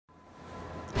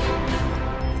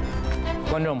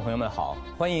观众朋友们好，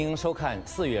欢迎收看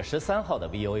4月13号的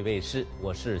VOA 卫视，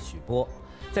我是许波。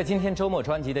在今天周末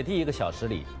专辑的第1个小时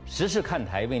里，时事看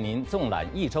台为您纵览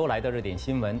1周来的热点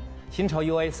新闻。新潮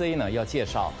UIC 呢要介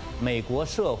绍美国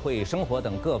社会生活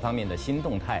等各方面的新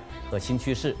动态和新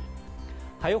趋势，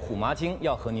还有虎妈经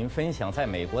要和您分享在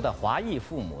美国的华裔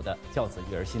父母的教子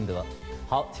育儿心得。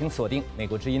好，请锁定美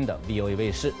国之音的 VOA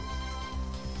卫视。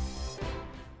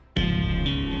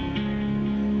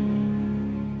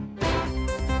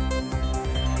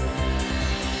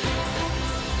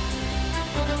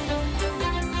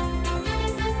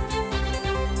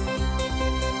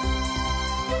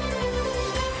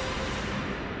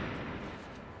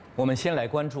我们先来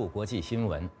关注国际新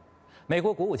闻。美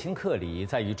国国务卿克里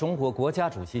在与中国国家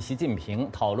主席习近平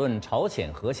讨论朝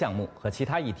鲜核项目和其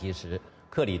他议题时，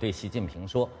克里对习近平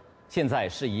说：“现在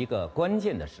是一个关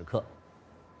键的时刻。”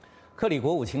克里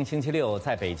国务卿星期六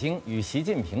在北京与习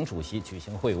近平主席举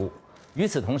行会晤。与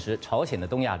此同时，朝鲜的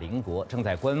东亚邻国正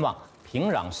在观望平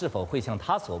壤是否会像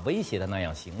他所威胁的那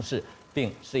样行事，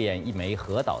并试验一枚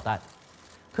核导弹。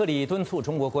克里敦促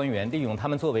中国官员利用他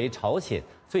们作为朝鲜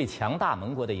最强大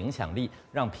盟国的影响力，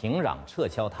让平壤撤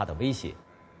销他的威胁。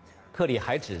克里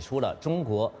还指出了中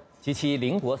国及其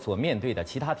邻国所面对的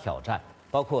其他挑战，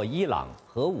包括伊朗、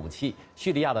核武器、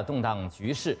叙利亚的动荡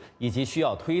局势，以及需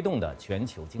要推动的全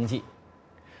球经济。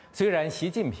虽然习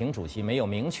近平主席没有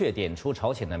明确点出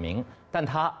朝鲜的名，但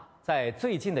他在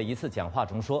最近的一次讲话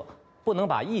中说，不能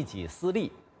把一己私利，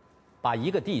把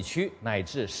一个地区乃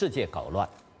至世界搞乱。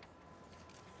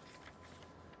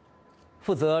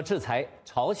负责制裁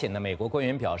朝鲜的美国官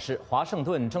员表示，华盛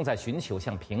顿正在寻求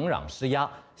向平壤施压，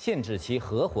限制其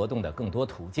核活动的更多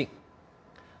途径。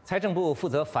财政部负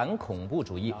责反恐怖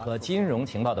主义和金融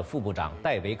情报的副部长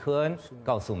戴维·科恩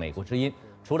告诉美国之音，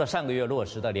除了上个月落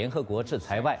实的联合国制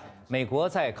裁外，美国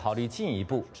在考虑进一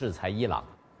步制裁伊朗。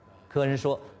科恩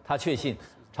说，他确信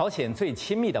朝鲜最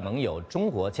亲密的盟友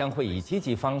中国将会以积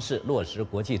极方式落实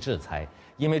国际制裁，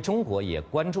因为中国也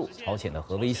关注朝鲜的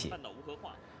核威胁。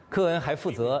科恩还负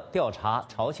责调查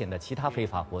朝鲜的其他非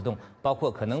法活动，包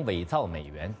括可能伪造美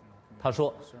元。他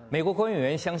说，美国官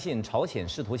员相信朝鲜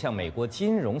试图向美国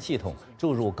金融系统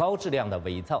注入高质量的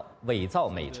伪造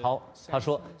美钞。他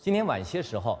说，今天晚些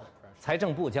时候，财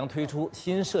政部将推出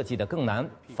新设计的更难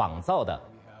仿造的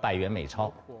100元美钞。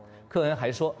科恩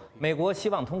还说，美国希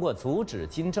望通过阻止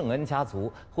金正恩家族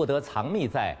获得藏匿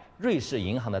在瑞士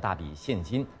银行的大笔现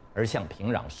金，而向平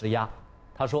壤施压。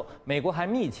他说，美国还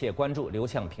密切关注流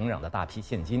向平壤的大批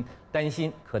现金，担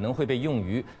心可能会被用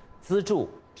于资助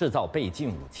制造倍镜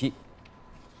武器。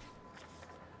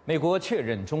美国确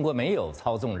认中国没有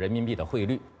操纵人民币的汇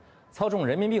率，操纵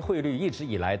人民币汇率一直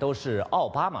以来都是奥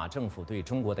巴马政府对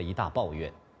中国的一大抱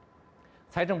怨。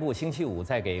财政部星期五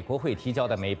在给国会提交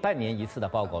的每半年一次的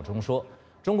报告中说，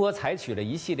中国采取了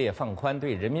一系列放宽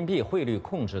对人民币汇率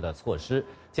控制的措施，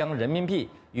将人民币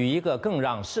与一个更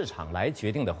让市场来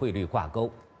决定的汇率挂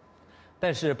钩。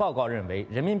但是报告认为，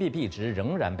人民币币值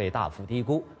仍然被大幅低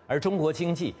估，而中国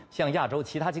经济像亚洲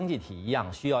其他经济体一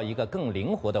样，需要一个更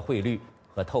灵活的汇率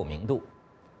和透明度。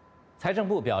财政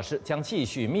部表示，将继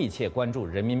续密切关注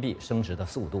人民币升值的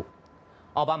速度。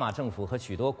奥巴马政府和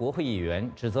许多国会议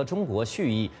员指责中国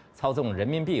蓄意操纵人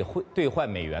民币兑换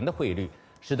美元的汇率，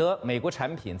使得美国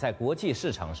产品在国际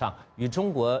市场上与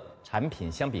中国产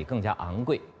品相比更加昂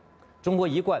贵。中国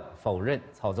一贯否认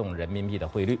操纵人民币的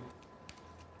汇率。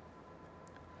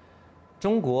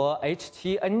中国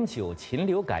H7N9 禽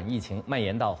流感疫情蔓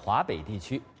延到华北地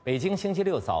区，北京星期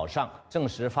六早上证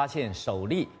实发现首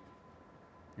例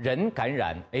人感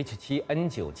染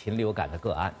H7N9 禽流感的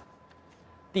个案。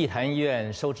地坛医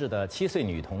院收治的7岁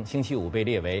女童星期五被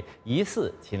列为疑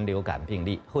似禽流感病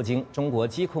例，后经中国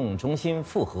疾控中心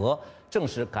复核，证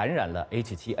实感染了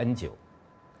H7N9。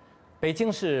北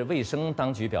京市卫生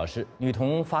当局表示，女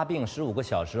童发病15个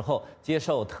小时后接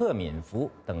受特敏福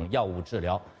等药物治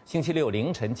疗，星期六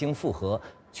凌晨经复核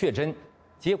确诊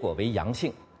结果为阳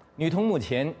性。女童目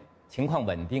前情况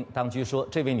稳定，当局说，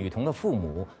这位女童的父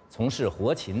母从事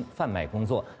活禽贩卖工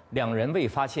作，2人未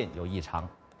发现有异常。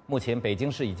目前，北京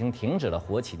市已经停止了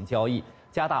活禽交易，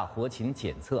加大活禽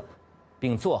检测，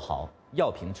并做好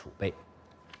药品储备。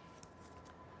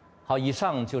好，以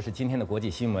上就是今天的国际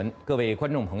新闻。各位观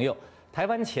众朋友，台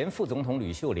湾前副总统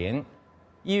吕秀莲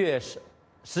1月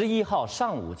11号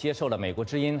上午接受了美国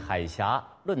之音海峡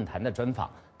论坛的专访，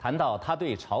谈到他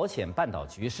对朝鲜半岛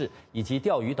局势以及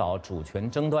钓鱼岛主权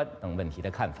争端等问题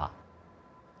的看法。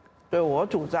对，我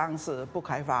主张是不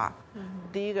开发。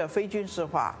第一个，非军事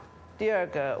化。第二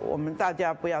个，我们大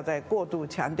家不要再过度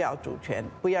强调主权，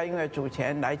不要因为主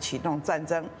权来启动战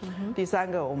争。第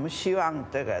三个，我们希望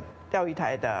这个钓鱼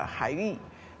台的海域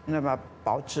那么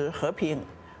保持和平，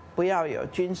不要有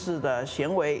军事的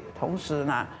行为，同时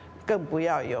呢，更不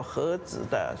要有核子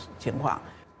的情况。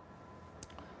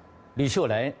吕秀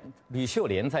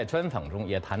莲在专访中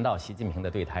也谈到习近平的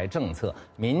对台政策、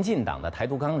民进党的台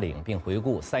独纲领，并回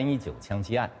顾319枪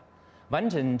击案。完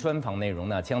整专访内容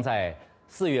呢，将在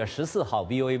4月14号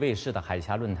VOA 卫视的海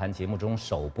峡论坛节目中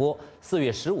首播，4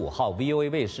月15号 VOA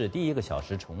卫视第1个小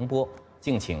时重播，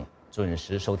敬请准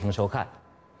时收听收看。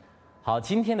好，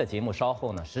今天的节目稍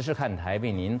后呢，时事看台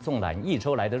为您纵览1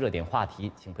周来的热点话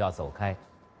题，请不要走开，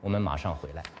我们马上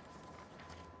回来。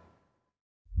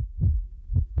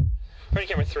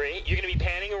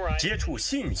接触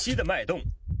信息的脉动，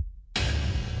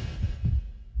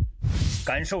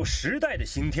感受时代的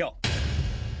心跳，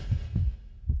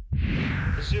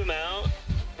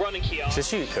持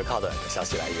续可靠的消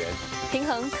息来源，平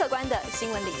衡客观的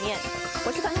新闻理念。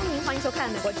我是团东明，欢迎收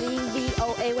看美国之音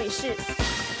VOA 卫视。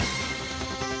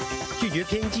拒绝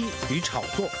偏激与炒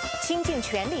作，倾尽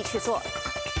全力去做。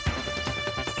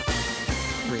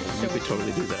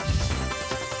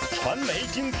传媒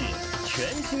精品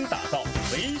全新打造，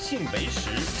唯信唯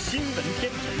实新闻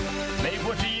天职。美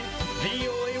国之音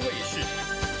VOA 卫视。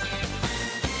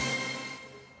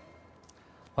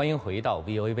欢迎回到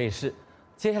VOA 卫视。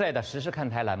接下来的时事看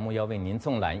台栏目要为您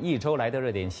纵览1周来的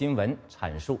热点新闻，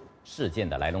阐述事件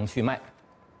的来龙去脉。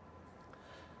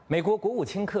美国国务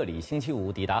卿克里星期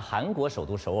五抵达韩国首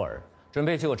都首尔，准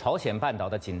备就朝鲜半岛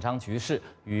的紧张局势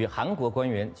与韩国官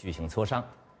员举行磋商。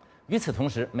与此同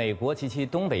时，美国及其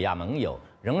东北亚盟友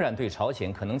仍然对朝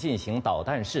鲜可能进行导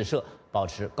弹试射保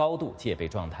持高度戒备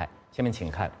状态。下面请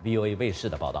看 VOA 卫视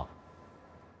的报道。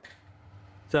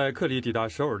在克里抵达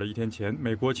首尔的1天前，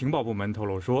美国情报部门透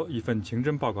露说，一份情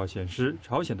侦报告显示，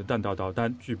朝鲜的弹道导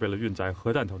弹具备了运载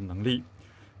核弹头的能力。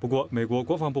不过，美国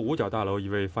国防部五角大楼一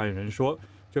位发言人说，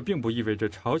这并不意味着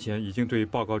朝鲜已经对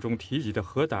报告中提及的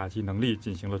核打击能力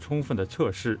进行了充分的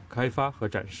测试、开发和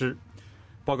展示。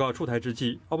报告出台之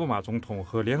际，奥巴马总统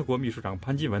和联合国秘书长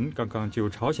潘基文刚刚就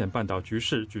朝鲜半岛局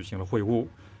势举行了会晤。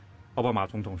奥巴马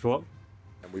总统说，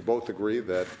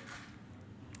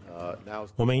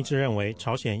我们一致认为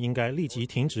朝鲜应该立即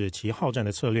停止其好战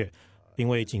的策略，并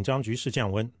为紧张局势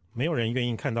降温。没有人愿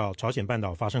意看到朝鲜半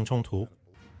岛发生冲突。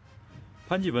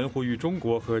潘基文呼吁中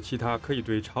国和其他可以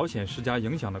对朝鲜施加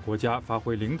影响的国家发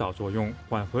挥领导作用，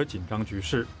缓和紧张局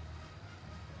势。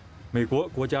美国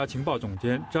国家情报总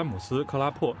监詹姆斯·克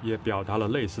拉珀也表达了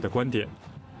类似的观点。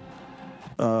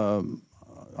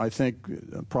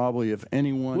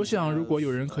我想，如果有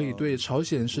人可以对朝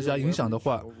鲜施加影响的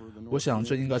话，我想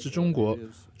这应该是中国。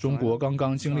中国刚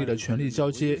刚经历了权力交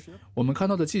接，我们看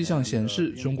到的迹象显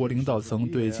示，中国领导层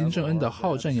对金正恩的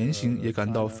好战言行也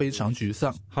感到非常沮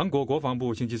丧。韩国国防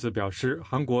部星期四表示，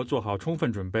韩国做好充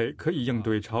分准备，可以应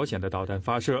对朝鲜的导弹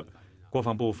发射。国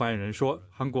防部发言人说，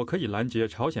韩国可以拦截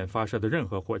朝鲜发射的任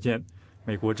何火箭。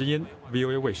美国之音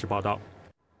VOA 卫视报道。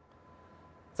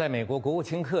在美国国务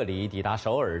卿克里抵达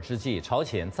首尔之际，朝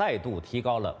鲜再度提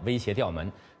高了威胁调门，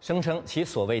声称其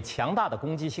所谓强大的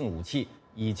攻击性武器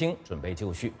已经准备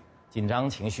就绪，紧张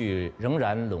情绪仍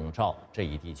然笼罩这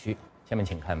一地区。下面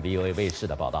请看 VOA 卫视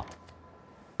的报道。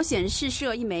朝鲜试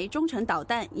射一枚中程导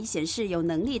弹，以显示有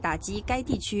能力打击该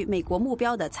地区美国目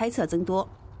标的猜测增多。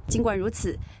尽管如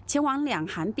此，前往两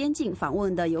韩边境访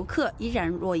问的游客依然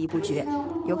络绎不绝。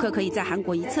游客可以在韩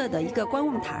国一侧的一个观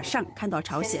望塔上看到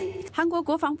朝鲜。韩国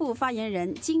国防部发言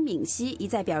人金敏熙一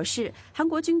再表示，韩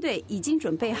国军队已经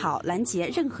准备好拦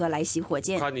截任何来袭火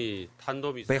箭。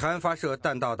北韩发射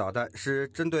弹道导弹是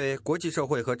针对国际社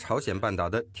会和朝鲜半岛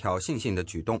的挑衅性的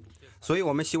举动，所以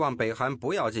我们希望北韩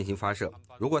不要进行发射。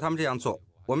如果他们这样做，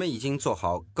我们已经做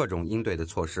好各种应对的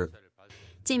措施。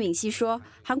金敏熙说，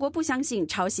韩国不相信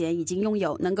朝鲜已经拥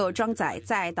有能够装载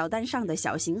在导弹上的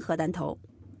小型核弹头。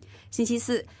星期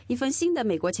四，一份新的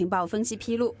美国情报分析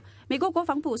披露，美国国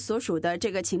防部所属的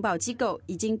这个情报机构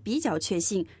已经比较确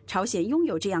信朝鲜拥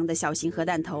有这样的小型核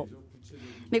弹头。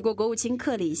美国国务卿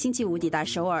克里星期五抵达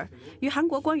首尔，与韩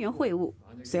国官员会晤，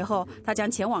随后他将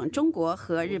前往中国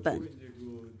和日本。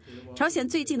朝鲜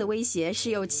最近的威胁是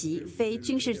由其非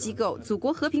军事机构祖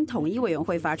国和平统一委员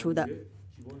会发出的。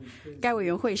该委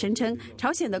员会声称，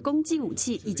朝鲜的攻击武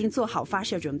器已经做好发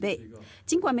射准备，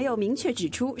尽管没有明确指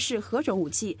出是何种武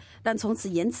器，但从此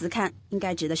言辞看，应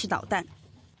该指的是导弹。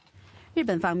日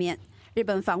本方面，日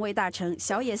本防卫大臣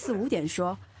小野寺五点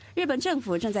说，日本政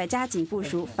府正在加紧部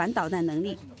署反导弹能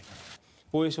力。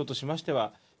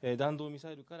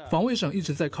防卫省一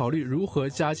直在考虑如何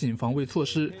加紧防卫措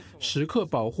施，时刻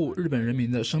保护日本人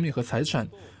民的生命和财产。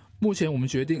目前我们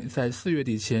决定在4月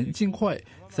底前尽快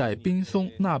在滨松、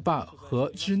那霸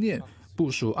和知念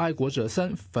部署爱国者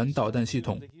3反导弹系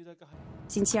统。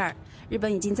星期二，日本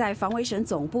已经在防卫省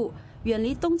总部远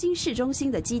离东京市中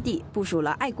心的基地部署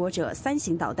了爱国者3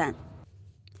型导弹。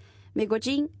美国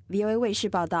之音 VOA 卫视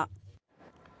报道。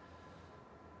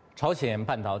朝鲜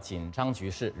半岛紧张局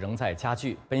势仍在加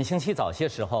剧。本星期早些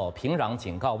时候，平壤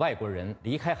警告外国人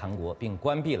离开韩国，并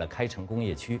关闭了开城工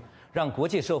业区。让国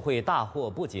际社会大惑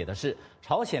不解的是，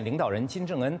朝鲜领导人金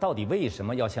正恩到底为什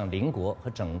么要向邻国和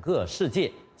整个世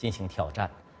界进行挑战？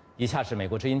以下是美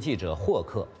国之音记者霍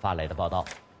克发来的报道。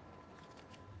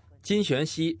金玄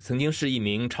熙曾经是一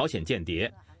名朝鲜间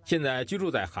谍，现在居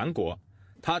住在韩国。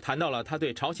他谈到了他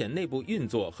对朝鲜内部运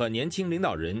作和年轻领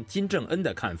导人金正恩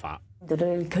的看法。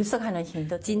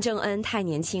金正恩太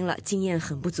年轻了，经验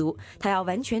很不足，他要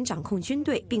完全掌控军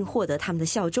队并获得他们的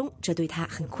效忠，这对他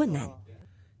很困难。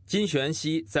金玄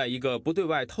熙在一个不对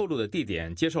外透露的地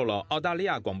点接受了澳大利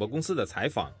亚广播公司的采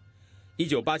访。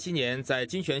1987年，在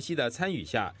金玄熙的参与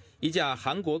下，一架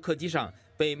韩国客机上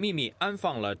被秘密安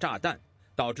放了炸弹，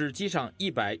导致机上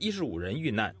115人遇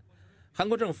难。韩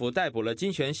国政府逮捕了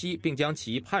金玄熙，并将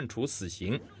其判处死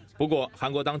刑。不过，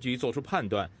韩国当局作出判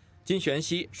断，金玄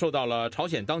熙受到了朝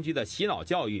鲜当局的洗脑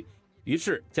教育，于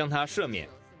是将他赦免。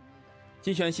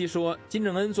金玄熙说，金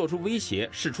正恩做出威胁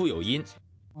事出有因。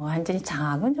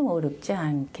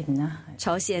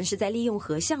朝鲜是在利用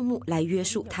核项目来约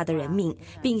束他的人民，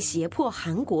并胁迫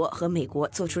韩国和美国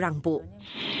做出让步。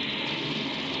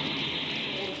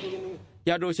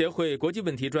亚洲协会国际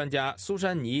问题专家苏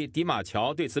珊妮·迪马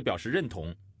乔对此表示认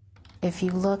同。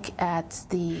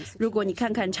如果你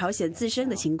看看朝鲜自身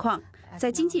的情况，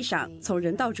在经济上，从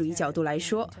人道主义角度来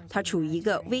说，它处于一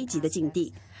个危急的境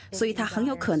地，所以它很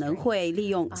有可能会利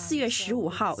用4月15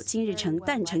号金日成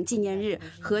诞辰纪念日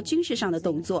和军事上的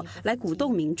动作来鼓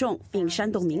动民众并煽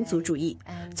动民族主义，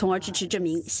从而支持这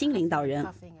名新领导人。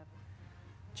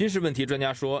军事问题专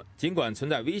家说，尽管存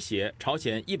在威胁，朝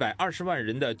鲜120万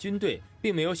人的军队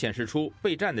并没有显示出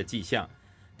备战的迹象，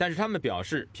但是他们表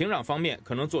示，平壤方面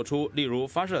可能做出例如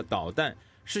发射导弹、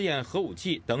试验核武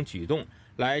器等举动，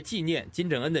来纪念金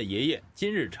正恩的爷爷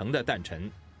金日成的诞辰。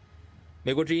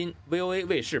美国之音 VOA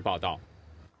卫视报道。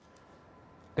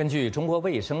根据中国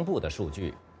卫生部的数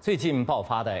据，最近爆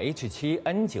发的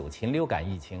H7N9 禽流感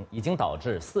疫情已经导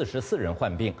致44人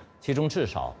患病，其中至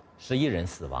少11人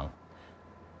死亡。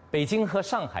北京和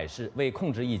上海市为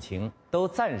控制疫情，都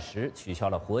暂时取消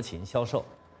了活禽销售。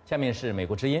下面是美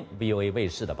国之音 VOA 卫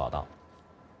视的报道。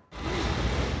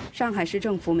上海市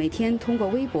政府每天通过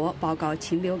微博报告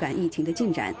禽流感疫情的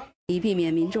进展，以避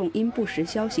免民众因不实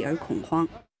消息而恐慌。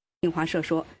新华社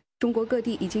说，中国各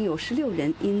地已经有16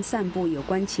人因散布有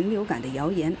关禽流感的谣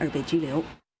言而被拘留。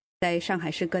在上海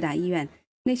市各大医院，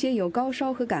那些有高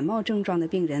烧和感冒症状的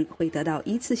病人会得到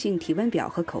一次性体温表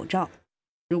和口罩。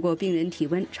如果病人体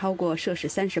温超过摄氏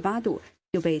38度，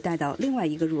就被带到另外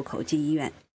一个入口进医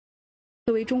院。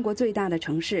作为中国最大的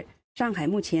城市，上海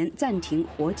目前暂停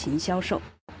活禽销售，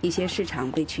一些市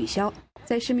场被取消，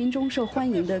在市民中受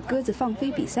欢迎的鸽子放飞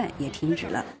比赛也停止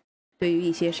了。对于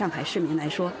一些上海市民来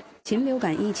说，禽流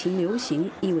感疫情流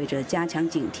行意味着加强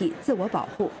警惕、自我保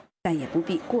护，但也不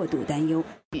必过度担忧。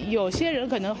有些人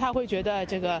可能他会觉得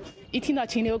这个一听到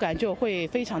禽流感就会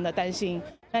非常的担心，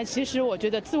但其实我觉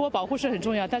得自我保护是很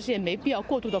重要，但是也没必要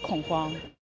过度的恐慌。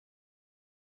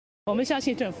我们相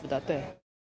信政府的，对。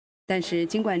但是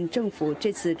尽管政府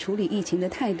这次处理疫情的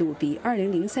态度比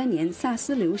2003年萨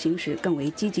斯流行时更为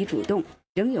积极主动，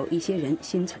仍有一些人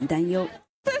心存担忧。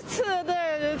这次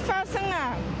的发生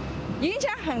啊，影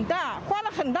响很大，花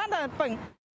了很大的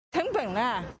成本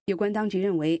啊。有关当局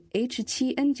认为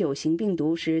H7N9 型病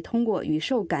毒是通过与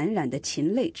受感染的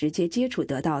禽类直接接触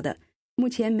得到的，目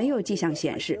前没有迹象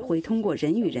显示会通过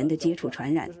人与人的接触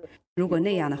传染。如果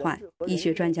那样的话，医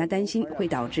学专家担心会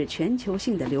导致全球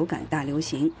性的流感大流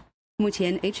行。目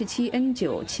前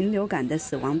H7N9 禽流感的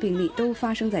死亡病例都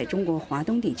发生在中国华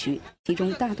东地区，其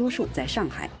中大多数在上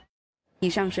海。以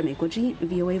上是美国之音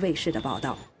VOA 卫视的报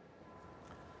道。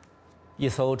一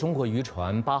艘中国渔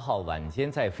船8号晚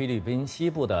间在菲律宾西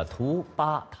部的图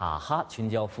巴塔哈群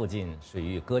礁附近水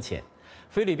域搁浅。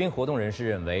菲律宾活动人士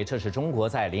认为，这是中国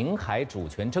在领海主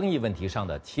权争议问题上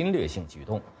的侵略性举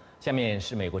动。下面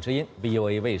是美国之音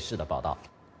VOA 卫视的报道。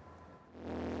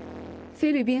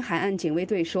菲律宾海岸警卫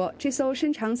队说，这艘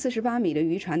身长48米的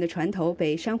渔船的船头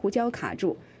被珊瑚礁卡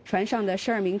住，船上的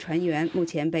12名船员目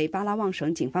前被巴拉望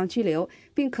省警方拘留，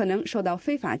并可能受到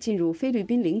非法进入菲律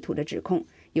宾领土的指控，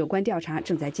有关调查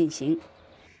正在进行。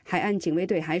海岸警卫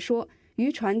队还说，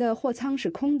渔船的货舱是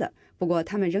空的，不过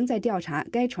他们仍在调查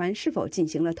该船是否进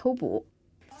行了偷捕。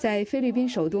在菲律宾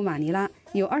首都马尼拉，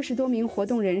有20多名活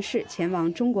动人士前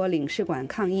往中国领事馆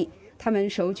抗议，他们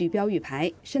手举标语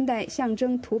牌，身戴象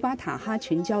征图巴塔哈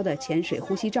群礁的潜水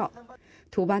呼吸罩。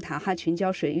图巴塔哈群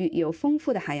礁水域有丰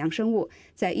富的海洋生物，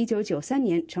在1993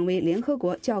年成为联合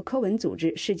国教科文组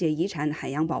织世界遗产海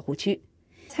洋保护区。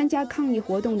参加抗议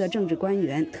活动的政治官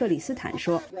员特里斯坦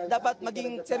说：“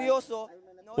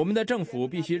我们的政府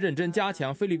必须认真加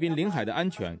强菲律宾领海的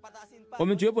安全，我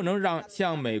们绝不能让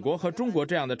像美国和中国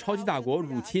这样的超级大国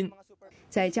入侵。”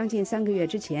在将近3个月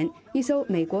之前，一艘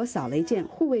美国扫雷舰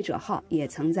护卫者号也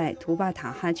曾在图巴塔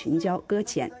哈群礁搁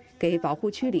浅，给保护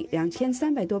区里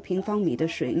2300多平方米的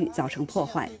水域造成破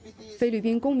坏。菲律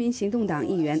宾公民行动党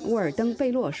议员沃尔登贝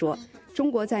洛说：“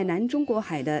中国在南中国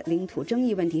海的领土争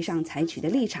议问题上采取的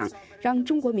立场，让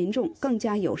中国民众更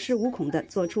加有恃无恐地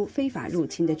做出非法入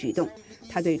侵的举动。”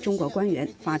他对中国官员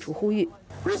发出呼吁：“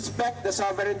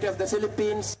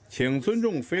请尊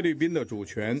重菲律宾的主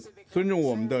权，尊重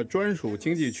我们的专属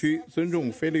经济区，尊重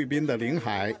菲律宾的领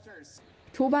海。”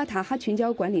图巴塔哈群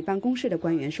礁管理办公室的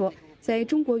官员说，在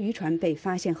中国渔船被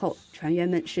发现后，船员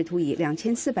们试图以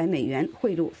2400美元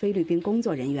贿赂菲律宾工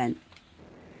作人员。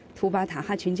图巴塔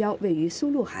哈群礁位于苏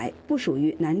禄海，不属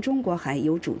于南中国海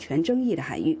有主权争议的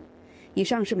海域。以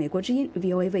上是美国之音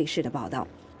VOA 卫视的报道。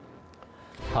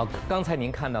好，刚才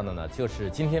您看到的呢，就是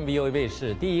今天 VOA 卫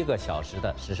视第1个小时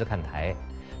的时事看台。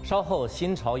稍后，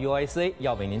新潮 USA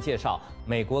要为您介绍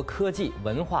美国科技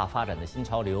文化发展的新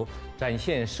潮流，展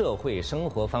现社会生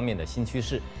活方面的新趋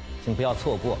势，请不要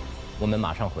错过。我们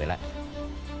马上回来。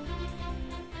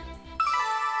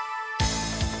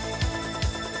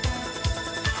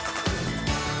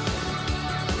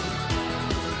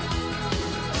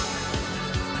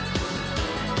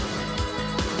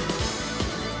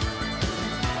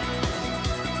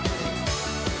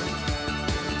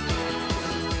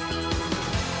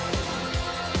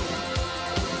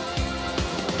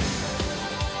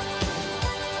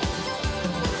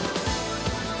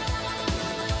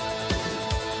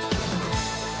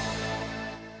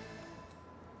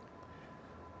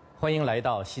欢迎来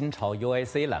到新潮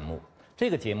USA 栏目。这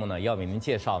个节目呢，要为您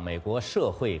介绍美国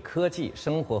社会、科技、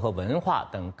生活和文化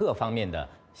等各方面的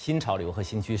新潮流和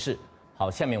新趋势。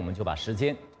好，下面我们就把时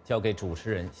间交给主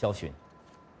持人肖寻。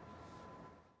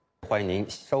欢迎您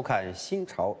收看新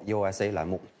潮 USA 栏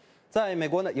目。在美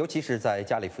国呢，尤其是在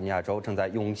加利福尼亚州，正在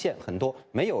涌现很多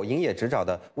没有营业执照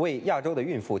的为亚洲的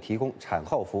孕妇提供产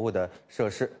后服务的设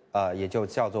施，也就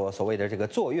叫做所谓的这个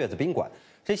坐月子宾馆。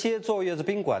这些坐月子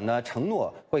宾馆呢，承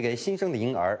诺会给新生的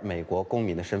婴儿美国公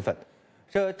民的身份，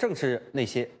这正是那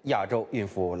些亚洲孕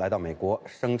妇来到美国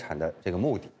生产的这个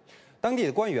目的。当地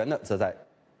的官员呢，则在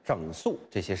整肃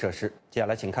这些设施。接下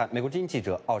来，请看美国之音记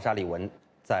者奥沙利文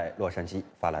在洛杉矶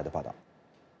发来的报道。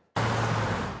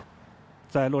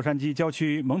在洛杉矶郊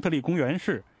区蒙特利公园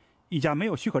市，一家没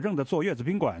有许可证的坐月子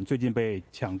宾馆最近被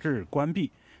强制关闭。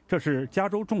这是加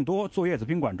州众多坐月子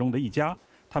宾馆中的一家。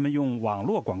他们用网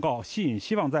络广告吸引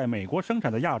希望在美国生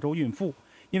产的亚洲孕妇，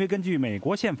因为根据美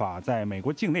国宪法，在美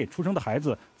国境内出生的孩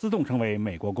子自动成为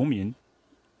美国公民。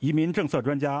移民政策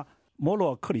专家摩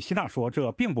洛克里希纳说，这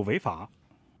并不违法。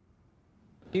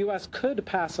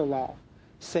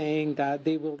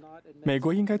美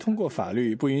国应该通过法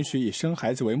律不允许以生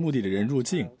孩子为目的的人入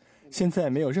境。现在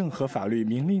没有任何法律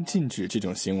明令禁止这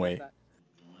种行为。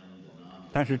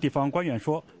但是地方官员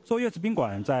说，坐月子宾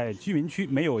馆在居民区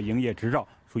没有营业执照，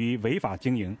属于违法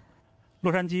经营。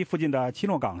洛杉矶附近的奇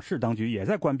诺港市当局也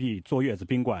在关闭坐月子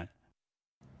宾馆。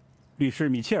律师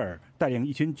米切尔带领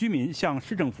一群居民向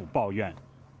市政府抱怨。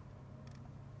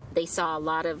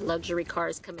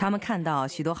他们看到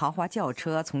许多豪华轿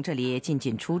车从这里进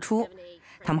进出出，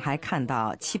他们还看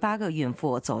到7、8个孕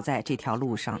妇走在这条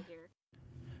路上。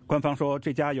官方说，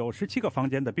这家有17个房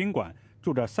间的宾馆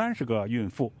住着30个孕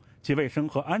妇，其卫生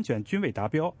和安全均未达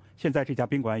标。现在这家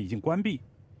宾馆已经关闭。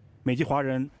美籍华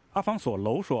人阿方索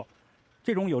楼说，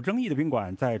这种有争议的宾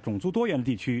馆在种族多元的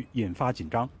地区引发紧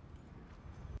张。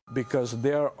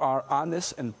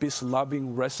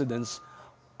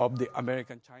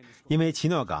因为奇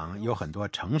诺港有很多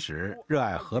诚实、热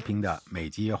爱和平的美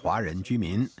籍华人居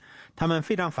民，他们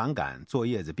非常反感坐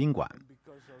月子宾馆。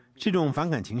这种反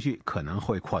感情绪可能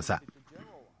会扩散。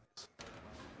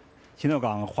奇诺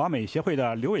港华美协会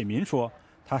的刘伟民说，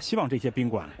他希望这些宾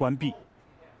馆关闭。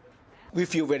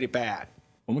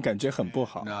我们感觉很不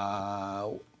好。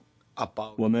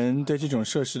我们对这种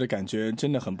设施的感觉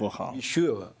真的很不好。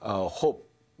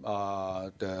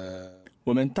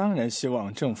我们当然希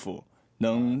望政府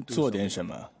能做点什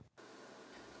么。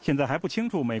现在还不清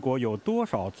楚美国有多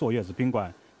少坐月子宾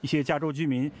馆。一些加州居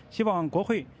民希望国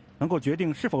会能够决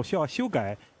定是否需要修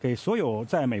改给所有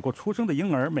在美国出生的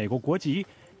婴儿美国国籍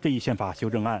这一宪法修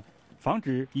正案，防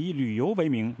止以旅游为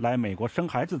名来美国生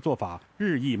孩子做法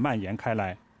日益蔓延开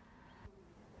来。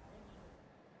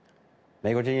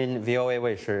美国之音 VOA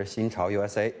卫视新潮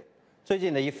USA 最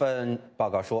近的一份报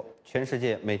告说，全世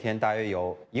界每天大约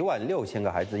有16000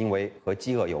个孩子因为和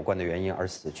饥饿有关的原因而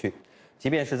死去。即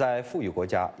便是在富裕国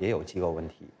家，也有饥饿问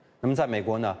题。那么在美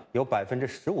国呢，有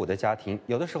15%的家庭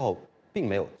有的时候并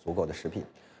没有足够的食品，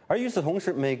而与此同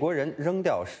时，美国人扔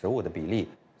掉食物的比例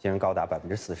竟然高达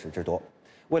40%之多。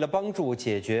为了帮助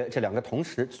解决这两个同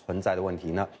时存在的问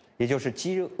题呢，也就是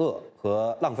饥饿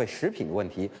和浪费食品的问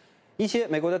题，一些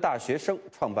美国的大学生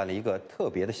创办了一个特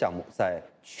别的项目，在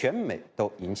全美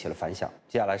都引起了反响。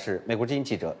接下来是美国之音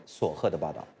记者索赫的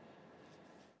报道。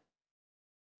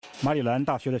马里兰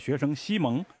大学的学生西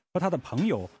蒙和他的朋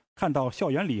友看到校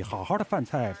园里好好的饭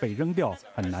菜被扔掉，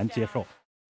很难接受。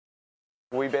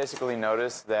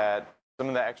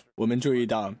我们注意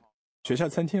到，学校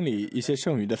餐厅里一些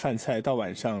剩余的饭菜到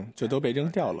晚上就都被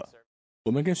扔掉了。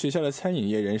我们跟学校的餐饮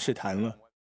业人士谈了，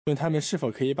问他们是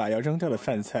否可以把要扔掉的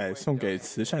饭菜送给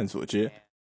慈善组织，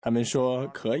他们说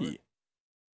可以。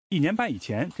1年半以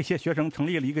前，这些学生成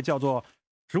立了一个叫做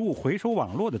食物回收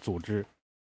网络的组织，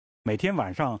每天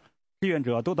晚上志愿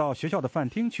者都到学校的饭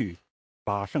厅去，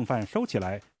把剩饭收起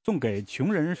来，送给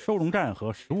穷人收容站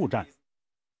和食物站。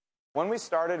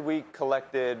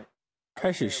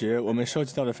开始时，我们收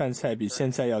集到的饭菜比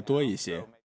现在要多一些，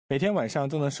每天晚上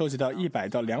都能收集到100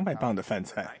到200磅的饭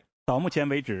菜。到目前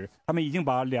为止，他们已经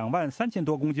把23000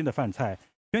多公斤的饭菜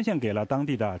捐献给了当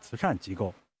地的慈善机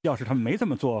构。要是他们没这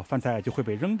么做，饭菜就会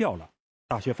被扔掉了。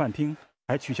大学饭厅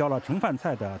还取消了盛饭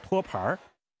菜的托盘，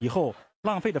以后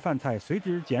浪费的饭菜随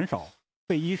之减少。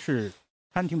费伊是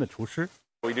餐厅的厨师。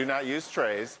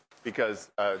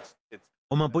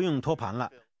我们不用托盘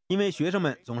了，因为学生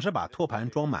们总是把托盘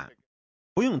装满。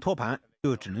不用托盘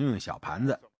就只能用小盘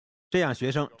子，这样学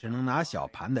生只能拿小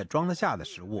盘子装得下的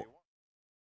食物，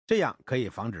这样可以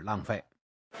防止浪费。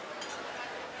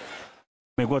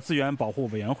美国资源保护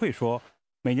委员会说，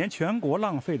每年全国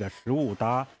浪费的食物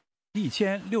达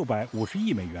1650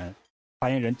亿美元。发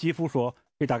言人基夫说，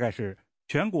这大概是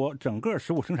全国整个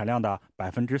食物生产量的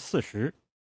40%。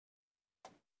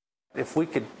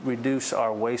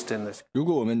如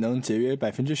果我们能节约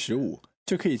15%，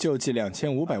就可以救济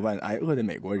2500万挨饿的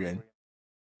美国人，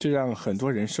这让很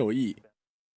多人受益。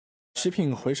食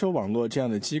品回收网络这样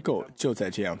的机构就在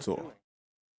这样做。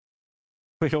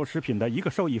回收食品的一个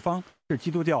受益方是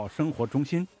基督教生活中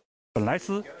心，本莱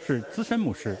斯是资深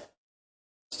牧师。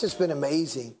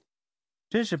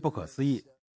真是不可思议，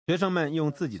学生们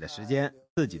用自己的时间、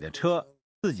自己的车、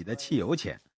自己的汽油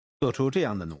钱做出这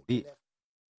样的努力，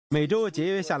每周节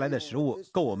约下来的食物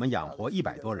够我们养活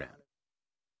100多人。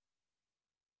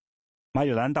马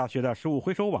里兰大学的食物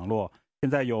回收网络现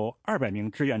在有200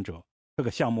名志愿者，这个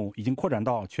项目已经扩展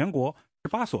到全国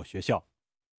18所学校。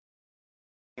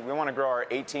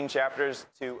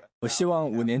我希望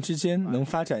5年之间能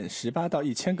发展18到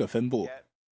1000个分部。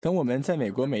等我们在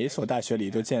美国每一所大学里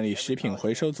都建立食品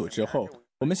回收组织后，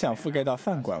我们想覆盖到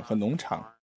饭馆和农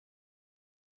场。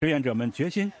志愿者们决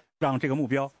心让这个目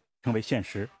标成为现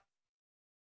实。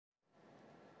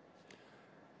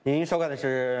您收看的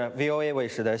是 VOA 卫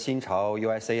视的新潮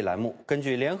USA 栏目。根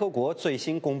据联合国最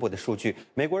新公布的数据，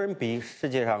美国人比世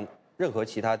界上任何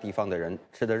其他地方的人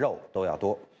吃的肉都要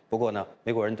多。不过呢，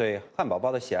美国人对汉堡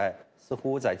包的喜爱似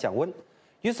乎在降温。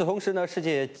与此同时呢，世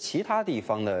界其他地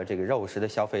方的这个肉食的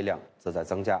消费量则在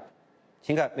增加。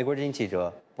请看美国之音记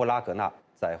者布拉格纳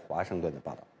在华盛顿的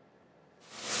报道。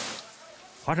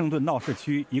华盛顿闹市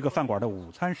区一个饭馆的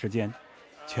午餐时间，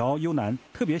乔优南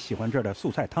特别喜欢这儿的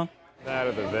素菜汤。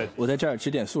我在这儿只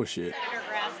点素食。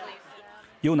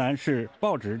优南是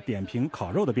报纸点评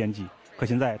烤肉的编辑，可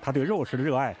现在他对肉食的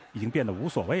热爱已经变得无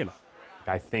所谓了。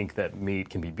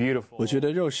我觉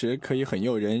得肉食可以很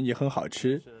诱人，也很好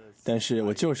吃，但是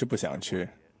我就是不想吃。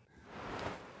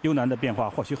优南的变化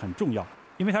或许很重要，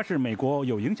因为他是美国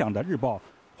有影响的日报《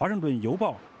华盛顿邮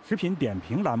报》食品点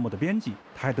评栏目的编辑，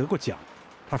他还得过奖。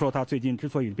他说他最近之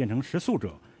所以变成食素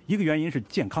者，一个原因是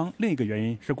健康，另一个原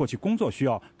因是过去工作需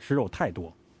要吃肉太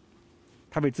多。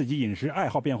他为自己饮食爱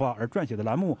好变化而撰写的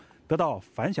栏目得到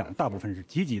反响，大部分是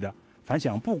积极的。反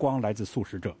响不光来自素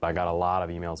食者，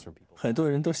很多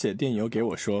人都写电邮给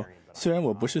我说，虽然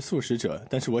我不是素食者，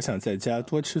但是我想在家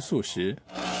多吃素食。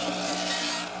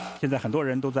现在很多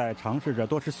人都在尝试着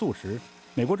多吃素食。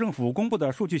美国政府公布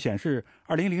的数据显示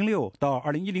，2006到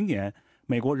2010年，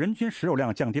美国人均食肉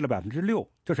量降低了6%，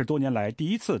这是多年来第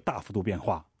一次大幅度变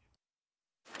化。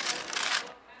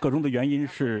个中的原因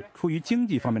是出于经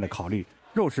济方面的考虑，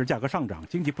肉食价格上涨，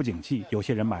经济不景气，有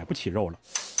些人买不起肉了。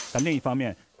但另一方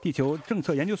面，地球政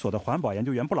策研究所的环保研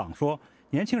究员布朗说，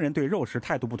年轻人对肉食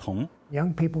态度不同。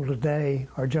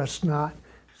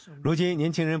如今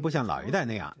年轻人不像老一代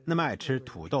那样那么爱吃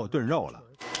土豆炖肉了。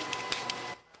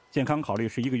健康考虑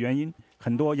是一个原因，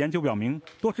很多研究表明，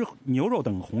多吃牛肉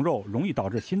等红肉容易导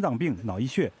致心脏病、脑溢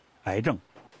血、癌症。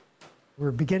我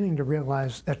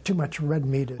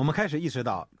们开始意识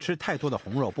到吃太多的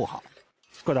红肉不好。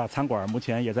各大餐馆目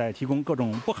前也在提供各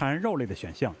种不含肉类的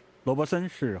选项。罗伯森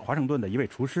是华盛顿的一位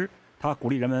厨师，他鼓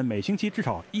励人们每星期至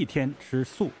少1天吃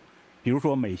素，比如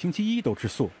说每星期1都吃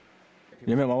素。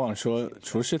人们往往说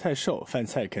厨师太瘦，饭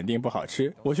菜肯定不好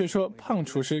吃，我却说胖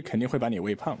厨师肯定会把你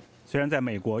喂胖。虽然在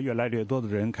美国越来越多的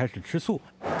人开始吃素，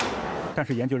但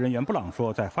是研究人员布朗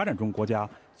说，在发展中国家，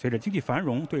随着经济繁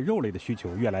荣，对肉类的需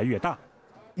求越来越大。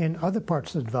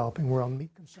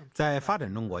在发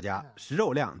展中国家，食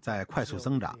肉量在快速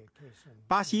增长，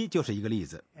巴西就是一个例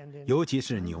子，尤其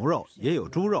是牛肉，也有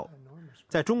猪肉。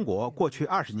在中国，过去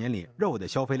20年里，肉的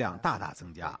消费量大大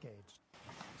增加。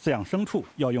饲养牲畜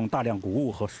要用大量谷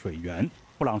物和水源，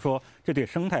布朗说，这对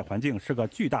生态环境是个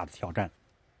巨大的挑战。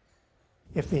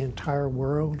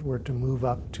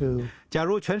假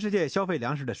如全世界消费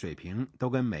粮食的水平都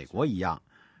跟美国一样，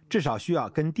至少需要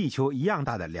跟地球一样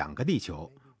大的2个地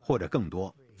球，或者更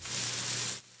多。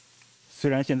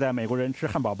虽然现在美国人吃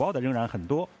汉堡包的仍然很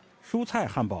多，蔬菜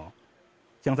汉堡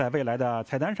将在未来的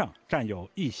菜单上占有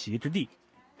一席之地。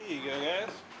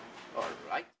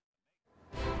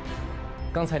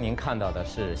刚才您看到的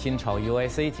是新潮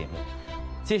USA 节目，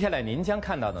接下来您将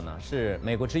看到的呢是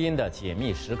美国之音的解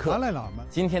密时刻。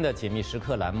今天的解密时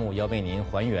刻栏目要为您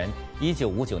还原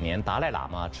1959年达赖喇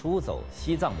嘛出走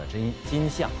西藏的真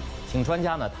相，请专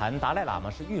家呢谈达赖喇嘛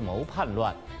是预谋叛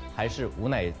乱还是无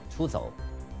奈出走，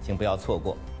请不要错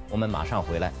过，我们马上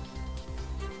回来。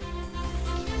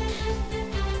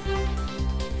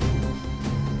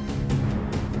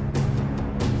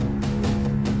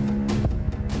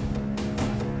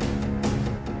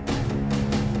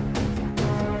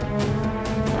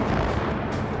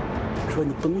说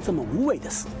你不能这么无谓的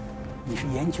死，你是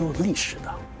研究历史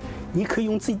的，你可以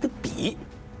用自己的笔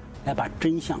来把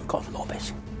真相告诉老百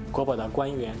姓。国保的官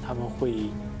员他们会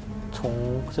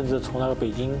甚至从那个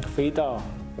北京飞到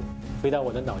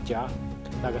我的老家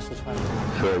那个四川。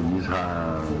这一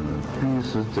场举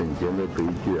世震惊的悲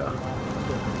剧啊，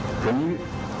终于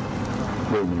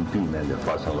为民避免的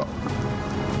发生了。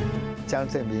江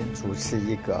泽民主持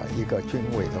一个军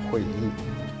委的会议，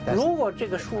如果这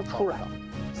个书出来，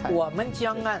我们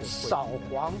将按扫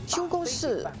黄。修公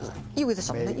事意味着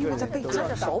什么呢？意味着被抓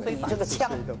着手比这个枪，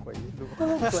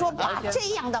说把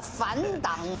这样的反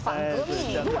党、反革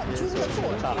命、乱军的作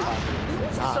者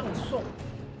赠送、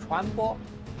传播、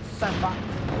散发。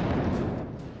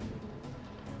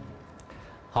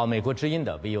好，美国之音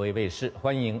的 VOA 卫视，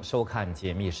欢迎收看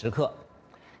解密时刻。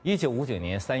1959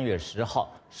年3月10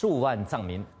号，数万藏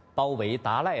民包围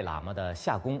达赖喇嘛的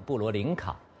夏宫布罗林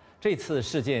卡。这次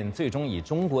事件最终以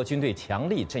中国军队强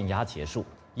力镇压结束。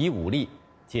以武力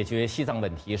解决西藏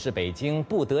问题是北京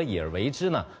不得已而为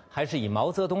之呢，还是以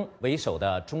毛泽东为首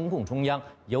的中共中央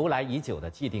由来已久的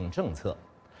既定政策？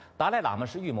达赖喇嘛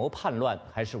是预谋叛乱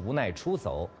还是无奈出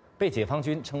走？被解放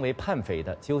军称为叛匪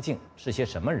的究竟是些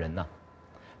什么人呢？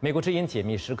美国之音解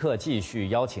密时刻继续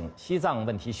邀请西藏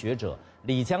问题学者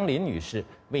李江林女士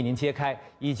为您揭开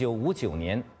1959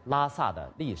年拉萨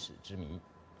的历史之谜。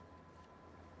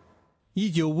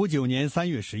1959年3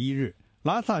月11日，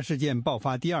拉萨事件爆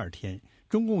发第2天，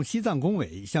中共西藏工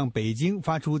委向北京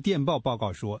发出电报报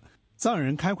告说，藏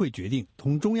人开会决定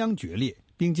同中央决裂，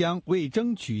并将为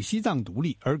争取西藏独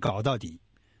立而搞到底。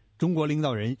中国领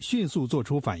导人迅速做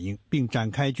出反应，并展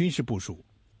开军事部署。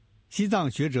西藏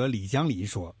学者李江林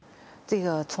说：“这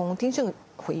个从丁盛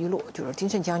回忆录，就是丁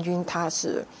盛将军他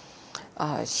是，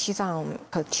西藏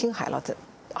和青海了，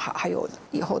还有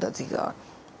以后的这个。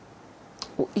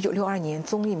1962年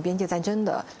中印边界战争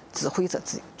的指挥者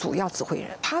主要指挥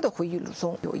人，他的回忆录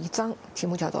中有一章题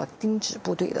目叫做《丁指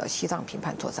部队的西藏平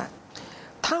叛作战》。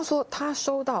他说他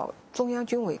收到中央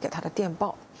军委给他的电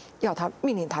报，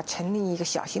命令他成立一个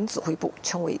小型指挥部，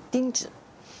称为丁指。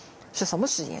是什么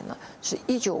时间呢？是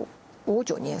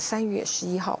1959年3月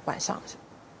11号晚上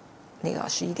那个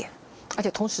11点，而且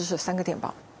同时是3个电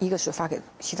报，一个是发给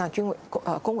西藏军委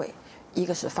工委，一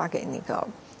个是发给那个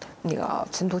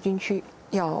成都军区。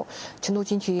成都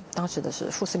军区当时的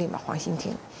是副司令嘛，黄兴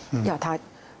廷，要他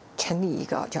成立一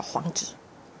个叫黄指，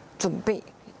准备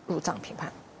入藏平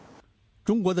叛。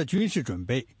中国的军事准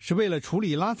备是为了处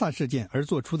理拉萨事件而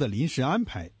做出的临时安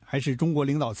排，还是中国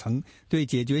领导层对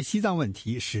解决西藏问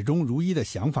题始终如一的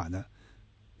想法呢？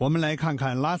我们来看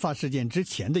看拉萨事件之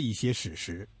前的一些史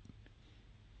实。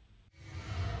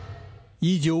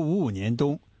1955年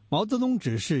冬，毛泽东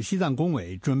指示西藏工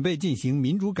委准备进行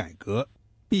民主改革。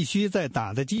必须在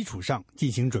打的基础上进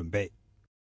行准备。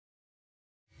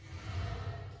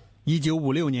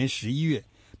1956年11月，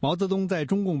毛泽东在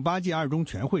中共8届2中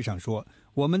全会上说，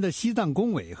我们的西藏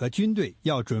工委和军队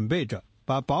要准备着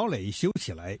把堡垒修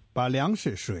起来，把粮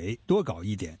食水多搞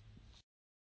一点。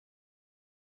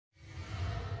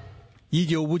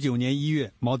1959年1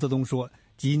月，毛泽东说，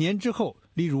几年之后，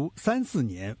例如3、4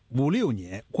年、5、6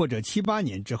年或者7、8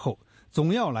年之后，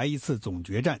总要来一次总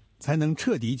决战，才能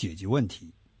彻底解决问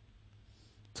题。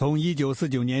从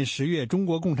1949年10月中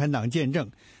国共产党建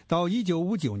政到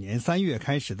1959年3月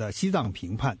开始的西藏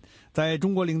评判，在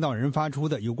中国领导人发出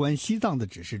的有关西藏的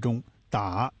指示中，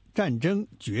打、战争、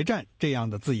决战这样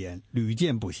的字眼屡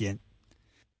见不鲜。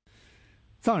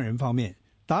藏人方面，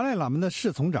达赖喇嘛的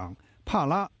侍从长帕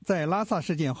拉在拉萨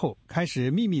事件后开始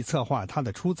秘密策划他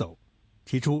的出走，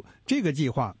起初这个计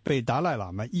划被达赖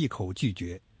喇嘛一口拒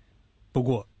绝。不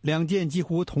过2件几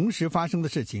乎同时发生的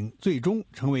事情最终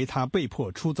成为他被迫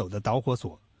出走的导火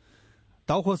索。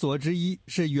导火索之一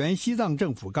是原西藏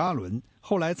政府噶伦，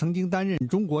后来曾经担任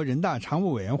中国人大常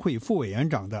务委员会副委员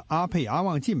长的阿佩阿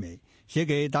旺晋美写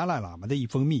给达赖喇嘛的一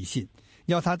封密信，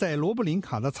要他在罗布林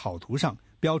卡的草图上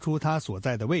标出他所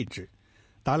在的位置。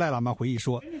达赖喇嘛回忆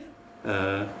说，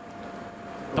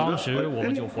当时我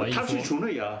们就怀疑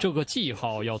说，这个记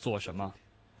号要做什么？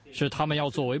是他们要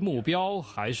作为目标，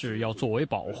还是要作为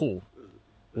保护？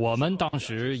我们当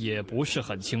时也不是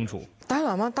很清楚。达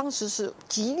赖喇嘛当时是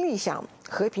极力想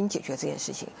和平解决这件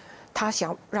事情，他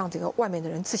想让这个外面的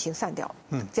人自行散掉，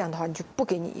这样的话你就不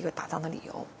给你一个打仗的理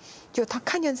由。就他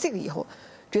看见这个以后，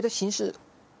觉得形势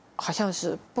好像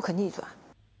是不可逆转。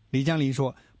李江林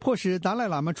说，迫使达赖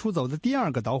喇嘛出走的第2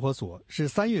个导火索是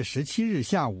3月17日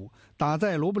下午打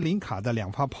在罗布林卡的2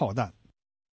发炮弹。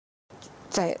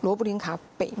在罗布林卡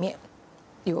北面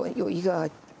有一个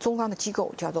中方的机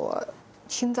构叫做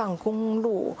青藏公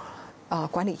路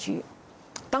管理局，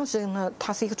当时呢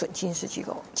它是一个准军事机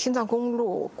构。青藏公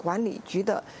路管理局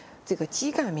的这个基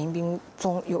干民兵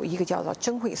中有一个叫做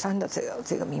曾慧山的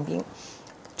这个民兵，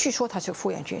据说他是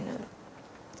复员军人，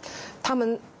他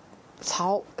们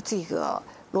朝这个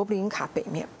罗布林卡北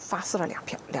面发射了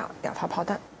两发炮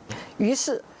弹，于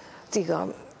是这个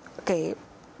给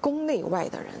宫内外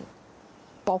的人，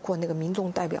包括那个民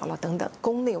众代表了等等，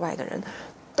宫内外的人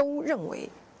都认为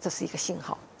这是一个信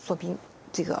号，说明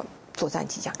这个作战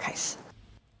即将开始。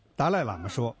达赖喇嘛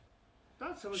说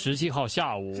，17号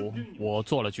下午我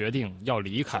做了决定要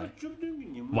离开，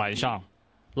晚上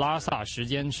拉萨时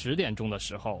间10点钟的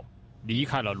时候离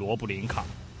开了罗布林卡。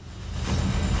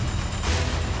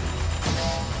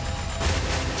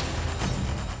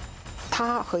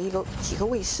他和几个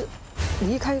卫士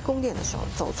离开宫殿的时候，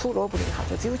走出罗布林卡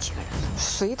就只有几个人，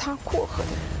随他过河的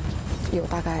人有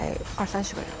大概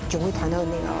20-30个人，警卫团的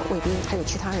那个卫兵，还有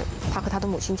其他人。他和他的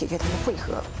母亲姐姐他们会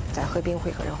合，在河边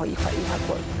会合，然后一块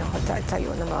过，然后再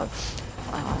有那么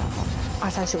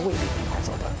20-30个卫兵一块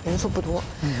走的，人数不多。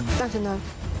但是呢，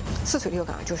泗水六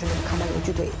港就是那个康巴游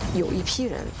击队，有一批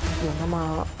人，有那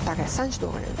么大概30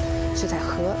多个人是在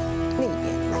河那一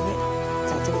边南面，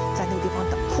在那个地方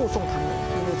等，护送他们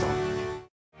一路走。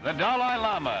The Dalai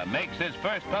Lama makes his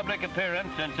first public appearance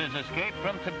since his escape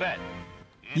from Tibet.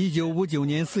 1959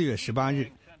年4月18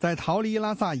日，在逃离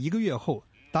拉萨1个月后，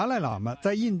达赖喇嘛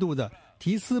在印度的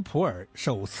提斯普尔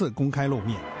首次公开露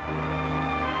面。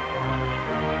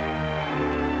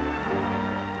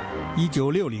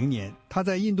1960年，他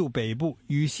在印度北部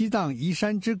与西藏一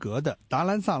山之隔的达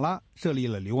兰萨拉设立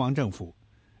了流亡政府，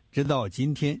直到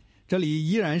今天，这里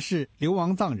依然是流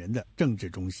亡藏人的政治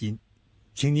中心。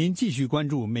请您继续关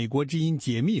注美国之音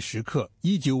解密时刻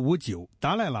1959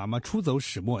达赖喇嘛出走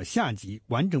始末下集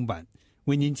完整版，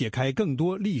为您解开更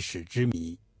多历史之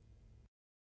谜。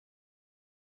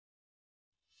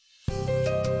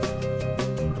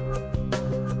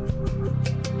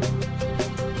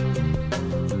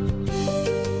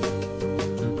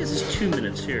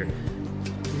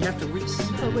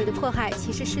魔鬼的迫害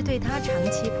其实是对他长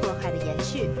期迫害的延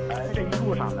续。这一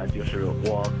路上呢，就是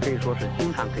我可以说是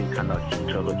经常可以看到汽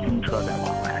车和军车在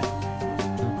往来。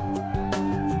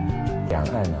两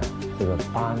岸呢，这个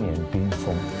8年冰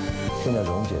封，现在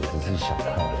溶解只是小块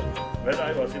而已。When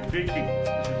I was in Beijing,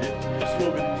 the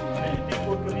slogan, anything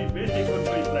for me, Beijing would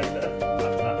be like that.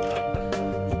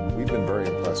 We've been very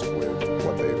impressed with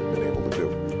what they've been able to do.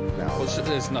 Well,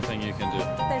 there's nothing you can do.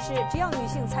 但是，只要女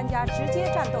性参加直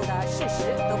接战斗的事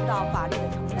实得不到法律的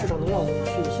承认，至少能让我们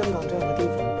去香港这样的地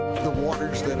方。The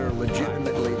waters that are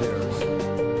legitimately theirs.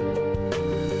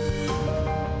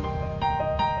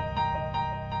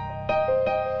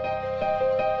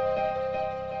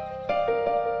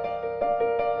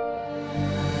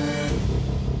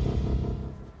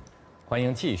 欢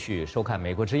迎继续收看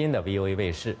美国之音的 VOA 卫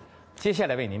视。接下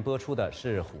来为您播出的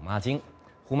是《虎妈经》。《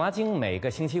虎妈经》每个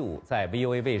星期五在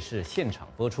VOA 卫视现场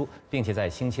播出，并且在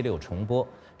星期六重播。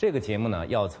这个节目呢，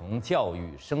要从教育、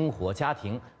生活、家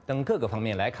庭等各个方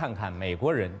面来看看美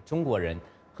国人、中国人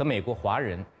和美国华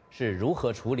人是如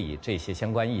何处理这些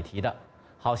相关议题的。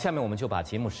好，下面我们就把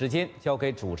节目时间交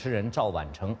给主持人赵婉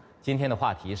成。今天的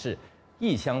话题是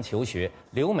异乡求学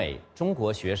留美中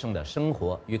国学生的生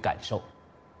活与感受。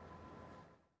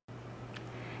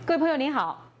各位朋友您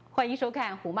好，欢迎收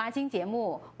看《虎妈经》节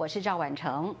目，我是赵婉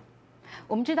成。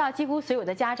我们知道，几乎所有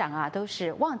的家长啊都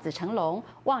是望子成龙、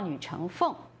望女成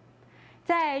凤。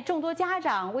在众多家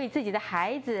长为自己的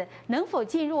孩子能否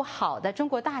进入好的中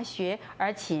国大学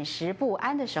而寝食不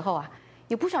安的时候啊，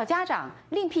有不少家长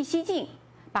另辟蹊径，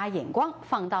把眼光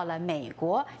放到了美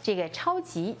国这个超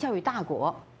级教育大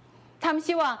国。他们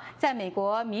希望在美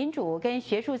国民主跟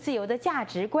学术自由的价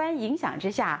值观影响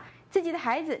之下，自己的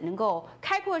孩子能够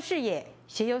开阔视野、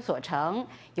学有所成，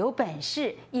有本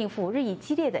事应付日益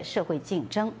激烈的社会竞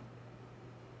争。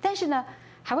但是呢，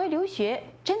海外留学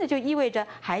真的就意味着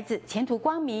孩子前途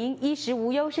光明、衣食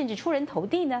无忧，甚至出人头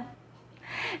地呢？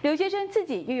留学生自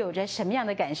己又有着什么样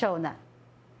的感受呢？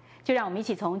就让我们一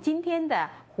起从今天的《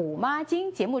虎妈经》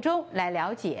节目中来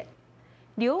了解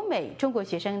留美中国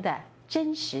学生的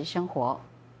真实生活。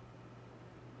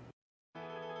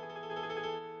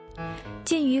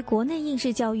鉴于国内应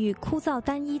试教育枯燥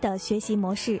单一的学习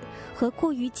模式和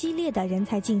过于激烈的人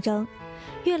才竞争，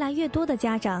越来越多的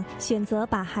家长选择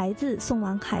把孩子送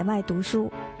往海外读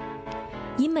书。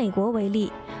以美国为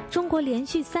例，中国连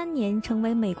续3年成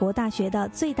为美国大学的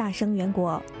最大生源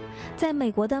国，在美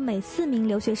国的每4名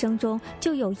留学生中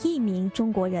就有1名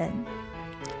中国人。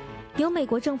由美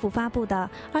国政府发布的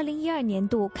2012年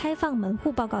度开放门户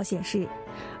报告显示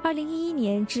，2011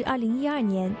年至2012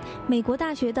年，美国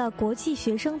大学的国际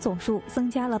学生总数增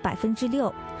加了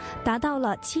6%，达到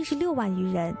了76万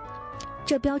余人。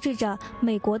这标志着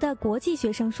美国的国际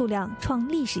学生数量创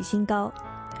历史新高，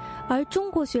而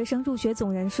中国学生入学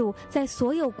总人数在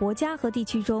所有国家和地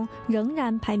区中仍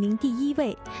然排名第1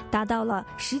位，达到了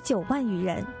19万余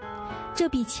人，这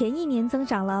比前一年增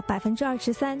长了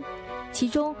23%。其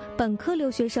中，本科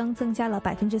留学生增加了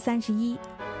31%，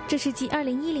这是继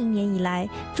2010年以来，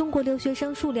中国留学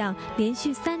生数量连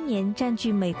续3年占据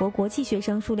美国国际学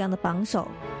生数量的榜首。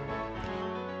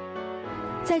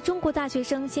在中国大学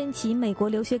生掀起美国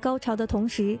留学高潮的同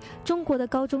时，中国的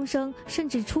高中生甚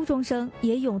至初中生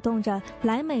也涌动着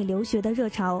来美留学的热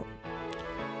潮。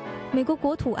美国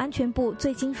国土安全部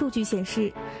最新数据显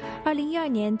示，2012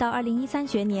年到2013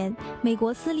学年，美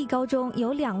国私立高中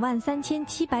有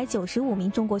23795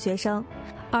名中国学生，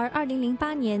而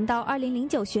2008年到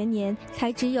2009学年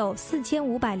才只有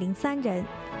4503人。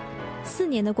4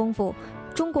年的功夫，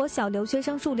中国小留学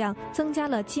生数量增加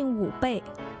了近5倍。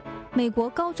美国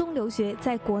高中留学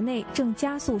在国内正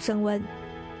加速升温。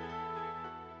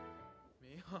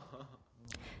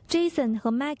Jason 和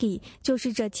Maggie 就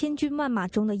是这千军万马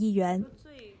中的一员。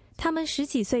他们10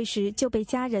几岁时就被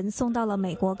家人送到了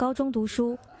美国高中读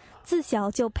书，自小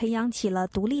就培养起了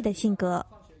独立的性格。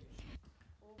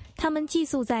他们寄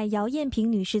宿在姚艳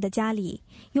萍女士的家里，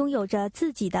拥有着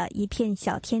自己的一片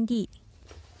小天地。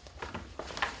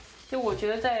就我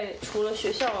觉得除了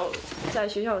学校，在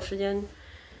学校的时间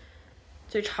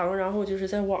最长，然后就是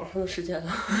在网上的时间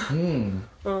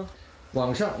了。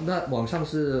网上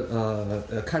是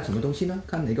看什么东西呢？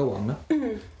看哪个网呢？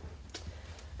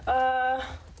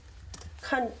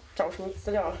看找什么资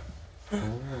料。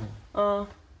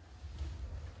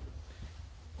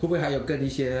会不会还有跟一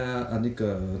些那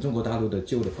个中国大陆的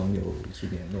旧的朋友一起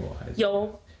联络？还是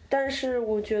有，但是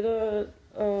我觉得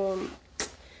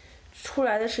出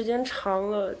来的时间长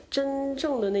了，真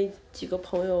正的那几个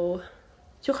朋友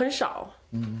就很少。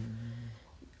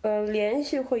联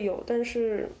系会有，但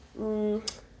是我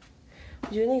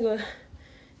觉得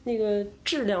那个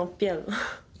质量变了。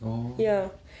也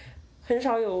很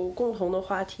少有共同的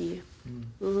话题。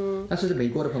但是美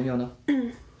国的朋友呢？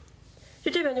就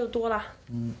这边就多了。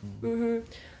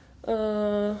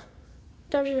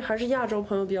但是还是亚洲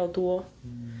朋友比较多。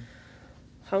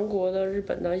韩国的、日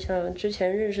本的，像之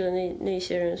前认识的那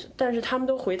些人，但是他们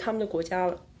都回他们的国家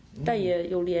了，但也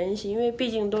有联系，因为毕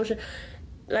竟都是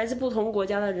来自不同国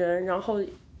家的人，然后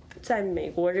在美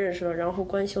国认识了，然后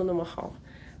关系又那么好，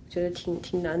我觉得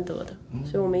挺难得的，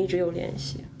所以我们一直有联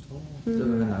系。这个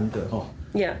很难得哈。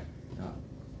Yeah。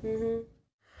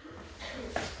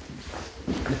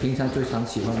那平常最常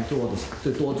喜欢做的、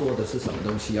最多做的是什么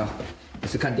东西啊？也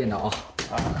是看电脑啊。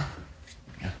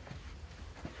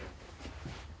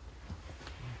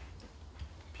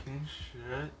平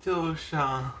时就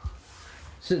上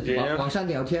是网上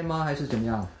聊天吗？还是怎么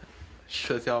样？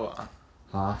社交网。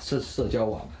啊，社交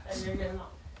网。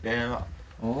人人网。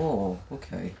哦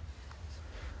 ，OK。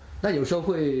那有时候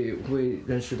会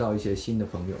认识到一些新的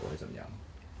朋友或者怎么样？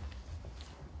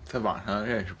在网上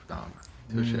认识不到嘛，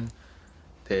就是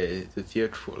得就接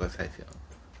触了才行。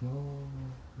哦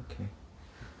 ，OK。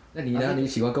那你呢？你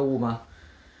喜欢购物吗？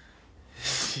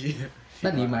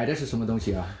那你买的是什么东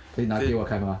西啊？可以拿给我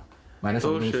看吗？买的什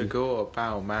么东西？都是给我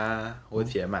爸、我妈、我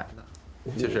姐买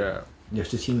的，就是也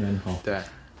是亲人哈。对。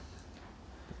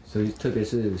所以特别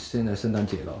是现在圣诞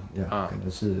节了，可能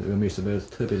是有没有什么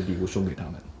特别的礼物送给他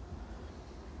们？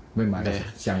没买的，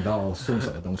想到送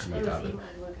什么东西给他们？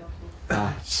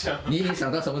啊，你想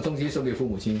到什么东西送给父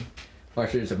母亲，或者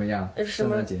是怎么样？圣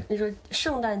诞节？你说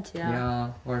圣诞节啊？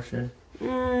呀，或者是？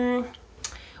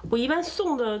我一般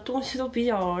送的东西都比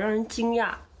较让人惊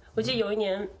讶。我记得有一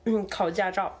年，考驾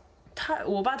照，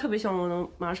我爸特别希望我能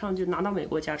马上就拿到美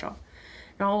国驾照，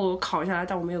然后我考下来，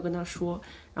但我没有跟他说。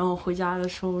然后回家的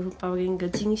时候，我说爸爸给你个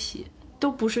惊喜，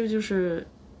都不是就是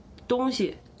东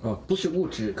西。哦，不是物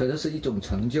质，可能是一种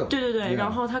成就。对对对，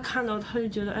然后他看到，他就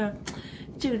觉得，哎，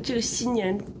这个新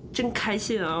年真开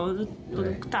心啊！我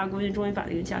的大闺女终于把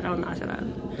这个驾照拿下来了。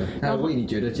他为你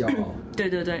觉得骄傲。对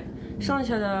对对，剩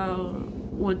下的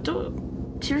我都，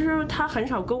其实他很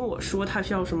少跟我说他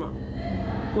需要什么，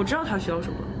我知道他需要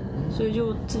什么，所以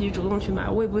就自己主动去买，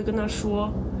我也不会跟他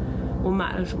说我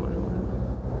买了什么什么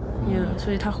什么，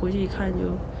所以他回去一看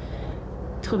就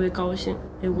特别高兴。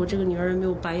哎，我这个女儿没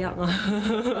有白养啊，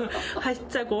还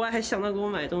在国外还想到给我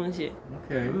买东西。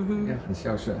OK， 很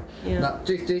孝顺。那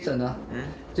Jason 呢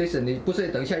？Jason， 你不是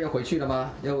等一下要回去了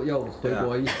吗？要回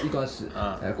国一段时，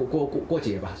过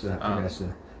节吧，是吧？应该是。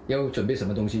要准备什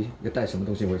么东西？要带什么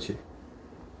东西回去？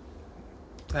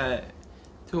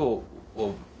就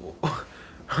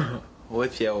我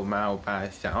姐、我妈、我爸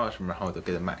想要什么，然后我就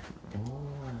给他买什么。哦，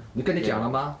你跟你讲了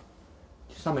吗？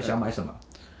他们想买什么？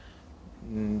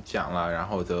讲了，然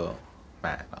后我就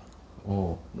买了。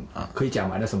哦，可以讲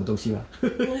买了什么东西吗？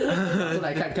出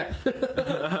来看看。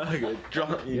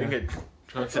已经给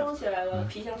装起来了，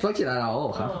皮箱装起来了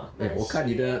哦，好。哎，我看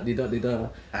你的 school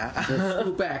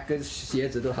bag 跟鞋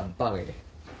子都很棒哎，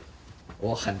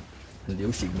我很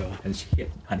流行的，很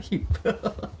hip。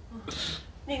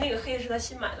那个黑是他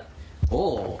新买的。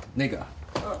哦，那个。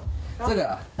这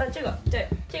个。这个对，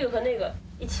这个和那个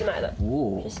一起买的。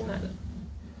哦。是新买的。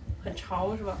很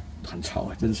潮是吧？很潮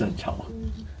啊，真是很潮啊！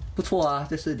不错啊，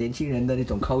这是年轻人的那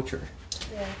种 culture。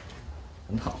对。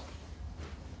很好，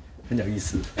很有意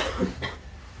思。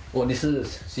哦，你是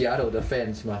Seattle 的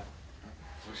fan 是吗？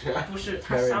不是，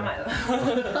他瞎买的。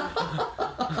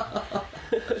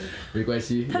没关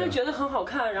系。他就觉得很好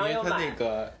看，然后要买。他那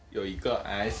个有一个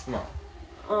S 嘛。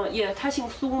他姓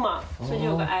苏嘛，所以就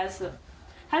有个 S。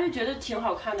他就觉得挺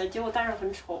好看的，结果戴上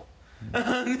很丑。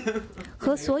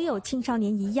和所有青少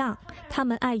年一样，他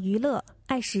们爱娱乐、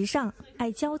爱时尚、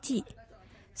爱交际。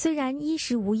虽然衣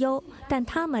食无忧，但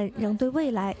他们仍对未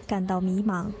来感到迷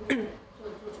茫。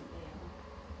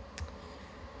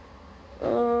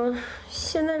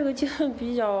现在这个阶段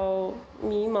比较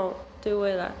迷茫，对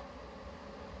未来，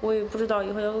我也不知道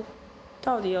以后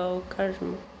到底要干什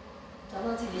么。找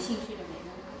到自己的兴趣了没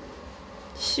呢？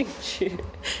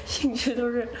兴趣都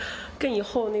是跟以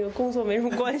后那个工作没什么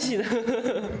关系的。可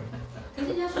是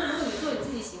人家说，如果你做你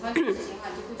自己喜欢的事情的话，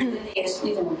你就不觉得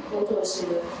那种工作是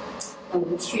很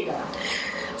无趣的。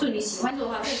做你喜欢做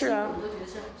的话，是啊，我都觉得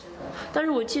是很值得。但是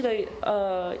我记得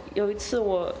有一次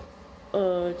我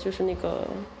就是那个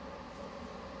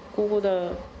姑姑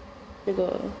的那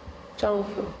个丈夫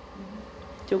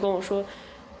就跟我说，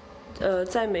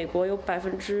在美国有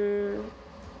85%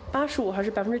还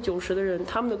是90%的人，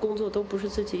他们的工作都不是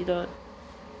自己的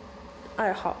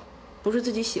爱好，不是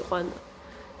自己喜欢的，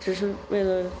只是为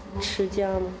了持家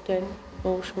嘛，对，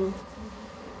谋生。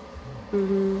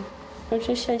而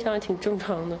这现象也挺正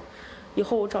常的。以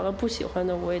后我找到不喜欢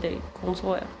的，我也得工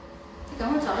作呀。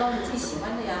赶快找到你自己喜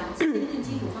欢的呀，认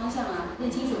清楚方向啊，认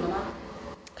清楚了吗？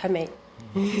还没，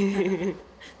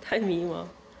太迷茫。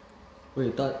会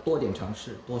多点尝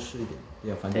试，多试一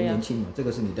点，反正年轻嘛，这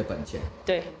个是你的本钱。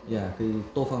对。可以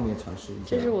多方面尝试一下。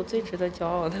这是我最值得骄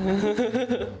傲的。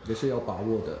也是要把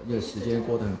握的，因为时间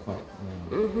过得很快。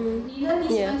你呢？你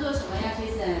喜欢做什么呀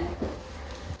，Jason？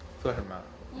做什么？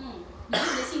你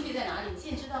的兴趣在哪里？你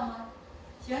现在知道吗？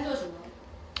喜欢做什么？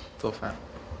做饭。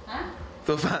啊？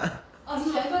做饭。哦，你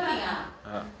喜欢 cooking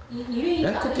啊？你愿意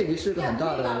把这是个很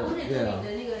大的，把烹饪作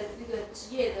为你的那个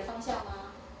职业的方向吗？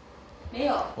没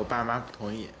有。我爸妈不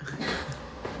同意。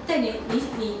但你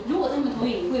如果他们同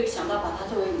意，你会想到把它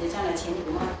作为你的将来前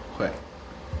途吗？会。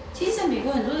其实在美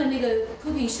国很多的那个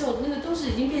cooking show 那个都是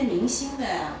已经变明星的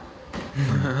呀。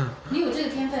你有这个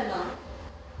天分吗？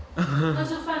他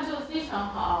说饭做得非常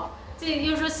好。这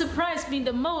又说 surprise me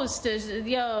the most 是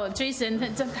要 Jason，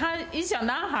 他一小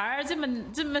男孩这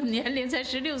么年龄才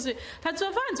16岁，他做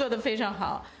饭做得非常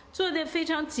好，做得非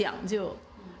常讲究，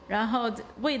然后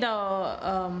味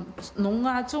道浓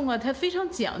啊重啊，他非常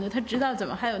讲究，他知道怎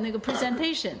么，还有那个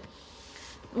presentation，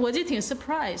 我就挺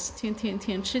surprise，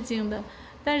 挺吃惊的。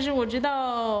但是我知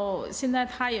道现在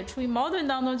他也处于矛盾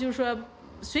当中，就是说，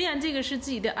虽然这个是自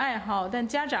己的爱好，但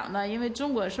家长呢，因为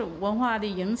中国是文化的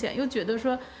影响，又觉得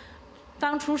说，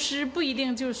当厨师不一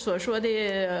定就是所说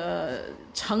的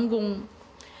成功，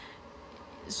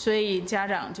所以家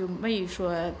长就没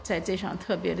说在这上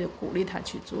特别的鼓励他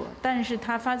去做。但是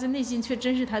他发自内心却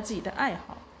真是他自己的爱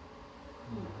好。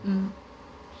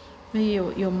没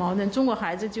有矛盾。中国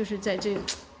孩子就是在这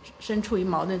身处于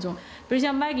矛盾中，比如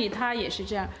像 Maggie， 她也是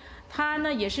这样，她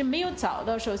呢也是没有找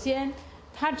到。首先，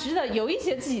她知道有一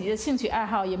些自己的兴趣爱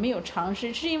好也没有尝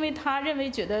试，是因为她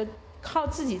觉得靠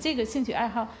自己这个兴趣爱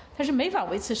好，她是没法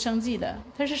维持生计的，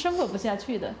她是生活不下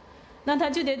去的。那她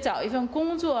就得找一份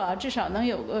工作，至少能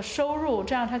有个收入，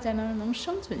这样她才能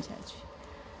生存下去。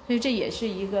所以这也是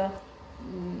一个，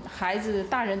孩子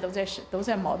大人都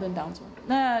在矛盾当中。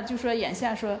那就说眼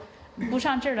下说。不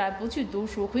上这儿来，不去读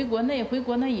书，回国内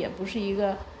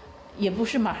也不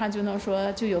是马上就能说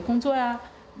就有工作呀。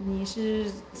你是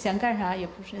想干啥也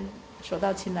不是手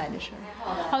到擒来的事儿。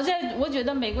好在我觉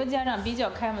得美国家长比较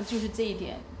开放，就是这一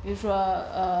点。比如说，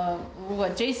如果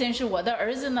Jason 是我的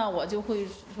儿子呢，我就会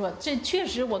说，这确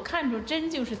实我看出真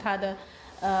就是他的，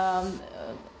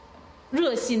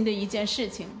热心的一件事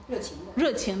情，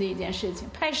热情的一件事情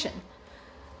 ，passion。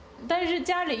但是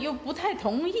家里又不太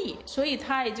同意，所以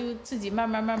他也就自己慢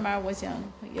慢，我想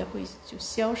也会就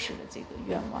消失了这个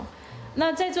愿望。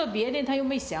那再做别的，他又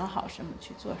没想好什么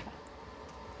去做啥，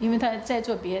因为他再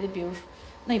做别的，比如说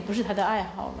那也不是他的爱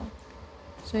好了。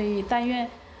所以但愿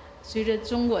随着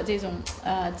中国这种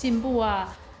进步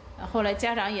啊，后来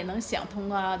家长也能想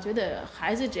通啊，觉得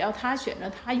孩子只要他选择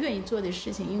他愿意做的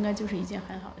事情，应该就是一件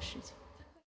很好的事情。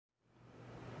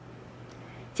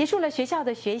结束了学校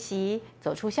的学习，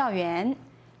走出校园，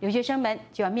留学生们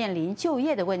就要面临就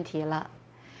业的问题了。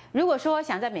如果说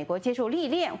想在美国接受历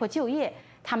练或就业，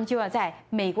他们就要在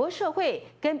美国社会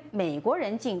跟美国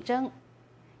人竞争，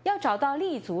要找到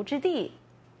立足之地，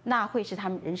那会是他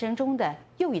们人生中的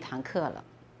又一堂课了。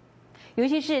尤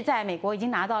其是在美国已经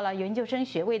拿到了研究生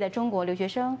学位的中国留学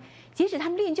生，即使他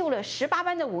们练就了18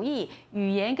般的武艺，语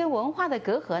言跟文化的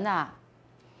隔阂呢，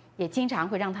也经常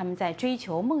会让他们在追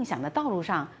求梦想的道路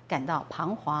上感到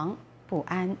彷徨不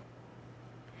安。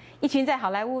一群在好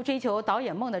莱坞追求导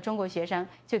演梦的中国学生，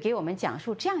就给我们讲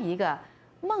述这样一个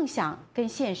梦想跟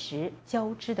现实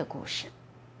交织的故事。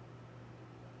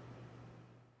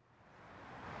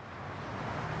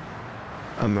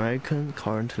America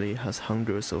currently has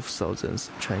hundreds of thousands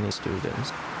of Chinese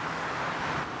students.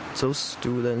 Those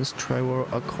students travel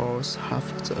across half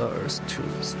the earth to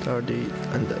study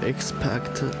and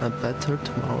expect a better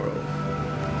tomorrow.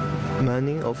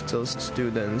 Many of those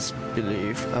students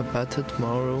believe a better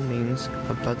tomorrow means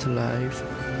a better life,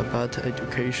 a better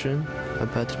education, a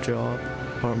better job,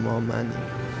 or more money.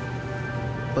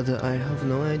 But I have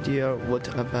no idea what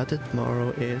a better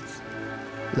tomorrow is.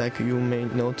 Like you may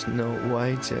not know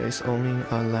why there is only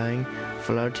a line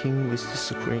flirting with the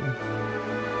screen.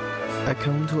 I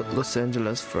came to Los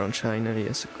Angeles from China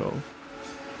years ago.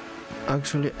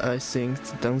 Actually, I think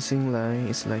the dancing line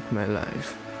is like my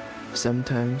life.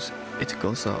 Sometimes it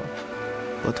goes up,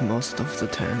 but most of the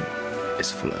time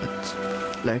it's flat.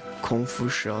 Like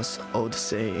Confucius' old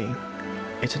saying,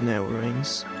 it never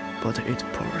rains, but it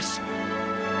pours.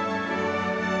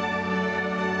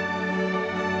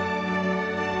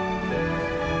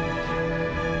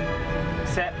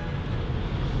 Set.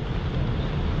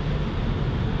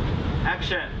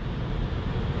 Action.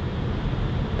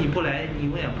 你不来，你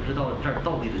永远不知道这儿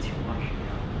到底的情况是什么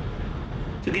样。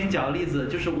就给你讲个例子，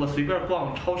就是我随便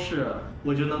逛超市，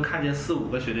我就能看见4、5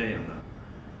个学电影的，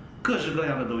各式各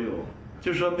样的都有。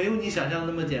就是说没有你想象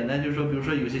那么简单。就是说，比如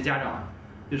说有些家长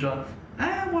就说：“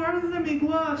哎，我儿子在美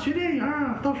国学电影，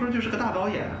到时候就是个大导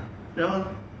演。”然后，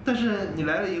但是你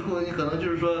来了以后，你可能就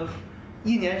是说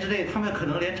，1年之内他们可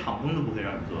能连场工都不会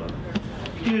让你做。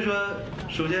因为说，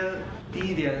首先第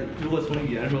一点，如果从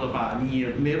语言说的话，你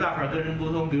没办法跟人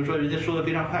沟通。比如说人家说的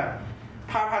非常快，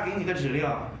啪给你个指令，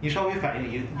你稍微反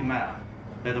应一慢，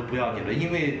那都不要你了。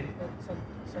因为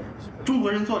中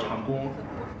国人做场工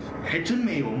还真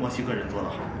没有墨西哥人做得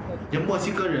好。人墨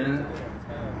西哥人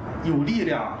有力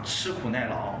量，吃苦耐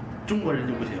劳，中国人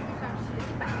就不行。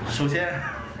首先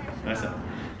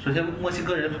首先墨西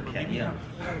哥人很便宜啊，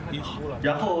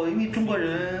然后因为中国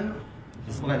人，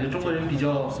我感觉中国人比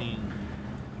较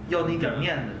要那点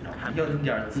面子，你知道吗？要那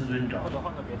点自尊，你知道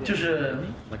吗？就是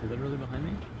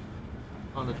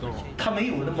他没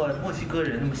有那么墨西哥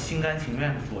人那么心甘情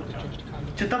愿的做，你知道吗？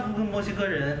就大部分墨西哥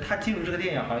人，他进入这个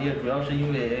电影行业，主要是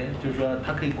因为就是说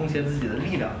他可以贡献自己的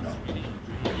力量，你知道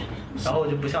吗？然后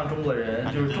就不像中国人，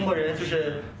就是中国人就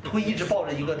是会一直抱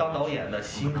着一个当导演的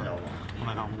心，你知道吗？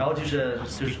然后就是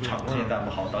场工也干不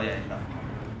好，导演也干不好。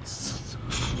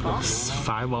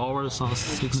5 hours or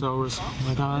 6 hours. Oh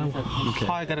my god! Okay.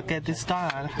 How I gotta get this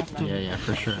done? I have to. Yeah,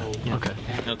 for sure. Yeah. Okay.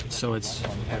 So it's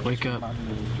wake up,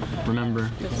 remember.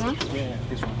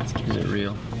 Is it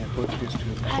real?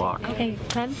 Fuck.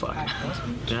 Fuck.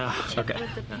 Yeah. Okay.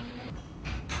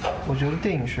 我觉得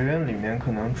电影学院里面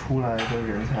可能出来的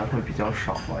人才会比较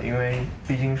少吧，因为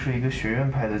毕竟是一个学院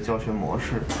派的教学模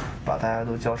式，把大家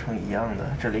都教成一样的，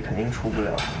这里肯定出不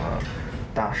了什么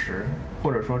大师，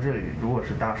或者说这里如果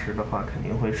是大师的话，肯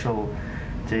定会受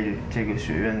这个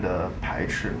学院的排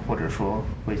斥，或者说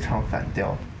会唱反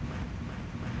调。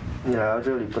你来到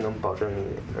这里不能保证你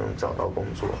能找到工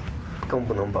作，更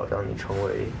不能保障你成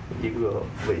为一个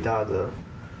伟大的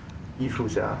艺术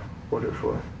家或者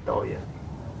说导演。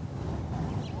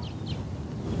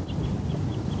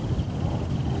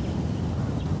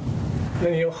那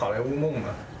你有好莱坞梦吗？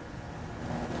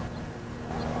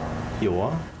有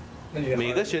啊，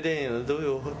每个学电影的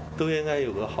都应该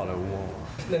有个好莱坞梦。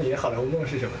那你的好莱坞梦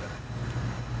是什么呢？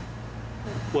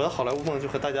我的好莱坞梦就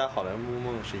和大家好莱坞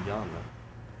梦是一样的，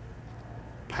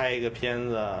拍一个片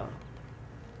子，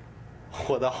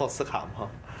获得奥斯卡嘛，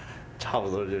差不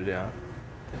多就这样。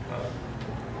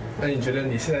那你觉得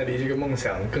你现在离这个梦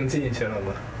想更近一些了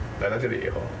吗？来到这里以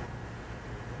后？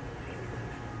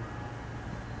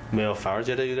没有，反而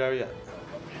觉得有点远。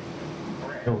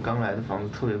我刚来的房子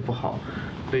特别不好，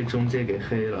被中介给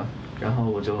黑了，然后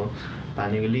我就把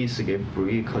那个lease给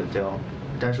break 掉，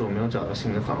但是我没有找到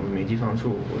新的房子，没地方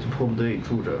住，我就迫不得已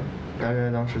住着，大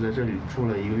概当时在这里住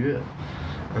了1个月，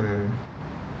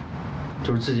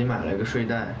就是自己买了一个睡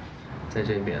袋，在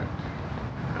这边，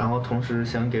然后同时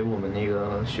想给我们那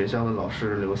个学校的老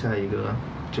师留下一个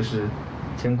就是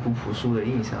艰苦朴素的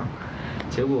印象，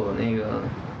结果那个。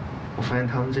我发现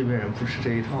他们这边人不吃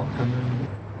这一套，他们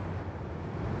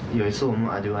有一次我们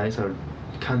advisor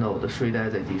看到我的睡袋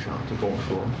在地上，就跟我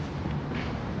说，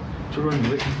就说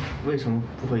你为什么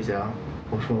不回家？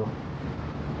我说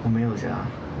我没有家，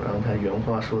然后他原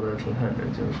话说的挺狠的，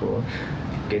就是说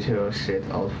get your shit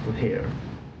out of here。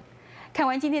看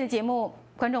完今天的节目，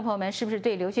观众朋友们是不是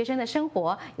对留学生的生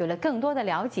活有了更多的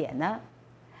了解呢？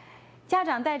家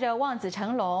长带着望子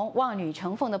成龙、望女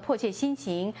成凤的迫切心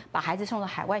情，把孩子送到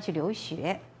海外去留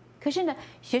学。可是呢，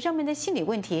学生们的心理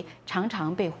问题常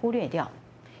常被忽略掉，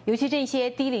尤其这些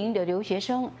低龄的留学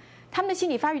生，他们的心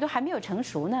理发育都还没有成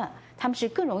熟呢，他们是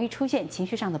更容易出现情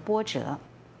绪上的波折。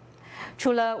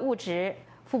除了物质，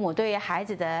父母对孩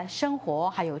子的生活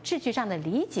还有秩序上的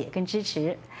理解跟支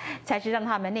持，才是让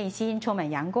他们内心充满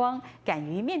阳光、敢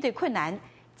于面对困难、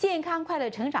健康快乐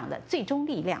成长的最终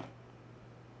力量。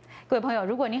各位朋友，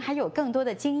如果您还有更多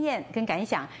的经验跟感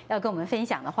想要跟我们分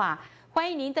享的话，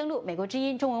欢迎您登录美国之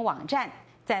音中文网站，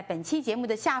在本期节目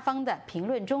的下方的评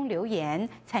论中留言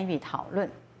参与讨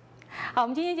论。好，我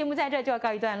们今天节目在这就要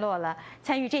告一段落了。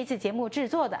参与这次节目制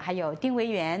作的还有丁维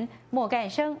元、莫干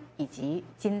生以及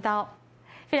金刀。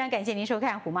非常感谢您收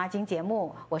看《虎妈经》节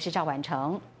目，我是赵婉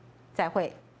成，再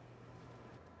会。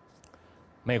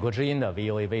美国之音的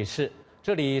VOA 卫视，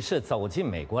这里是走进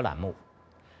美国栏目。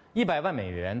100万美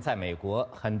元在美国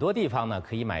很多地方呢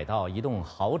可以买到一栋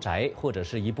豪宅或者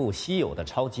是一部稀有的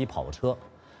超级跑车，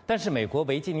但是美国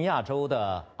维吉尼亚州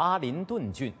的阿林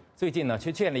顿郡最近呢却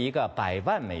建了一个100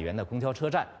万美元的公交车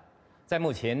站，在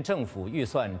目前政府预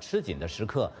算吃紧的时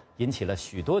刻，引起了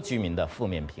许多居民的负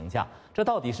面评价。这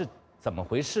到底是怎么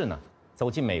回事呢？走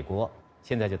进美国，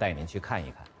现在就带您去看一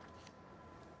看。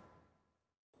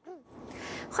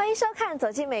欢迎收看《走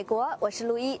进美国》，我是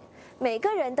陆一。每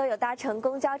个人都有搭乘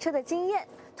公交车的经验，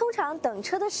通常等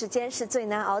车的时间是最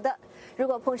难熬的。如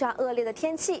果碰上恶劣的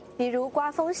天气，比如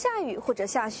刮风下雨或者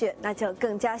下雪，那就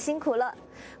更加辛苦了。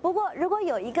不过，如果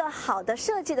有一个好的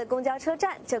设计的公交车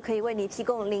站，就可以为你提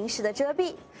供临时的遮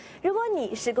蔽。如果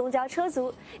你是公交车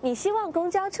族，你希望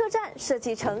公交车站设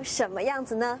计成什么样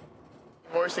子呢？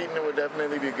 More seating would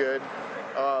definitely be good.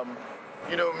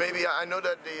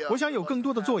我想有更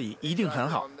多的座椅一定很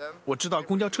好。我知道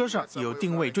公交车上有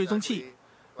定位追踪器，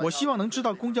我希望能知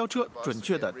道公交车准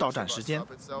确的到站时间。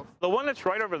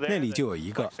那里就有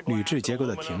一个铝制结构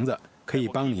的亭子，可以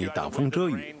帮你挡风遮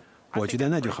雨，我觉得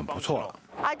那就很不错了。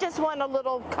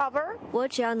我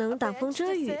只要能挡风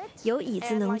遮雨，有椅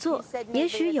子能坐，也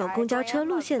许有公交车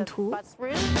路线图。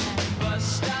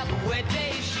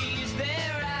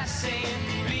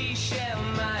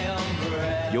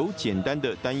由简单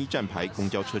的单一站牌公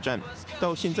交车站，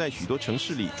到现在许多城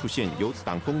市里出现有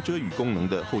挡风遮雨功能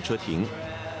的候车亭。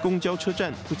公交车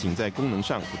站不仅在功能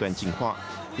上不断进化，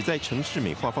也在城市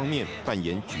美化方面扮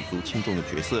演举足轻重的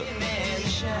角色。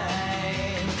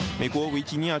美国维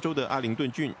吉尼亚州的阿灵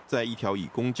顿郡，在一条以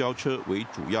公交车为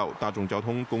主要大众交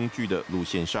通工具的路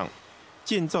线上，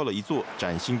建造了一座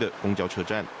崭新的公交车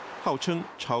站，号称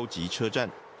“超级车站”。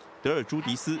德尔朱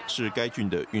迪斯是该郡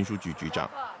的运输局局长。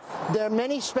这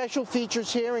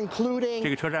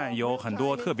个车站有很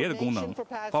多特别的功能，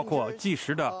包括计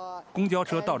时的公交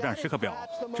车到站时刻表，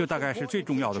这大概是最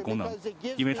重要的功能，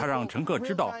因为它让乘客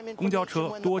知道公交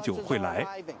车多久会来。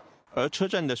而车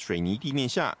站的水泥地面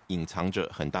下隐藏着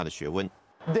很大的学问。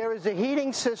There is a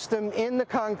heating system in the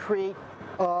concrete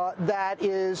that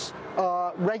is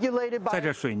regulated by. 在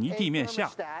这水泥地面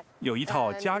下有一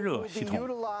套加热系统，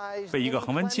被一个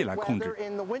恒温器来控制。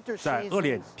在恶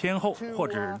劣天候或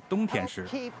者冬天时，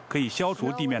可以消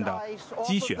除地面的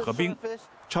积雪和冰。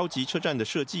超级车站的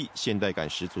设计现代感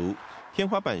十足，天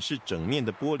花板是整面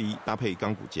的玻璃搭配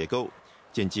钢骨结构，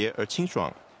简洁而清爽。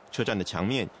车站的墙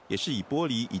面也是以玻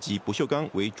璃以及不锈钢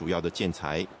为主要的建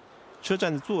材。车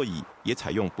站的座椅也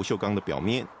采用不锈钢的表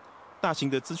面，大型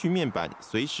的资讯面板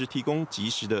随时提供及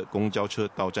时的公交车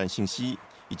到站信息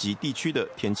以及地区的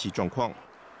天气状况。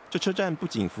这车站不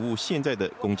仅服务现在的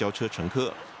公交车乘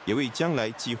客，也为将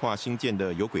来计划新建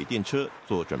的有轨电车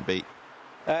做准备。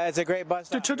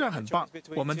这车站很棒，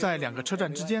我们在2个车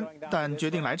站之间，但决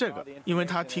定来这个，因为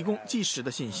它提供即时的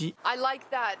信息。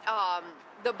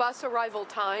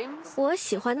我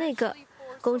喜欢那个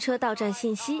公车到站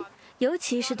信息，尤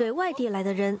其是对外地来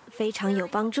的人非常有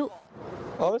帮助。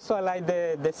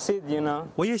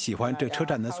我也喜欢这车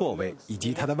站的座位以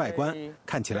及它的外观，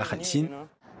看起来很新。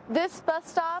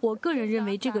我个人认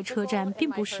为这个车站并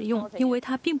不实用，因为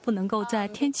它并不能够在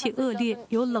天气恶劣、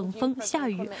有冷风、下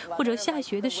雨或者下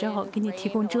雪的时候给你提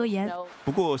供遮掩。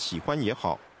不过喜欢也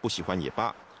好，不喜欢也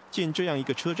罢，建这样一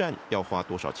个车站要花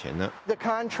多少钱呢？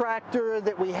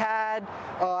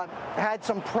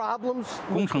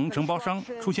工程承包商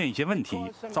出现一些问题，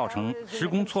造成施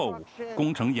工错误、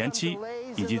工程延期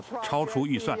以及超出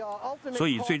预算，所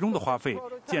以最终的花费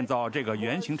建造这个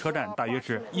圆形车站大约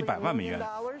是100万美元。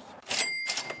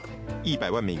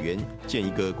100万美元建一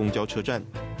个公交车站，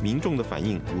民众的反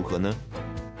应如何呢？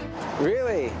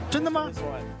 Really？ 真的吗？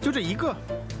就这一个？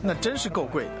那真是够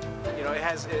贵的。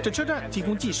这车站提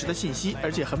供即时的信息，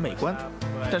而且很美观，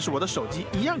但是我的手机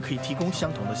一样可以提供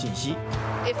相同的信息。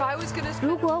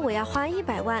如果我要花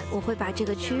100万，我会把这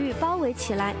个区域包围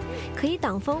起来，可以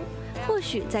挡风，或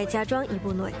许再加装一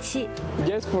部暖气。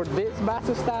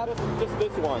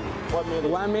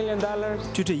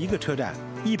就这一个车站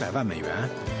，100万美元，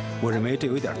我认为这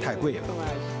有点太贵了。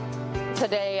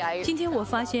今天我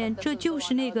发现这就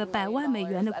是那个100万美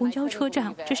元的公交车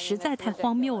站，这实在太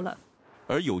荒谬了。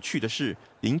而有趣的是，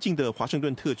邻近的华盛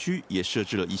顿特区也设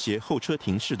置了一些候车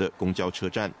亭式的公交车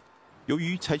站。由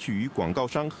于采取与广告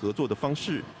商合作的方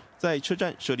式，在车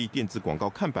站设立电子广告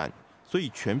看板，所以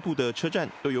全部的车站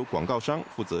都由广告商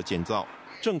负责建造。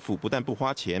政府不但不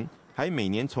花钱，还每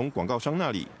年从广告商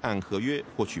那里按合约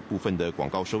获取部分的广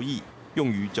告收益，用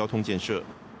于交通建设。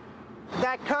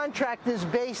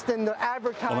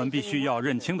我们必须要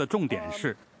认清的重点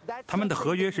是，他们的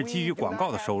合约是基于广告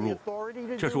的收入，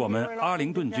这是我们阿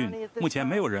灵顿郡目前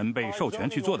没有人被授权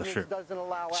去做的事。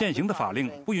现行的法令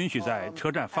不允许在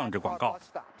车站放置广告。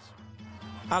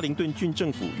阿灵顿郡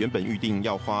政府原本预定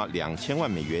要花2000万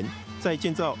美元，再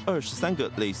建造23个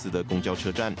类似的公交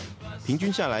车站，平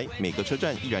均下来每个车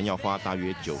站依然要花大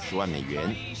约90万美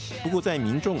元。不过在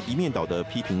民众一面倒的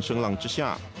批评声浪之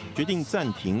下，决定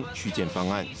暂停续建方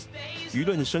案。舆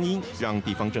论的声音让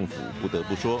地方政府不得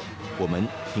不说，我们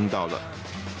听到了。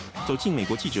走进美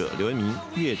国记者刘恩明、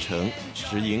岳成、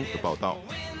石营的报道。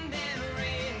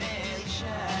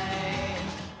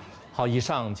好，以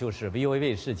上就是 VOA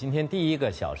卫视今天第1个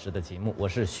小时的节目，我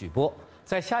是许波。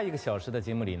在下1个小时的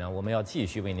节目里呢，我们要继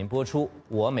续为您播出《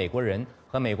我美国人》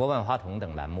和《美国万花筒》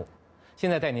等栏目。现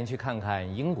在带您去看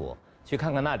看英国，去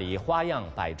看看那里花样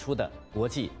百出的国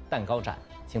际蛋糕展。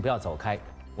请不要走开，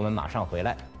我们马上回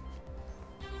来。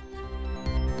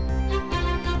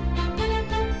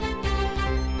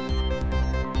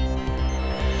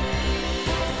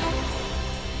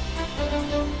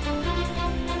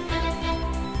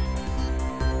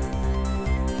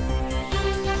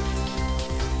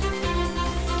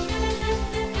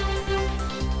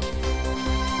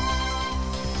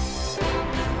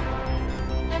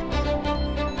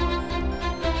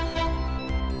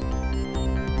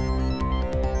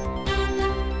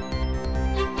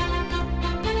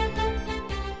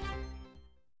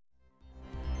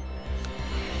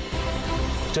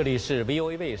这里是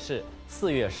VOA 卫视4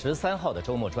月13号的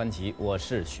周末专辑，我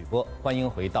是许波，欢迎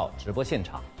回到直播现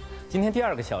场。今天第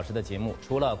2个小时的节目，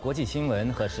除了国际新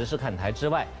闻和时事看台之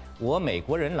外，我美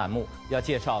国人栏目要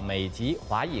介绍美籍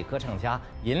华裔歌唱家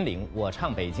引领我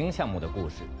唱北京项目的故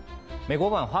事。美国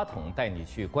万花筒带你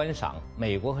去观赏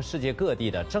美国和世界各地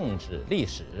的政治、历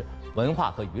史、文化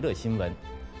和娱乐新闻。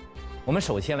我们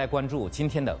首先来关注今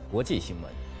天的国际新闻。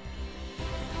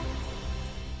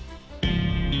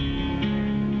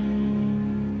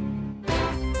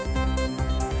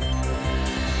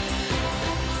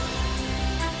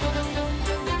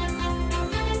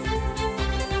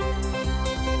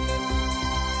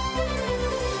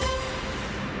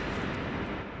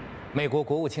美国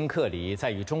国务卿克里在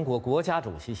与中国国家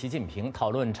主席习近平讨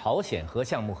论朝鲜核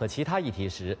项目和其他议题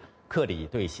时，克里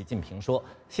对习近平说：“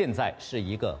现在是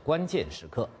一个关键时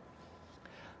刻。”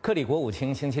克里国务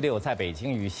卿星期六在北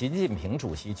京与习近平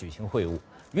主席举行会晤。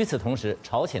与此同时，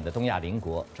朝鲜的东亚邻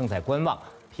国正在观望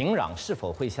平壤是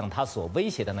否会像他所威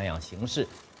胁的那样行事，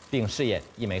并试验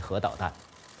一枚核导弹。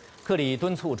克里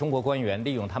敦促中国官员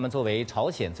利用他们作为朝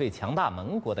鲜最强大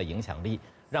盟国的影响力，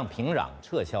让平壤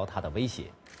撤销他的威胁。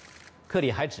克里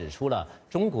还指出了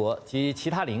中国及其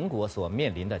他邻国所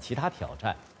面临的其他挑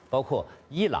战，包括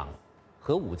伊朗、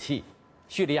核武器、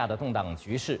叙利亚的动荡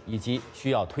局势以及需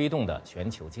要推动的全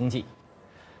球经济。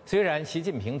虽然习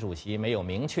近平主席没有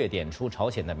明确点出朝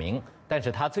鲜的名，但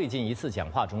是他最近一次讲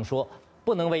话中说，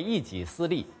不能为一己私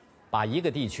利，把一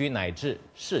个地区乃至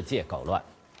世界搞乱。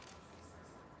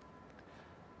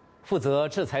负责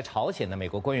制裁朝鲜的美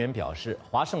国官员表示，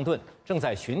华盛顿正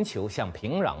在寻求向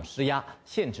平壤施压，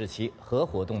限制其核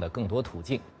活动的更多途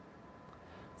径。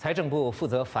财政部负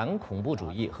责反恐怖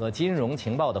主义和金融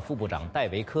情报的副部长戴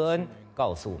维·科恩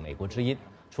告诉美国之音，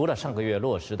除了上个月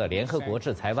落实的联合国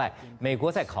制裁外，美国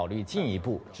在考虑进一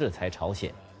步制裁朝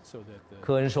鲜。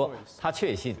科恩说，他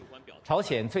确信朝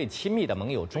鲜最亲密的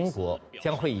盟友中国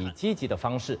将会以积极的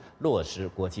方式落实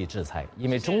国际制裁，因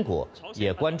为中国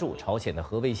也关注朝鲜的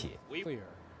核威胁。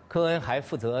科恩还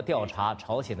负责调查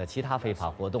朝鲜的其他非法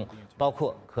活动，包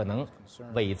括可能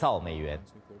伪造美元。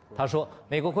他说，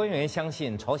美国官员相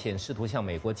信朝鲜试图向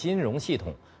美国金融系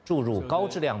统注入高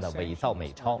质量的伪造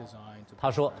美钞。他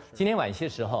说，今天晚些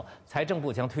时候，财政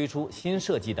部将推出新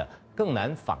设计的更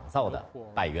难仿造的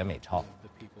100元美钞。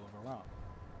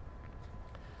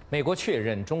美国确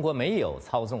认中国没有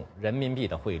操纵人民币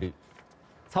的汇率。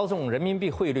操纵人民币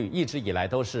汇率一直以来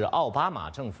都是奥巴马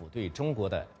政府对中国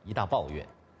的一大抱怨。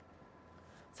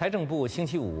财政部星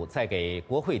期五在给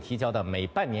国会提交的每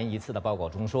半年一次的报告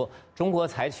中说，中国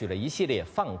采取了一系列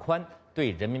放宽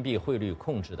对人民币汇率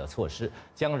控制的措施，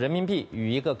将人民币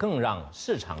与一个更让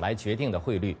市场来决定的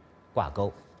汇率挂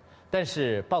钩。但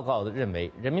是报告认为，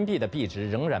人民币的币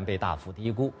值仍然被大幅低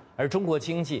估，而中国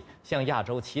经济像亚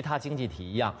洲其他经济体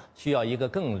一样，需要一个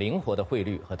更灵活的汇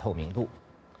率和透明度。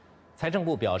财政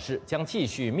部表示，将继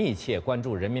续密切关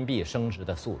注人民币升值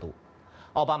的速度。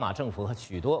奥巴马政府和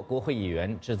许多国会议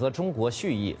员指责中国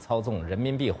蓄意操纵人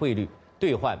民币汇率，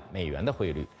兑换美元的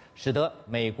汇率，使得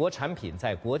美国产品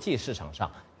在国际市场上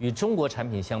与中国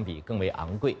产品相比更为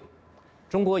昂贵。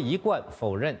中国一贯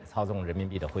否认操纵人民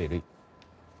币的汇率。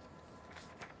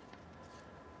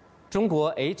中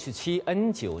国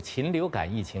H7N9 禽流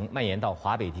感疫情蔓延到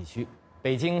华北地区。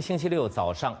北京星期六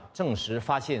早上证实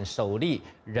发现首例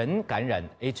人感染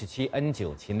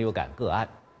H7N9 禽流感个案。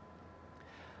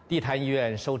地坛医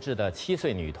院收治的7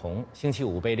岁女童，星期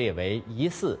五被列为疑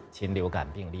似禽流感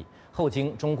病例，后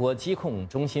经中国疾控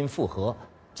中心复核，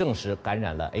证实感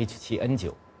染了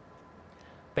H7N9。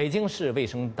北京市卫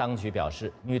生当局表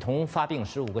示，女童发病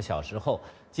15个小时后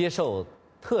接受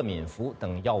特敏福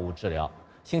等药物治疗。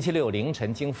星期六凌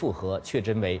晨经复核确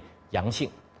诊为阳性，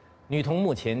女童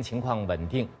目前情况稳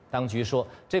定。当局说，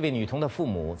这位女童的父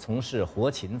母从事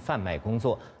活禽贩卖工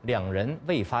作，2人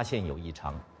未发现有异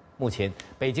常。目前，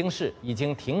北京市已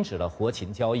经停止了活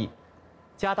禽交易，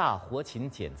加大活禽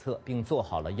检测，并做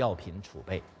好了药品储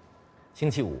备。星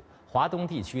期五，华东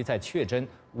地区在确诊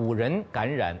5人感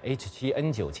染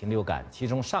H7N9 禽流感，其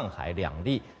中上海2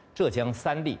例，浙江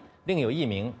3例，另有1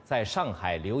名在上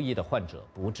海留医的患者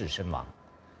不治身亡。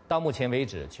到目前为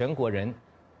止，全国人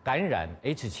感染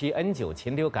H7N9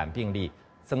 禽流感病例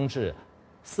增至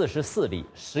44例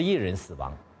，11人死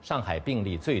亡。上海病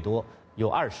例最多，有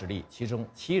20例，其中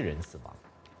7人死亡。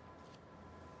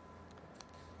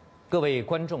各位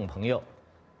观众朋友，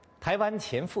台湾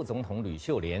前副总统吕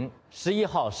秀莲11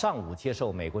号上午接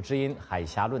受美国之音海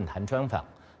峡论坛专访，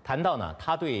谈到呢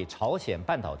他对朝鲜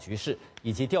半岛局势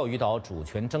以及钓鱼岛主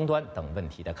权争端等问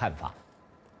题的看法。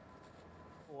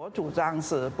我主张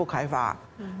是不开发，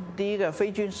第一个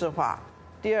非军事化，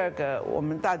第二个，我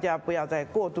们大家不要再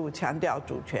过度强调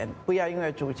主权，不要因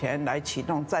为主权来启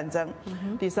动战争。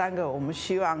第三个，我们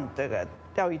希望这个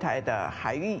钓鱼台的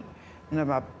海域，那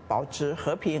么保持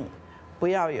和平，不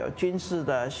要有军事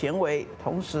的行为，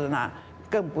同时呢，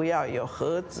更不要有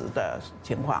核子的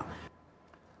情况。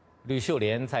吕秀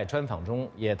莲在专访中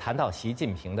也谈到习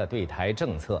近平的对台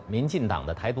政策、民进党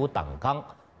的台独党纲，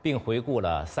并回顾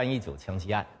了319枪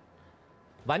击案。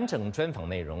完整专访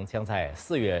内容将在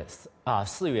4月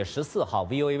14号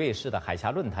VOA 卫视的海峡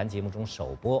论坛节目中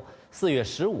首播，4月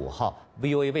15号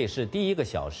VOA 卫视第1个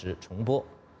小时重播，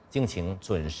敬请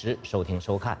准时收听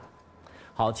收看。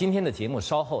好，今天的节目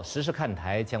稍后时事看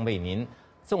台将为您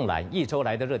纵览1周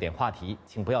来的热点话题，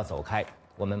请不要走开，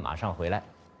我们马上回来。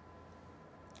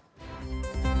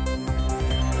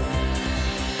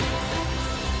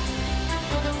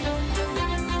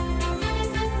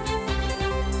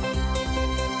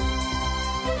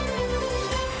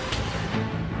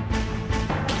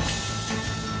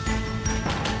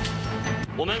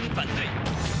我们反对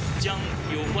将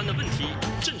有关的问题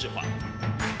政治化。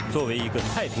作为一个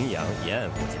太平洋沿岸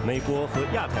国家，美国和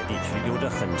亚太地区有着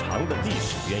很长的历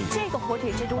史渊源。这个火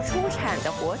腿之都出产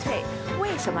的火腿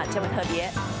为什么这么特别？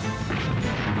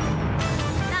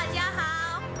大家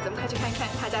好，咱们快去看看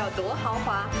他家有多豪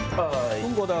华。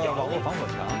中国的网络防火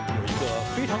墙有一个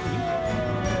非常灵活。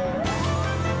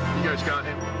You guys got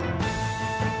him.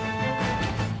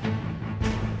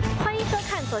 欢迎收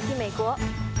看《走进美国》。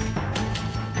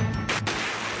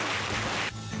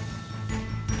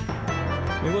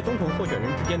美国总统候选人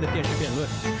之间的电视辩论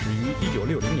始于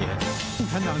1960年。共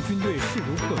产党军队势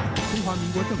如破竹，中华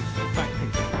民国政府败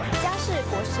退手段。家事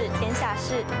国事天下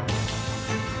事。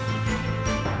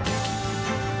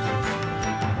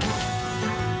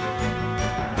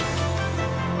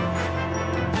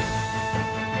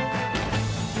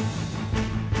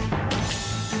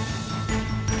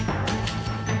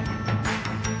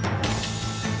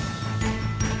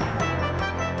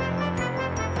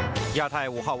亚太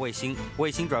5号卫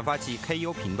星转发器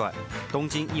KU 频段，东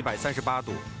经138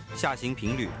度，下行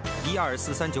频率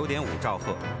12439.5兆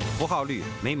赫，符号率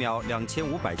每秒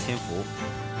2500千伏，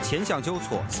前向纠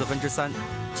错3/4，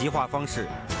极化方式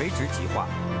垂直极化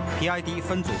 ，PID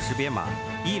分组识别码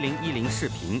1010视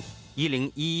频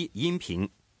，1011音频。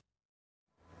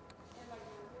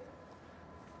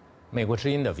美国之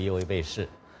音的 VOA 卫视，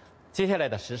接下来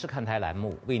的时事看台栏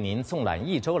目为您纵览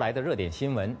1周来的热点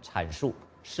新闻，阐述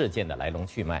事件的来龙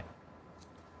去脉。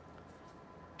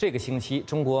这个星期，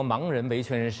中国盲人维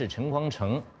权人士陈光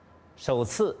诚首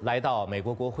次来到美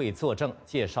国国会作证，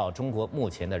介绍中国目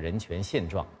前的人权现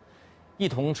状。一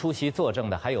同出席作证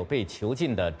的还有被囚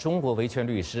禁的中国维权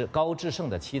律师高志胜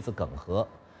的妻子耿和。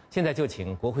现在就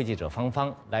请国会记者芳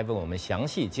芳来为我们详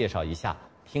细介绍一下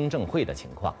听证会的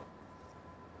情况。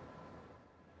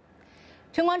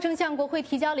陈光诚向国会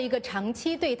提交了一个长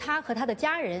期对他和他的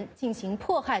家人进行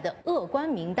迫害的恶官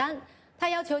名单，他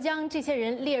要求将这些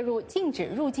人列入禁止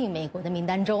入境美国的名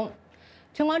单中。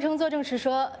陈光诚作证时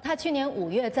说，他去年5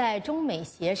月在中美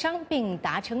协商并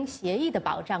达成协议的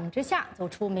保障之下走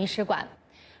出美使馆，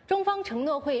中方承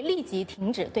诺会立即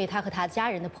停止对他和他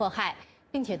家人的迫害，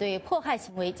并且对迫害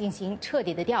行为进行彻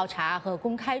底的调查和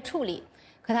公开处理。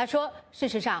可他说，事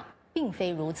实上并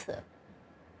非如此。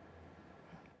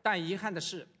但遗憾的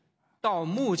是，到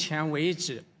目前为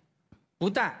止，不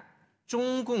但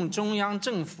中共中央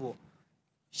政府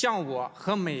向我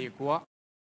和美国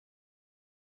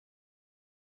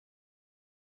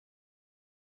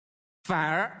反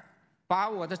而把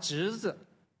我的侄子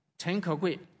陈可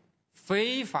贵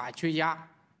非法拘押、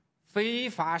非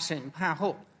法审判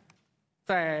后，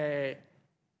在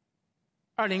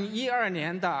2012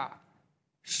年的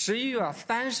11月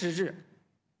30日，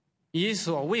以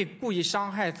所谓故意伤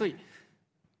害罪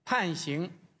判刑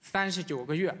39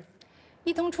个月。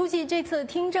一同出席这次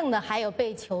听证的还有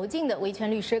被囚禁的维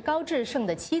权律师高志胜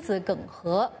的妻子耿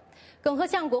和。耿和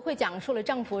向国会讲述了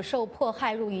丈夫受迫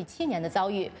害入狱7年的遭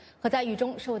遇和在狱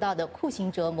中受到的酷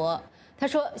刑折磨。他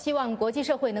说，希望国际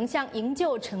社会能像营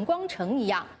救陈光诚一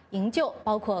样，营救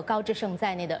包括高志胜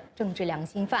在内的政治良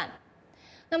心犯。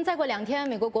那么再过2天，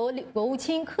美国国务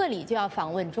卿克里就要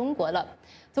访问中国了。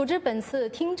组织本次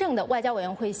听证的外交委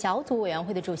员会小组委员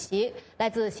会的主席，来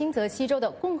自新泽西州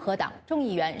的共和党众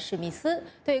议员史密斯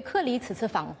对克里此次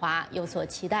访华有所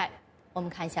期待。我们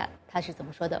看一下他是怎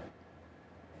么说的。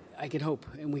I can hope,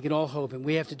 and we can all hope, and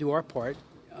we have to do our part,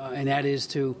 and that is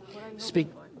to speak.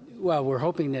 Well, we're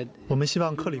hoping that. 我们希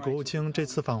望克里国务卿这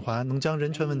次访华能将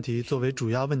人权问题作为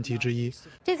主要问题之一。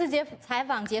这次采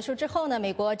访结束之后呢，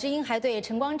美国之音还对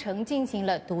陈光诚进行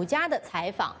了独家的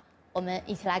采访。我们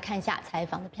一起来看一下采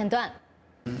访的片段。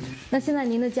那现在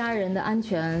您的家人的安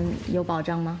全有保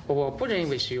障吗？我不认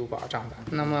为是有保障的。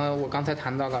那么我刚才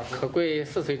谈到了，可贵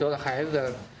4岁多的孩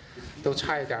子都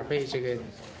差一点被这个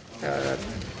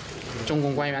中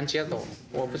共官员接走，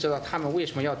我不知道他们为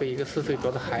什么要对一个4岁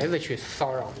多的孩子去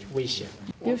骚扰、去威胁。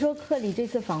比如说克里这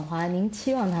次访华，您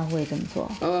期望他会怎么做？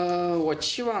我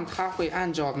期望他会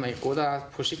按照美国的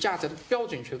普世价值的标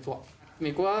准去做。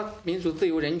美国民主、自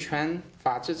由、人权、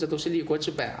法治，这都是立国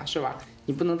之本啊，是吧？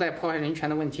你不能在破坏人权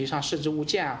的问题上视之无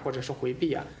见啊，或者是回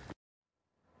避啊。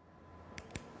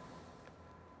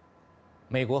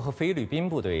美国和菲律宾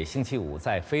部队星期五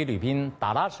在菲律宾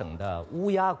达拉省的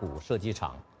乌鸦谷射击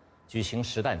场举行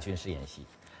实弹军事演习，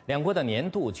两国的年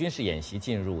度军事演习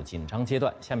进入紧张阶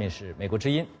段。下面是美国之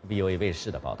音 VOA 卫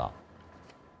视的报道。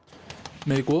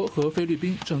美国和菲律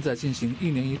宾正在进行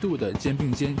1年1度的肩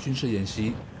并肩军事演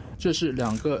习，这是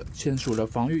2个签署了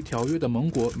防御条约的盟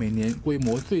国每年规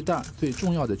模最大、最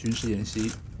重要的军事演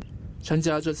习。参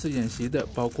加这次演习的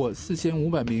包括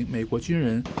4500名美国军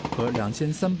人和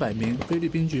2300名菲律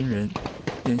宾军人。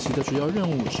演习的主要任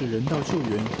务是人道救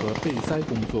援和备灾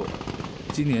工作。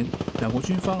今年，两国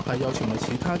军方还邀请了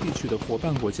其他地区的伙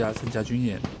伴国家参加军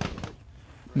演。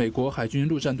美国海军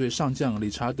陆战队上将理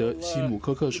查德·西姆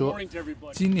科克说，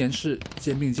今年是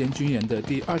肩并肩军演的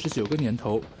第29个年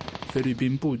头，菲律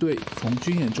宾部队从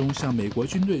军演中向美国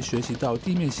军队学习到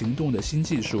地面行动的新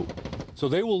技术。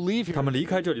他们离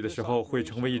开这里的时候，会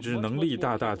成为一支能力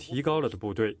大大提高了的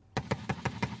部队。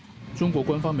中国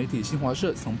官方媒体新华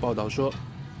社曾报道说，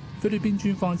菲律宾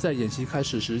军方在演习开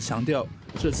始时强调，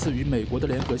这次与美国的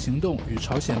联合行动与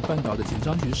朝鲜半岛的紧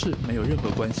张局势没有任何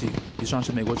关系。以上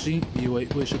是美国之音 VOA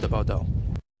卫视的报道。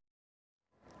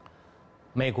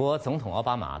美国总统奥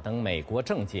巴马等美国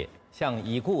政界向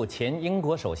已故前英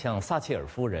国首相撒切尔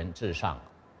夫人致上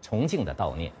崇敬的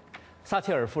悼念。撒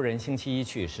切尔夫人星期一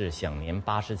去世，享年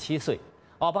87岁。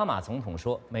奥巴马总统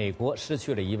说，美国失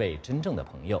去了一位真正的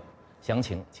朋友。详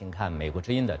情请看美国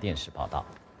之音的电视报道。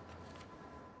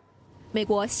美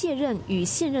国卸任与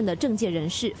现任的政界人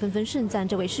士纷纷盛赞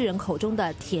这位世人口中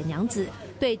的铁娘子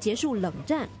对结束冷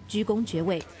战居功厥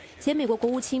伟。前美国国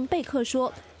务卿贝克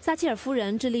说，撒切尔夫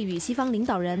人致力与西方领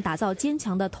导人打造坚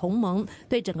强的同盟，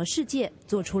对整个世界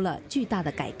做出了巨大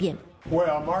的改变。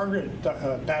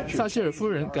撒切尔夫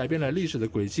人改变了历史的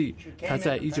轨迹。她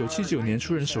在1979年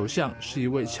出任首相，是一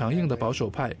位强硬的保守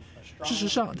派。事实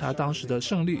上，她当时的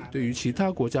胜利对于其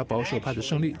他国家保守派的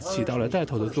胜利起到了带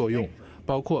头的作用，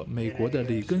包括美国的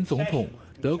里根总统、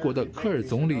德国的科尔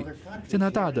总理、加拿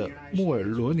大的穆尔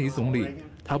罗尼总理。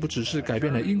他不只是改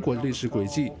变了英国的历史轨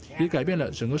迹，也改变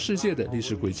了整个世界的历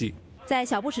史轨迹。在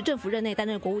小布什政府任内担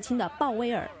任国务卿的鲍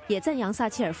威尔也赞扬撒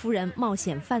切尔夫人冒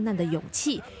险犯难的勇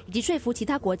气，以及说服其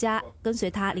他国家跟随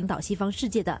她领导西方世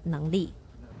界的能力。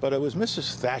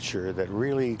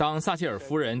当撒切尔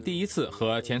夫人第一次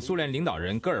和前苏联领导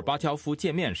人戈尔巴乔夫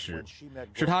见面时，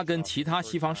是她跟其他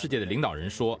西方世界的领导人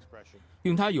说，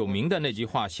用她有名的那句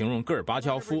话形容戈尔巴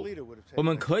乔夫：我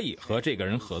们可以和这个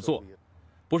人合作。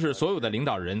不是所有的领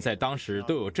导人在当时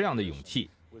都有这样的勇气，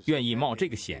愿意冒这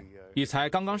个险，与才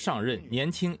刚刚上任、年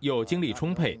轻又精力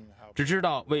充沛，只知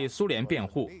道为苏联辩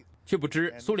护，却不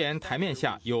知苏联台面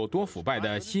下有多腐败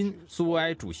的新苏维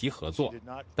埃主席合作。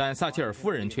但撒切尔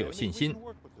夫人却有信心，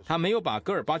她没有把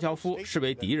戈尔巴乔夫视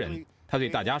为敌人，她对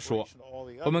大家说，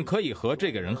我们可以和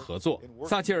这个人合作。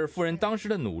撒切尔夫人当时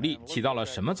的努力起到了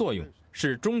什么作用？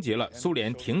是终结了苏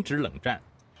联停止冷战。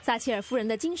撒切尔夫人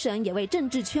的精神也为政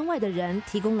治圈外的人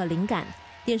提供了灵感。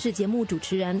电视节目主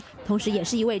持人，同时也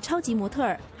是一位超级模特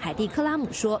儿海蒂·克拉姆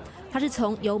说，她是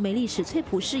从由梅丽史翠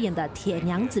普饰演的《铁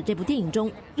娘子》这部电影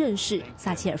中认识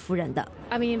撒切尔夫人的。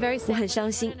我很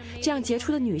伤心，这样杰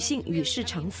出的女性与世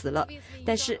长辞了。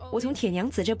但是我从《铁娘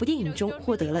子》这部电影中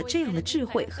获得了这样的智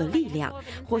慧和力量。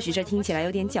或许这听起来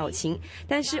有点矫情，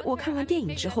但是我看完电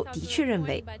影之后的确认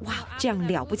为，哇，这样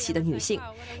了不起的女性。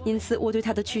因此我对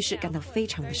她的去世感到非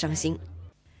常的伤心。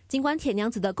尽管铁娘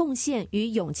子的贡献与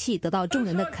勇气得到众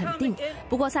人的肯定，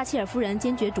不过撒切尔夫人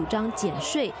坚决主张减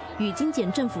税与精简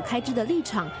政府开支的立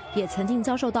场，也曾经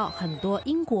遭受到很多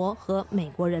英国和美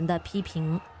国人的批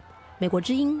评。美国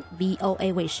之音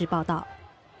VOA 卫视报道。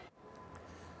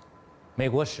美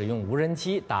国使用无人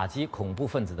机打击恐怖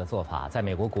分子的做法，在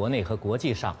美国国内和国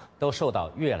际上都受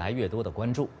到越来越多的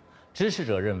关注。支持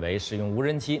者认为使用无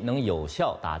人机能有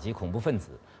效打击恐怖分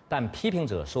子，但批评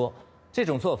者说，这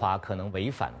种做法可能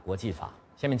违反国际法。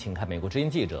下面请看美国之音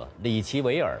记者里奇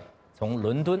维尔从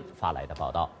伦敦发来的报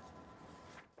道。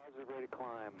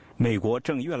美国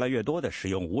正越来越多地使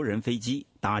用无人飞机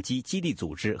打击基地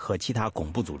组织和其他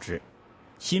恐怖组织。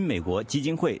新美国基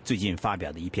金会最近发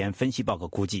表的一篇分析报告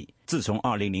估计，自从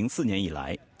2004年以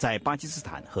来，在巴基斯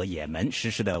坦和也门实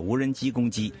施的无人机攻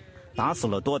击，打死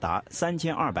了多达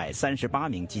3238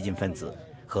名激进分子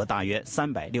和大约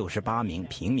368名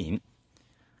平民。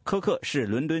科克是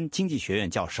伦敦经济学院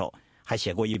教授，还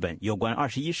写过一本有关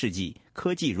21世纪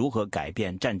科技如何改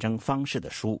变战争方式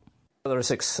的书。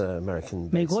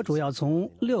美国主要从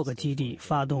6个基地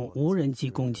发动无人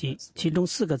机攻击，其中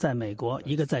4个在美国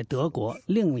，1个在德国，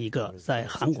另一个在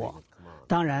韩国。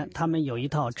当然，他们有一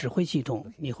套指挥系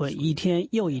统，你会一天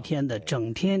又一天的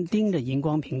整天盯着荧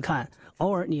光屏看，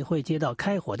偶尔你会接到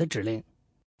开火的指令。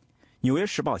纽约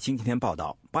时报星期天报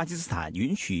道，巴基斯坦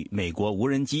允许美国无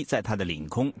人机在它的领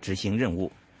空执行任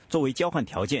务，作为交换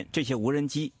条件，这些无人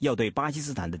机要对巴基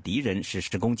斯坦的敌人实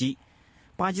施攻击。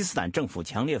巴基斯坦政府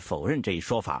强烈否认这一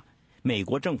说法，美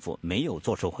国政府没有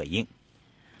做出回应。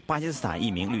巴基斯坦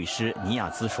一名律师尼亚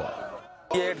兹说：“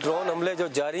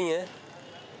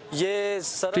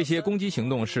这些攻击行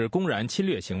动是公然侵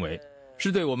略行为，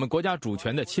是对我们国家主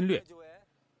权的侵略。”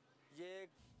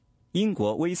英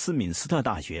国威斯敏斯特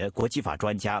大学国际法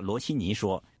专家罗西尼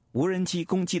说：“无人机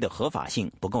攻击的合法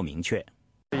性不够明确。”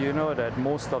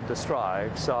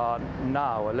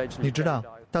你知道，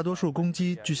大多数攻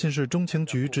击据信是中情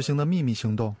局执行的秘密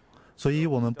行动，所以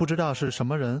我们不知道是什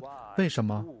么人、为什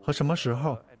么和什么时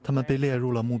候他们被列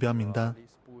入了目标名单。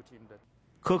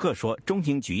科克说，中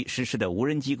情局实施的无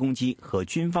人机攻击和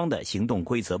军方的行动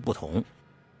规则不同。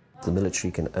军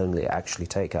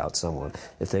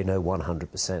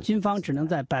方只能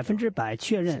在100%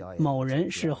确认某人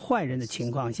是坏人的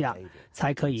情况下，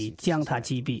才可以将他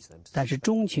击毙。但是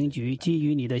中情局基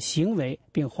于你的行为，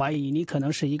并怀疑你可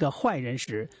能是一个坏人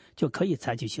时，就可以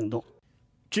采取行动。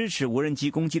支持无人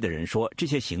机攻击的人说，这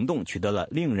些行动取得了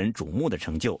令人瞩目的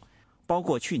成就，包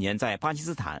括去年在巴基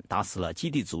斯坦打死了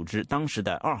基地组织当时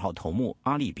的2号头目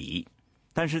阿利比。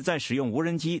但是在使用无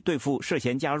人机对付涉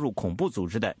嫌加入恐怖组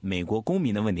织的美国公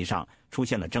民的问题上出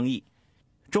现了争议。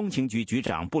中情局局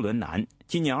长布伦南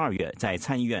今年2月在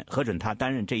参议院核准他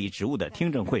担任这一职务的听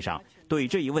证会上，对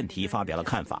这一问题发表了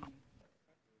看法。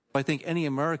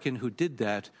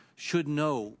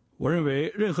我认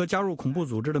为任何加入恐怖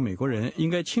组织的美国人应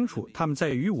该清楚，他们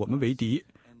在与我们为敌。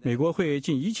美国会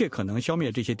尽一切可能消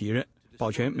灭这些敌人，保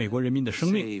全美国人民的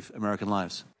生命。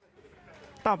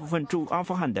大部分驻阿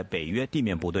富汗的北约地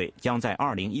面部队将在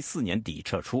2014年底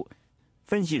撤出。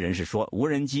分析人士说，无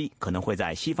人机可能会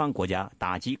在西方国家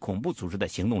打击恐怖组织的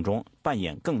行动中扮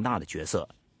演更大的角色。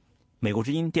美国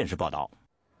之音电视报道。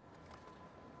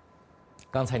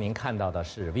刚才您看到的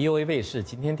是 VOA 卫视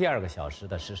今天第2个小时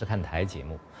的时事看台节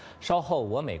目。稍后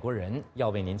我美国人要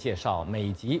为您介绍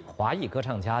美籍华裔歌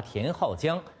唱家田浩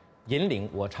江引领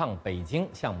我唱北京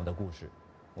项目的故事。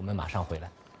我们马上回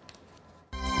来。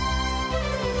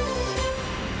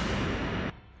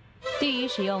对于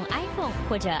使用 iPhone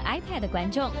或者 iPad 的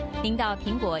观众，您到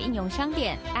苹果应用商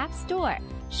店 App Store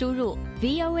输入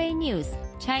VOA News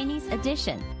Chinese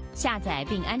Edition， 下载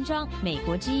并安装美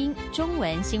国之音中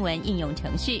文新闻应用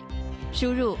程序，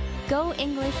输入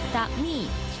goenglish.me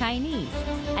Chinese，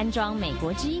 安装美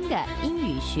国之音的英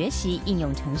语学习应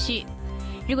用程序。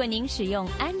如果您使用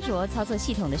安卓操作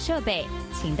系统的设备，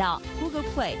请到 Google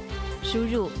Play 输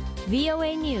入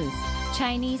VOA News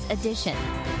Chinese Edition，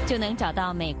 就能找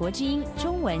到美国之音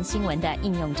中文新闻的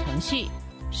应用程序，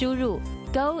输入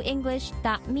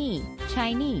goenglish.me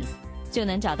Chinese， 就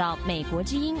能找到美国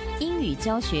之音英语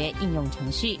教学应用程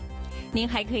序。您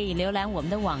还可以浏览我们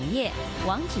的网页，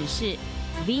网址是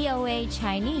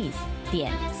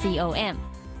voachinese.com。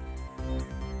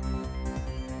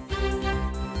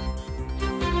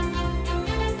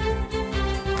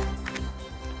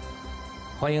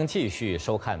欢迎继续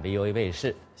收看 VOA 卫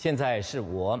视，现在是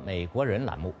我美国人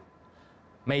栏目。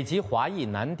美籍华裔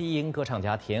男低音歌唱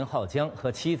家田浩江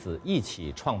和妻子一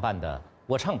起创办的“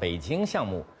我唱北京”项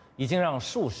目，已经让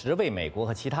数十位美国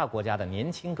和其他国家的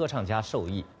年轻歌唱家受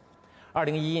益。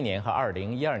2011年和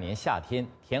2012年夏天，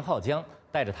田浩江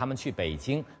带着他们去北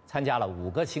京参加了5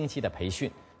个星期的培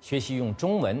训，学习用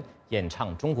中文演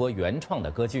唱中国原创的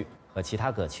歌剧和其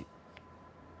他歌曲。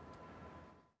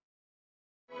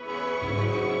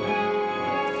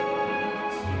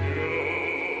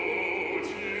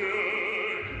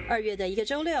2月的一个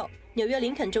周六，纽约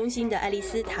林肯中心的爱丽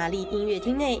丝塔利音乐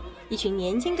厅内，一群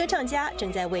年轻歌唱家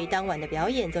正在为当晚的表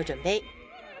演做准备。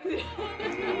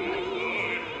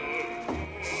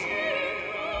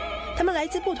他们来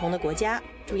自不同的国家，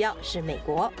主要是美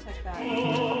国。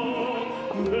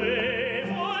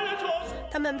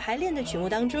他们排练的曲目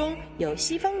当中有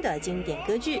西方的经典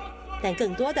歌剧，但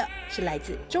更多的是来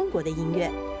自中国的音乐。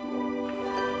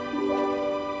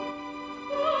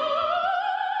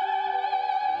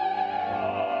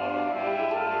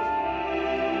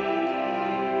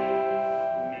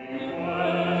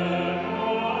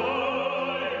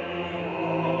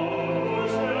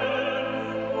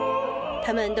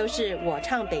他们都是我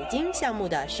唱北京项目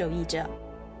的受益者。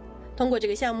通过这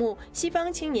个项目，西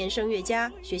方青年声乐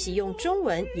家学习用中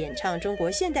文演唱中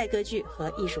国现代歌剧和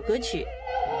艺术歌曲。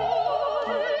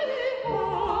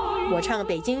我唱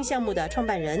北京项目的创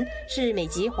办人是美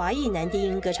籍华裔男低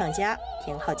音歌唱家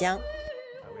田浩江。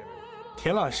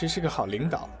田老师是个好领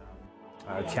导。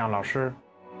田老师。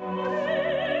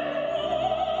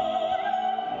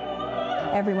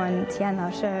Everyone， 田老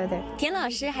师的。田老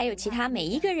师还有其他每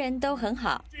一个人都很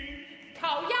好。烤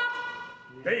鸭。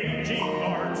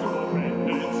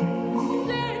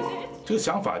这个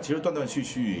想法其实断断续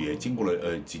续也经过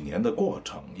了几年的过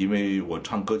程，因为我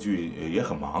唱歌剧也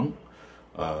很忙，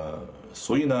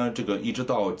所以呢，这个一直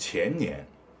到前年，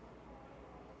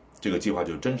这个计划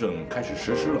就真正开始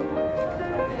实施了。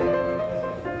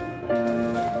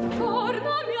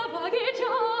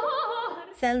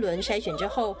3轮筛选之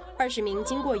后，20名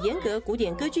经过严格古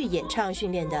典歌剧演唱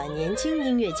训练的年轻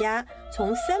音乐家，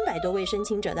从300多位申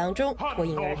请者当中脱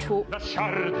颖而出。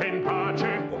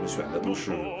我们选的都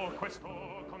是，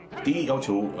第一要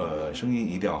求声音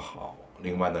一定要好，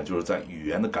另外呢就是在语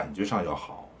言的感觉上要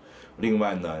好，另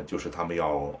外呢就是他们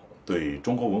要对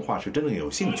中国文化是真正有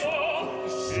兴趣的。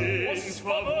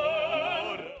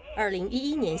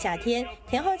2011年夏天，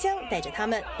田浩江带着他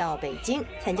们到北京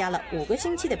参加了5个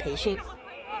星期的培训。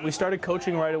We started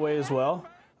coaching right away as well.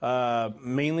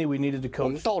 Mainly we needed to coach. 我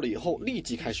们到了以后立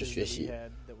即开始学习，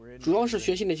主要是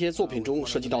学习那些作品中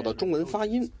涉及到的中文发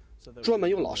音，专门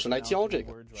用老师来教这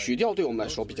个曲调，对我们来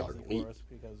说比较容易，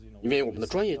因为我们的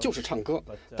专业就是唱歌。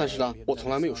但是呢，我从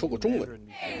来没有说过中文。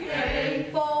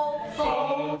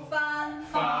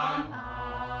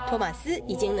托马斯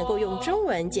已经能够用中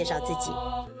文介绍自己。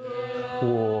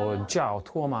我叫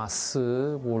托马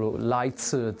斯，我来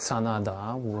自加拿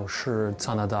大，我是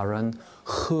加拿大人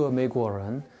和美国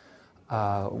人。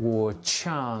我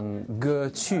唱歌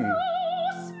剧。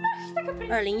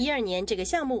2012年，这个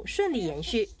项目顺利延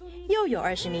续，又有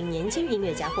20名年轻音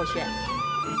乐家获选。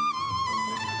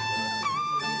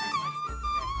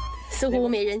似乎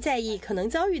没人在意可能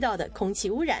遭遇到的空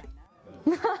气污染。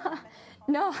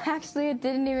No, actually, it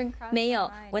didn't even cross. 没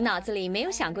有，我脑子里没有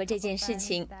想过这件事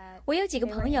情。我有几个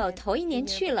朋友头1年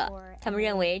去了，他们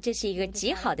认为这是一个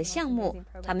极好的项目，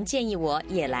他们建议我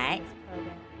也来。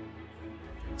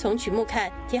从曲目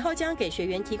看，田浩江给学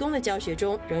员提供的教学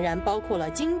中仍然包括了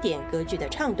经典歌剧的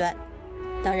唱段，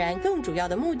当然更主要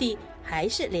的目的还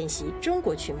是练习中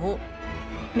国曲目。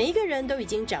每一个人都已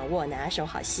经掌握拿手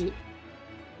好戏。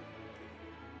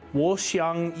我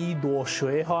像一朵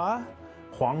水花，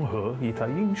黄河一条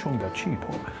英雄的气魄。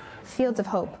Fields of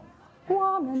Hope，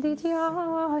 我们的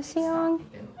家乡。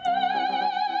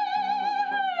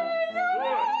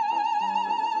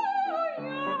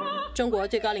中国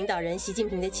最高领导人习近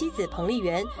平的妻子彭丽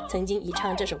媛曾经以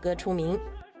唱这首歌出名。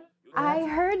I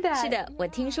heard that。是的，我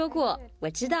听说过，我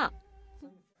知道。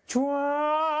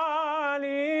抓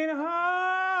林海，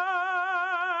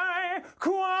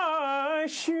跨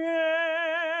雪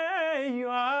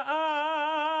原。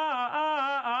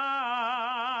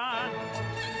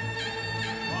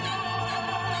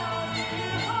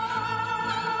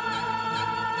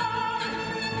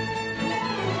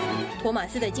托马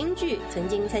斯的京剧曾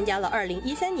经参加了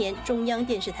2013年中央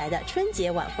电视台的春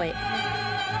节晚会。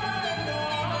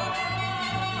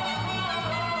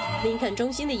林肯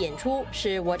中心的演出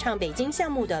是我唱北京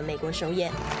项目的美国首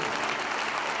演。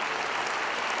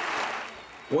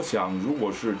我想，如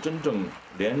果是真正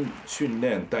连训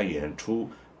练带演出，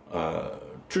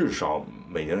至少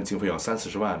每年的经费要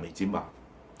30-40万美金吧。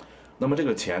那么这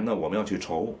个钱呢，我们要去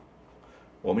筹，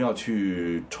我们要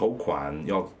去筹款，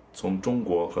要从中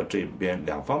国和这边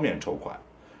2方面筹款，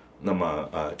那么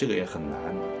这个也很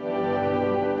难。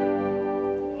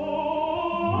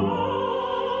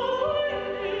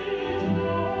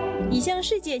以向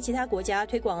世界其他国家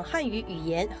推广汉语语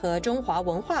言和中华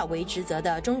文化为职责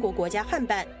的中国国家汉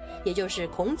办，也就是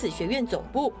孔子学院总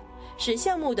部，是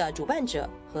项目的主办者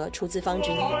和出资方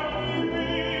之一。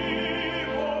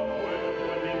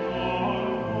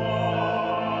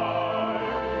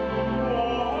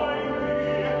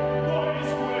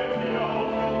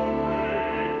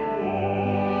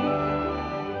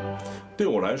对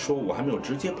我来说，我还没有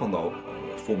直接碰到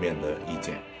负面的意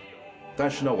见。但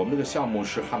是呢，我们这个项目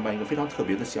是汉办一个非常特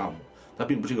别的项目，它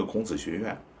并不是一个孔子学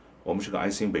院，我们是个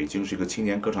ICN 北京，是一个青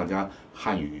年歌唱家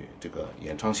汉语这个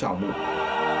演唱项目。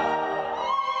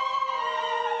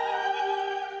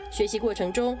学习过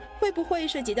程中会不会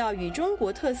涉及到与中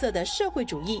国特色的社会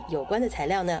主义有关的材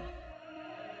料呢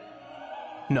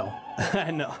 ？No，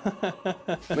 no，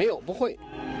 没有，不会。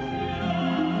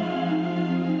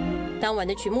当晚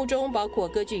的曲目中包括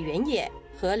歌剧《原野》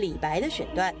和李白的选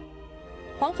段。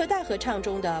黄河大合唱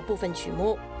中的部分曲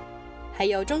目，还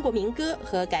有中国民歌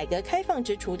和改革开放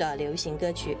之初的流行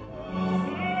歌曲。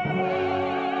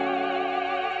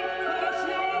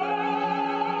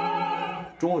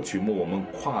中国曲目我们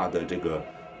跨的这个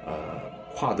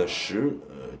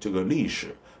这个历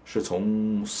史是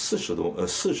从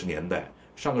40年代，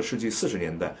上个世纪40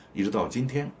年代一直到今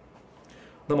天。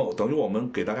那么等于我们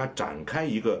给大家展开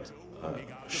一个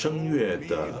声乐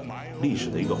的历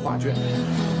史的一个画卷。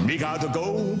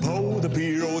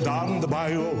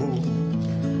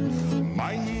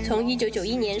从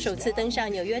1991年首次登上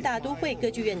纽约大都会歌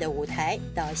剧院的舞台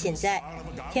到现在，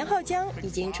田浩江已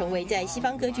经成为在西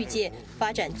方歌剧界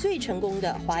发展最成功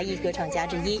的华裔歌唱家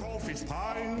之一。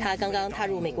他刚刚踏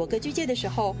入美国歌剧界的时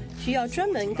候，需要专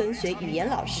门跟随语言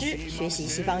老师学习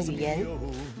西方语言。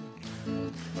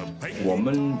我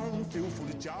们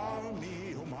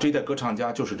这一代歌唱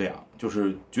家就是这样，就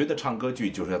是觉得唱歌剧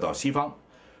就是要到西方，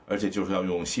而且就是要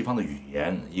用西方的语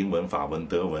言，英文、法文、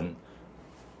德文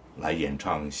来演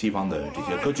唱西方的这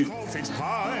些歌剧。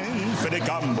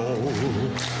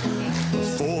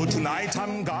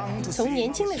从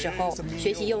年轻的时候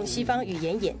学习用西方语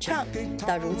言演唱，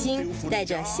到如今带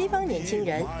着西方年轻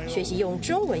人学习用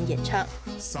中文演唱，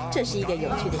这是一个有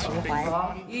趣的循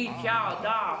环。一条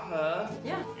大河，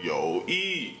有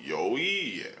意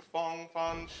也方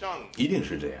方向，一定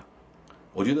是这样。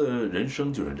我觉得人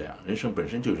生就是这样，人生本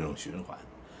身就是这种循环，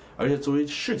而且作为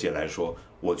世界来说，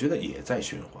我觉得也在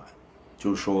循环，就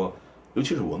是说，尤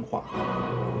其是文化。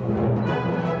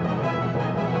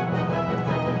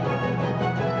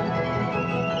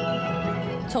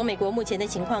从美国目前的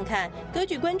情况看，歌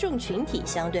剧观众群体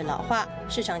相对老化，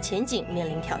市场前景面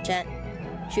临挑战。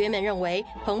学员们认为，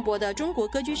蓬勃的中国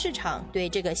歌剧市场对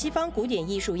这个西方古典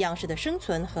艺术样式的生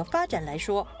存和发展来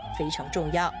说非常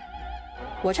重要。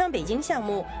我唱北京项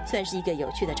目算是一个有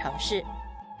趣的尝试。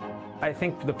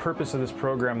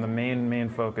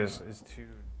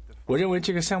我认为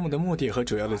这个项目的目的和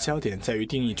主要的焦点在于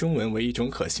定义中文为一种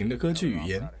可行的歌剧语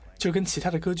言，就跟其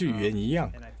他的歌剧语言一样。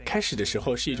开始的时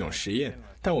候是一种实验，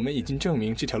但我们已经证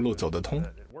明这条路走得通。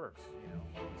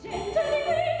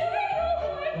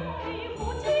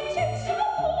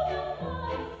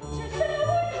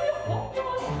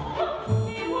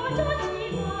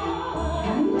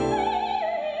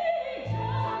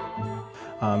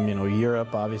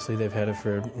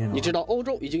你知道欧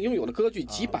洲已经拥有了歌剧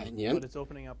几百年，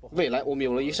未来我们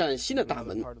有了一扇新的大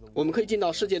门，我们可以进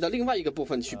到世界的另外一个部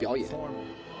分去表演。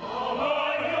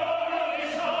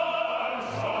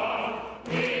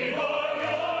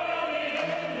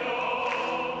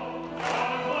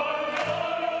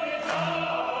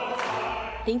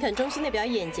林肯中心的表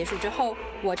演结束之后，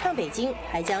我唱北京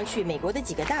还将去美国的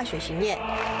几个大学巡演。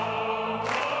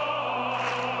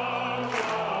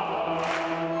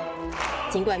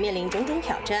尽管面临种种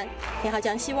挑战，田浩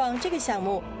江希望这个项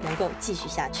目能够继续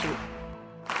下去。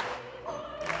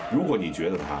如果你觉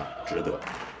得它值得，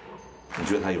你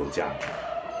觉得它有价值，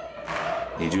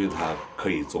你觉得它可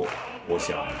以做，我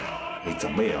想你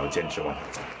怎么也要坚持往下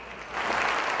走。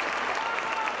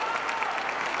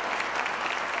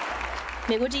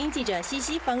美国之音记者西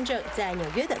西方正在纽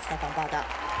约的采访报道。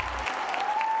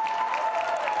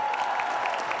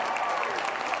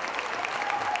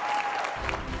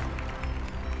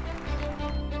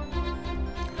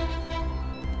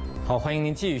好，欢迎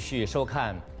您继续收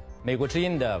看美国之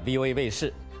音的 VOA 卫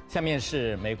视。下面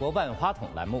是美国万花筒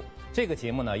栏目。这个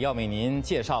节目呢，要为您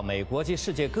介绍美国及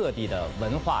世界各地的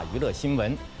文化娱乐新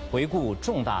闻，回顾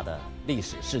重大的历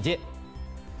史事件。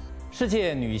世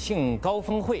界女性高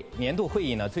峰会年度会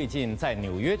议呢，最近在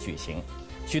纽约举行，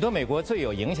许多美国最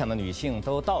有影响的女性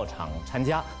都到场参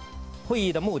加。会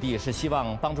议的目的是希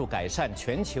望帮助改善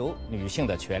全球女性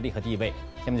的权利和地位。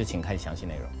下面就请看详细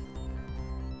内容。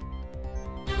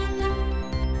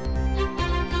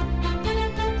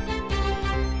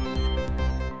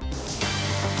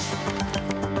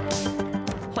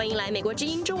欢迎来美国之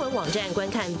音中文网站观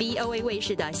看 VOA 卫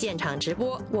视的现场直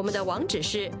播，我们的网址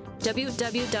是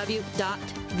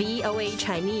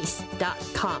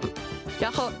www.voachinese.com，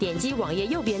 然后点击网页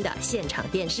右边的现场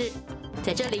电视，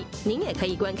在这里您也可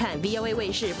以观看 VOA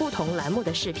卫视不同栏目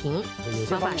的视频。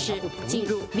方法是进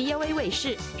入 VOA 卫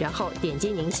视，然后点击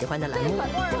您喜欢的栏目。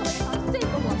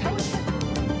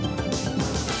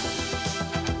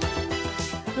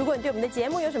如果你对我们的节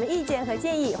目有什么意见和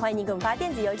建议，欢迎您给我们发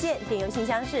电子邮件，电邮信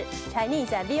箱是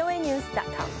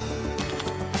chinese@voanews.com。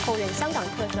后任香港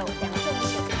特首梁振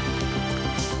英。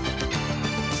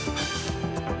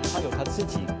他有他自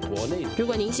己国内。如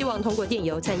果您希望通过电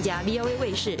邮参加 VOA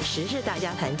卫视时事大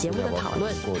家谈节目的讨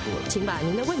论，请把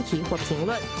您的问题或评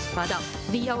论发到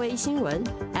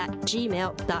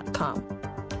voasinwen@gmail.com。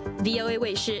VOA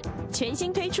卫视全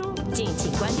新推出，敬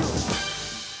请关注。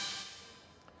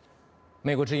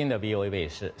美国之音的 VOA 卫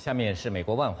视，下面是美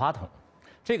国万花筒。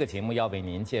这个节目要为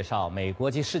您介绍美国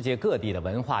及世界各地的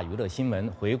文化娱乐新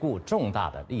闻，回顾重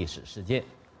大的历史事件。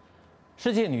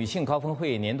世界女性高峰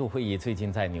会年度会议最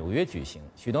近在纽约举行，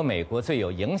许多美国最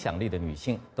有影响力的女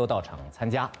性都到场参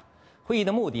加。会议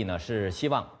的目的呢，是希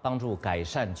望帮助改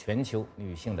善全球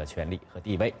女性的权利和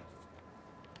地位。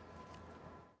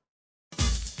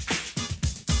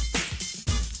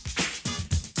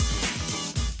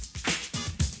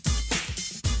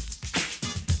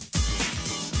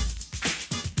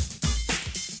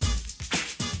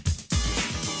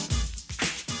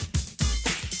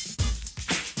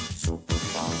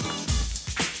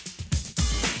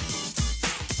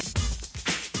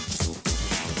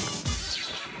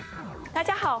大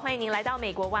家好，欢迎您来到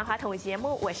美国万花筒节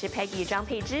目，我是 Peggy 张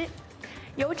佩芝。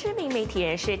由知名媒体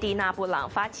人士蒂娜·布朗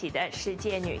发起的世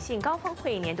界女性高峰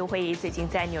会年度会议最近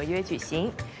在纽约举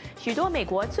行，许多美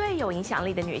国最有影响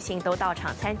力的女性都到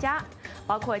场参加，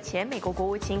包括前美国国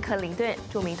务卿克林顿、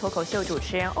著名脱口秀主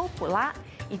持人欧普拉，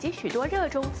以及许多热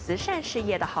衷慈善事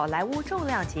业的好莱坞重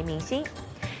量级明星。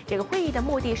这个会议的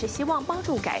目的是希望帮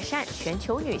助改善全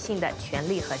球女性的权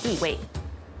利和地位。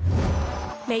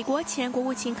美国前国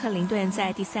务卿克林顿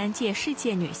在第3届世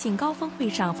界女性高峰会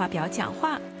上发表讲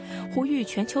话，呼吁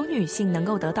全球女性能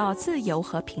够得到自由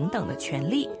和平等的权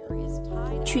利。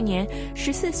去年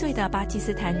，14岁的巴基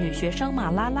斯坦女学生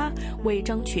马拉拉为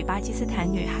争取巴基斯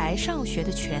坦女孩上学的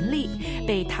权利，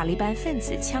被塔利班分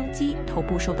子枪击，头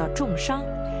部受到重伤。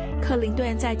克林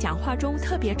顿在讲话中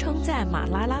特别称赞马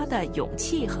拉拉的勇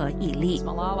气和毅力。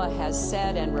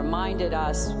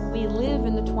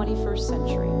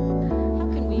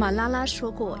马拉拉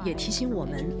说过，也提醒我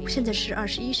们，现在是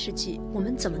21世纪，我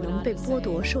们怎么能被剥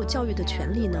夺受教育的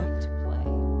权利呢？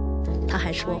他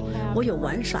还说，我有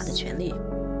玩耍的权利，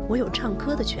我有唱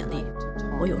歌的权利，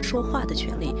我有说话的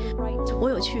权利，我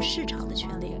有去市场的权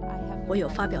利，我有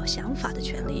发表想法的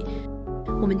权利。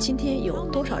我们今天有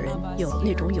多少人有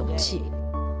那种勇气？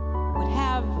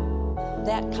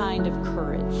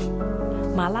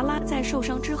马拉拉在受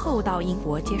伤之后到英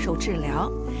国接受治疗，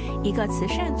一个慈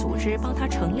善组织帮他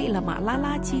成立了马拉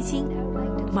拉基金。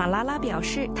马拉拉表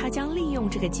示，他将利用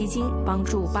这个基金帮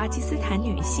助巴基斯坦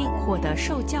女性获得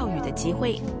受教育的机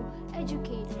会。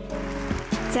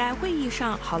在会议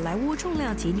上，好莱坞重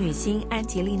量级女星安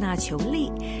吉丽娜·裘丽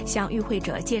向与会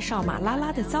者介绍马拉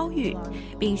拉的遭遇，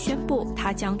并宣布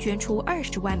她将捐出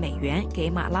20万美元给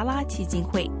马拉拉基金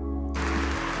会。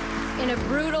In a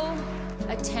brutal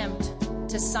attempt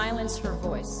to silence her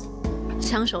voice.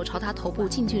 枪手朝他头部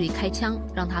近距离开枪，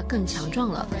让他更强壮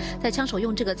了。在枪手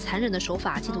用这个残忍的手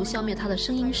法企图消灭他的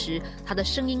声音时，他的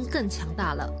声音更强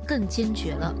大了，更坚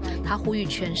决了。他呼吁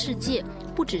全世界，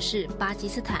不只是巴基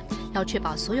斯坦，要确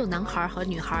保所有男孩和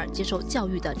女孩接受教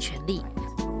育的权利。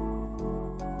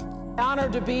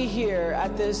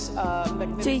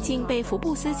最近被福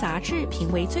布斯杂志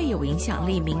评为最有影响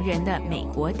力名人的美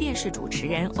国电视主持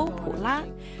人欧普拉，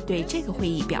对这个会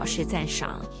议表示赞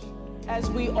赏。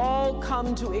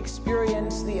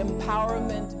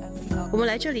我们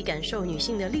来这里感受女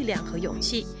性的力量和勇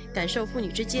气，感受父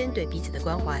女之间对彼此的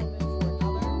关怀。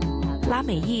拉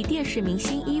美裔电视明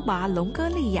星伊娃·隆戈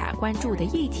利亚关注的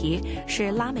议题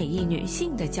是拉美裔女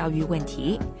性的教育问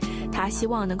题，她希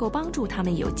望能够帮助她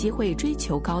们有机会追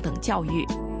求高等教育。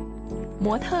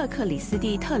模特克里斯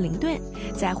蒂·特林顿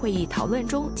在会议讨论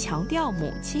中强调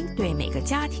母亲对每个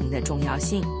家庭的重要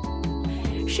性。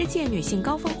世界女性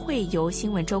高峰会由新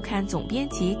闻周刊总编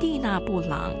辑蒂娜·布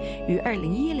朗于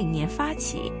2010年发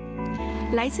起，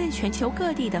来自全球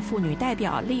各地的妇女代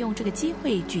表利用这个机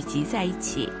会聚集在一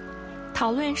起，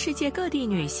讨论世界各地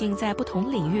女性在不同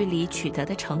领域里取得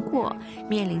的成果、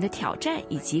面临的挑战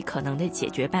以及可能的解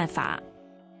决办法。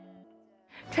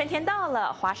春天到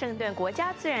了，华盛顿国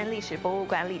家自然历史博物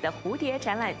馆里的蝴蝶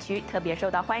展览区特别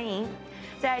受到欢迎。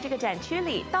在这个展区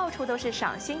里，到处都是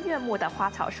赏心悦目的花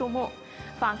草树木，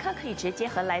访客可以直接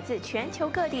和来自全球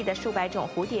各地的数百种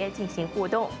蝴蝶进行互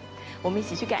动。我们一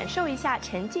起去感受一下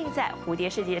沉浸在蝴蝶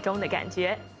世界中的感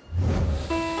觉。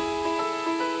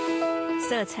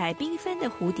色彩缤纷的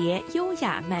蝴蝶优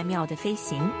雅曼妙地飞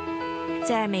行，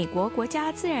在美国国家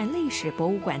自然历史博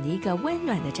物馆的一个温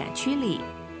暖的展区里，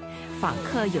访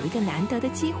客有一个难得的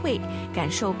机会，感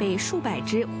受被数百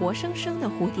只活生生的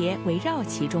蝴蝶围绕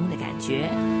其中的感觉。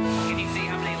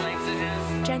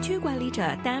展区管理者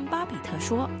丹·巴比特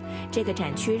说，这个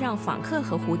展区让访客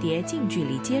和蝴蝶近距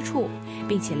离接触，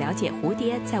并且了解蝴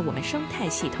蝶在我们生态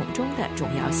系统中的重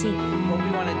要性。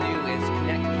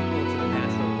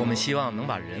我们希望能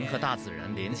把人和大自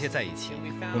然连接在一起。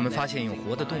我们发现用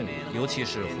活的动物，尤其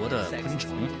是活的昆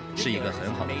虫，是一个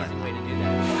很好的办法。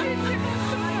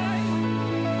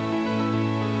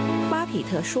巴比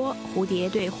特说，蝴蝶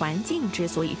对环境之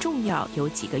所以重要，有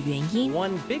几个原因。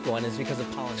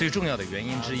最重要的原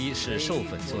因之一是授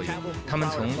粉作用，它们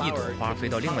从一朵花飞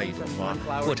到另外一朵花，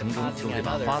过程中就会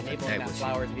把花粉带过去，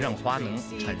让花能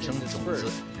产生种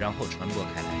子，然后传播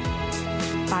开来。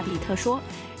巴比特说，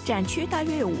展区大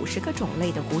约有50个种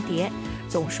类的蝴蝶，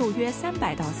总数约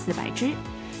300到400只。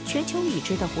全球已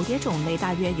知的蝴蝶种类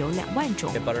大约有2万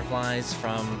种。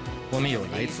我们有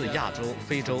来自亚洲、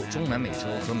非洲、中南美洲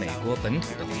和美国本土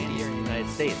的蝴蝶。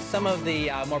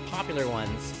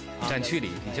展区里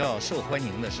比较受欢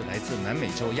迎的是来自南美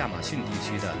洲亚马逊地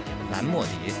区的蓝墨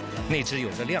蝶，那只有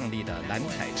着亮丽的蓝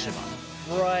彩翅膀。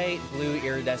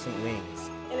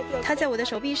它在我的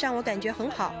手臂上，我感觉很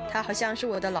好，它好像是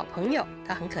我的老朋友，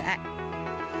它很可爱。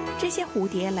这些蝴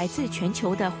蝶来自全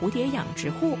球的蝴蝶养殖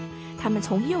户，它们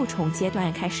从幼虫阶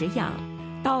段开始养，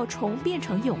到虫变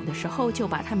成蛹的时候，就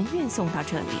把它们运送到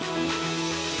这里。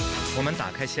我们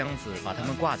打开箱子，把它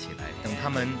们挂起来，等它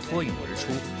们脱蛹而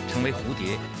出，成为蝴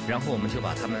蝶，然后我们就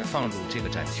把它们放入这个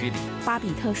展区里。巴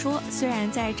比特说，虽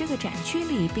然在这个展区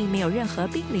里并没有任何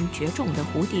濒临绝种的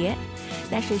蝴蝶，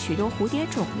但是许多蝴蝶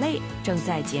种类正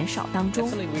在减少当中。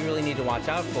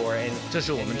这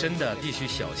是我们真的必须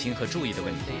小心和注意的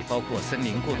问题，包括森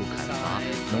林过度砍伐、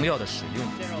农药的使用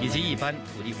以及一般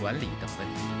土地管理等问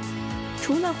题。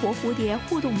除了活蝴蝶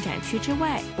互动展区之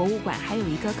外，博物馆还有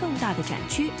一个更大的展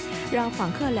区，让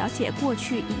访客了解过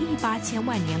去1.8千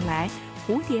万年来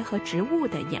蝴蝶和植物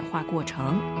的演化过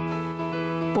程。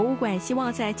博物馆希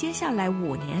望在接下来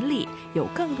5年里有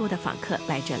更多的访客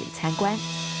来这里参观。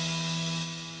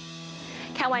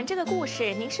看完这个故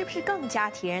事，您是不是更加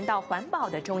体认到环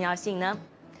保的重要性呢？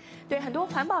对很多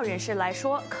环保人士来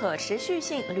说，可持续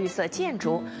性绿色建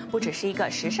筑不只是一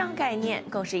个时尚概念，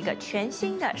更是一个全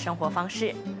新的生活方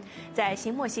式。在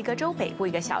新墨西哥州北部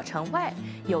一个小城外，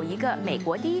有一个美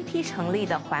国第一批成立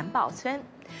的环保村。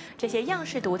这些样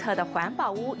式独特的环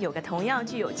保屋有个同样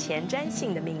具有前瞻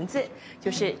性的名字，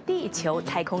就是地球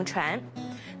太空船。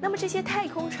那么这些太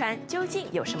空船究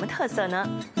竟有什么特色呢？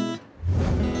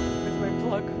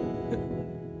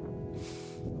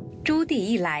朱棣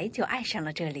一来就爱上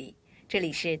了这里。这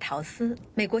里是陶斯，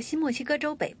美国新墨西哥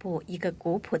州北部一个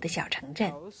古朴的小城镇。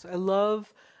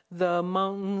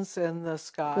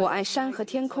我爱山和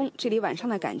天空，这里晚上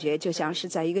的感觉就像是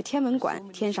在一个天文馆，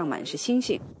天上满是星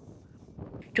星。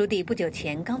朱棣不久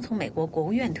前刚从美国国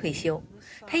务院退休，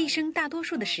他一生大多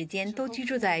数的时间都居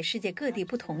住在世界各地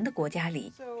不同的国家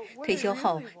里。退休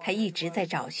后，他一直在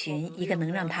找寻一个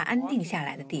能让他安定下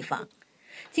来的地方。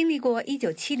经历过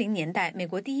1970年代美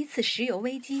国第一次石油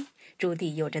危机，朱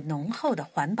棣有着浓厚的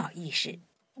环保意识。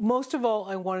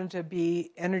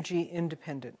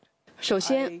首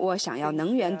先，我想要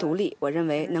能源独立。我认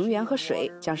为能源和水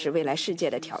将是未来世界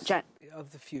的挑战。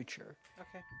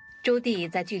朱棣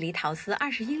在距离陶斯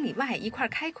20英里外一块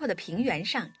开阔的平原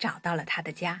上找到了他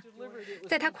的家。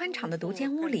在他宽敞的独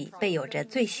间屋里，备有着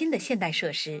最新的现代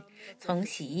设施，从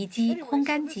洗衣机、烘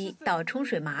干机到冲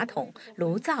水马桶、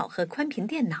炉灶和宽频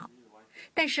电脑。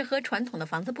但是和传统的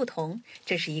房子不同，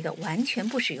这是一个完全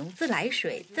不使用自来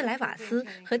水、自来瓦斯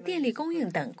和电力供应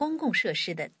等公共设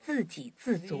施的自给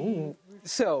自足屋。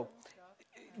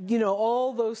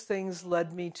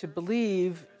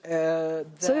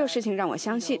所有事情让我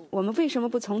相信，我们为什么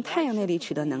不从太阳那里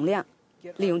取得能量，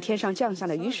利用天上降下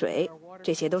的雨水，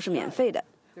这些都是免费的。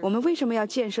我们为什么要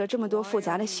建设这么多复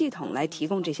杂的系统来提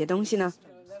供这些东西呢？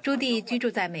朱棣居住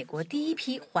在美国第一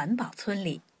批环保村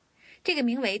里。这个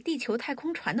名为地球太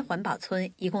空船的环保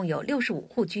村一共有65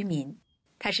户居民，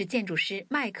它是建筑师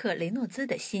麦克雷诺兹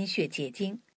的心血结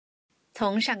晶。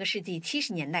从上个世纪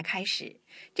70年代开始，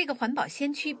这个环保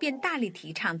先驱便大力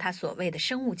提倡他所谓的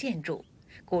生物建筑，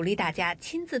鼓励大家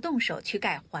亲自动手去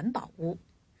盖环保屋。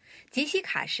杰西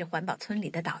卡是环保村里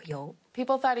的导游。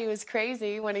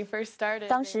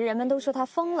当时人们都说他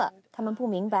疯了，他们不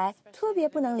明白，特别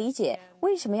不能理解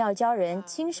为什么要教人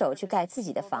亲手去盖自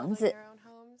己的房子。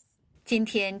今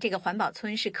天，这个环保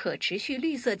村是可持续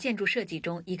绿色建筑设计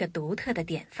中一个独特的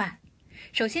典范。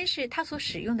首先是他所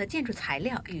使用的建筑材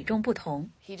料与众不同。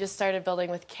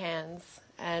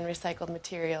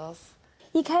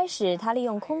一开始，他利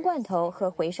用空罐头和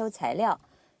回收材料，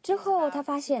之后他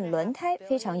发现轮胎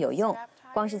非常有用。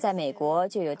光是在美国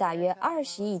就有大约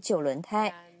20亿旧轮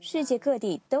胎，世界各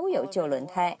地都有旧轮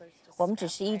胎。我们只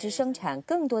是一直生产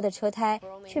更多的车胎，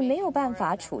却没有办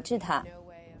法处置它。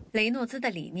雷诺兹的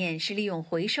理念是利用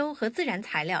回收和自然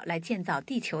材料来建造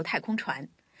地球太空船。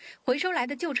回收来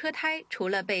的旧车胎除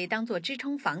了被当作支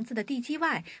撑房子的地基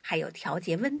外，还有调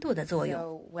节温度的作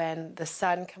用。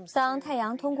当太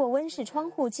阳通过温室窗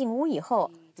户进屋以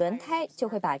后，轮胎就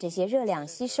会把这些热量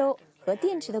吸收，和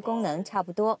电池的功能差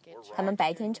不多。它们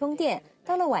白天充电，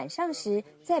到了晚上时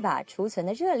再把储存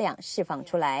的热量释放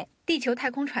出来。地球太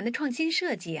空船的创新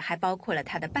设计还包括了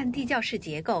它的半地窖式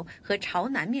结构和朝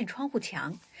南面窗户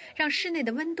墙，让室内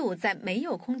的温度在没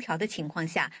有空调的情况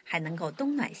下还能够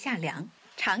冬暖夏凉，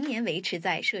常年维持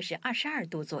在摄氏22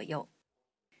度左右。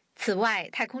此外，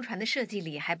太空船的设计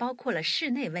里还包括了室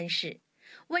内温室。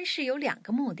温室有2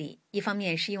个目的，一方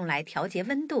面是用来调节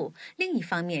温度，另一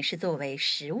方面是作为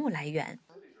食物来源。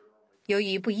由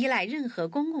于不依赖任何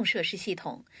公共设施系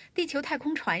统，地球太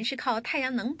空船是靠太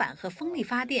阳能板和风力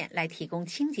发电来提供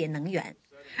清洁能源，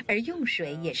而用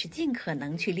水也是尽可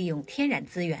能去利用天然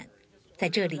资源。在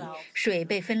这里，水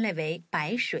被分类为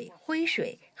白水、灰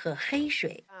水和黑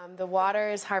水。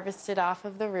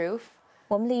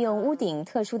我们利用屋顶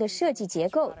特殊的设计结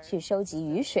构去收集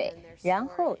雨水，然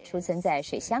后储存在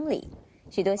水箱里。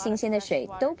许多新鲜的水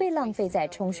都被浪费在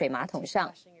冲水马桶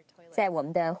上。在我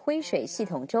们的灰水系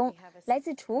统中，来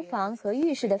自厨房和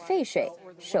浴室的废水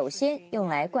首先用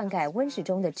来灌溉温室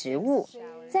中的植物，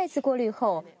再次过滤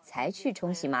后才去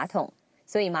冲洗马桶。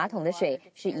所以马桶的水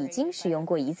是已经使用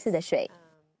过一次的水。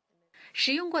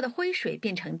使用过的灰水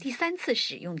变成第3次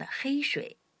使用的黑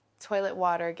水。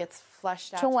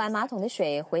冲完马桶的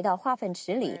水回到化粪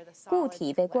池里，固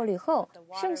体被过滤后，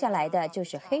剩下来的就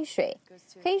是黑水。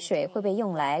黑水会被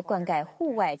用来灌溉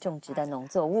户外种植的农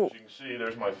作物。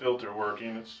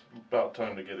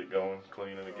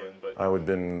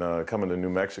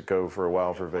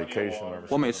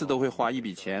我每次都会花一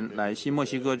笔钱来新墨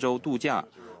西哥州度假，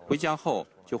回家后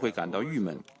就会感到郁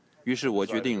闷，于是我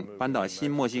决定搬到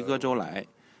新墨西哥州来，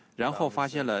然后发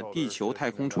现了地球太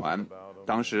空船。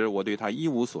当时我对它一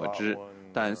无所知，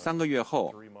但3个月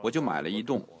后我就买了一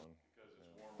栋。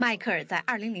迈克尔在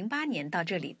2008年到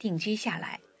这里定居下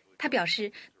来。他表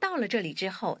示，到了这里之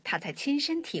后，他才亲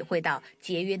身体会到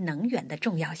节约能源的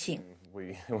重要性。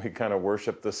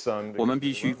我们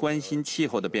必须关心气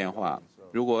候的变化。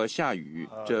如果下雨，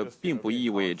这并不意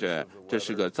味着这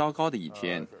是个糟糕的一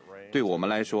天。对我们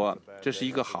来说，这是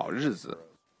一个好日子。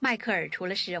迈克尔除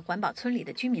了是环保村里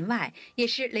的居民外，也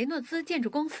是雷诺兹建筑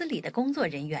公司里的工作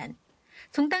人员。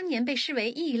从当年被视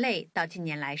为异类，到近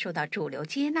年来受到主流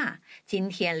接纳，今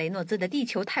天雷诺兹的地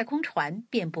球太空船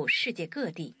遍布世界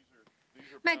各地。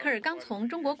迈克尔刚从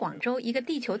中国广州一个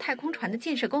地球太空船的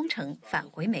建设工程返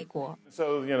回美国。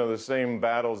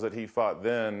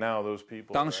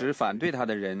当时反对他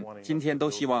的人，今天都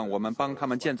希望我们帮他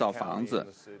们建造房子，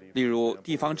例如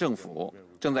地方政府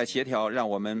正在协调让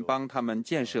我们帮他们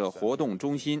建设活动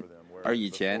中心，而以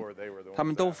前他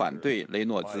们都反对雷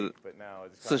诺兹。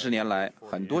40年来，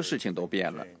很多事情都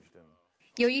变了。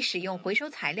由于使用回收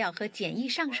材料和简易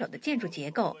上手的建筑结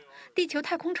构，地球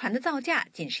太空船的造价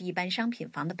仅是一般商品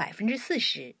房的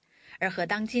40%，而和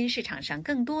当今市场上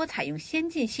更多采用先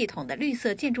进系统的绿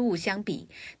色建筑物相比，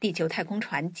地球太空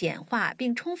船简化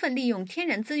并充分利用天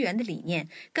然资源的理念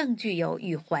更具有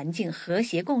与环境和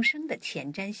谐共生的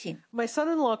前瞻性。My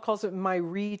son-in-law calls it my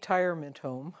retirement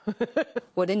home.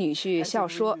 我的女婿笑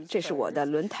说这是我的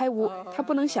轮胎屋，他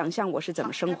不能想象我是怎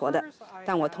么生活的，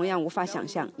但我同样无法想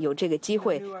象有这个机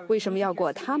会为什么要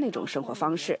过他那种生活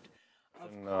方式。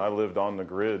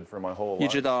一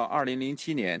直到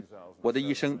2007年，我的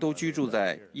一生都居住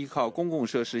在依靠公共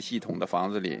设施系统的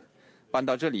房子里。搬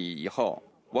到这里以后，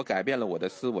我改变了我的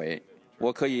思维，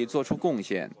我可以做出贡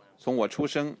献。从我出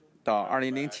生到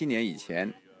2007年以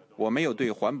前，我没有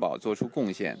对环保做出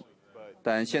贡献，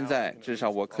但现在至少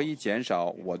我可以减少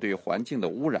我对环境的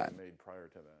污染。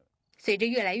随着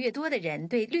越来越多的人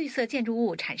对绿色建筑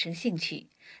物产生兴趣，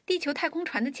地球太空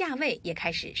船的价位也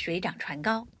开始水涨船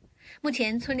高。目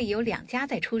前村里有2家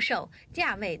在出售，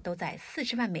价位都在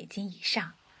40万美金以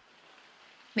上。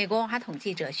美国文化统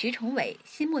记者徐崇伟，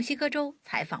新墨西哥州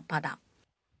采访报道。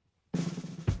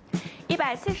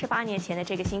148年前的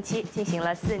这个星期，进行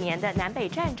了4年的南北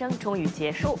战争终于结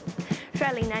束。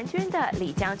率领南军的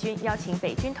李将军邀请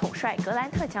北军统帅格兰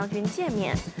特将军见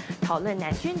面，讨论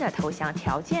南军的投降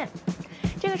条件。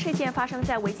这个事件发生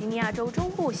在维吉尼亚州中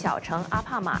部小城阿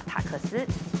帕马塔克斯。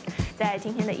在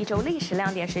今天的1周历史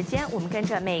亮点时间，我们跟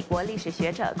着美国历史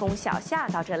学者龚小夏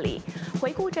到这里，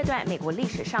回顾这段美国历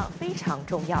史上非常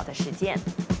重要的事件。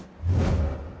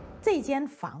这间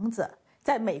房子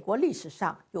在美国历史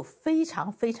上有非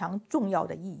常非常重要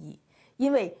的意义，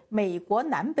因为美国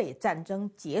南北战争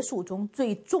结束中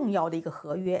最重要的一个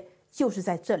合约就是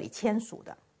在这里签署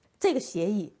的。这个协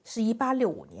议是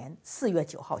1865年4月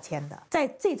9号签的。在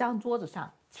这张桌子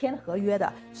上签合约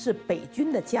的是北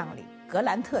军的将领格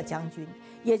兰特将军，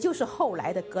也就是后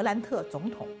来的格兰特总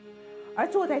统。而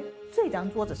坐在这张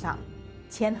桌子上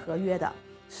签合约的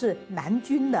是南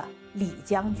军的李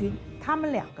将军，他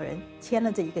们2个人签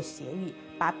了这一个协议，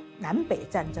把南北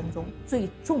战争中最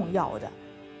重要的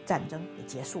战争给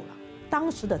结束了。当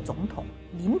时的总统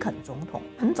林肯总统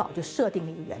很早就设定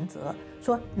了一个原则，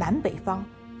说南北方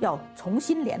要重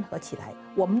新联合起来，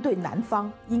我们对南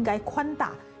方应该宽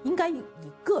大，应该以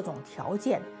各种条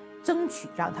件争取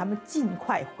让他们尽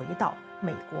快回到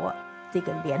美国这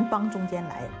个联邦中间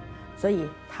来。所以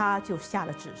他就下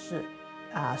了指示，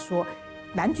说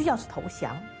南军要是投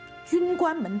降，军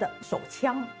官们的手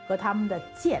枪和他们的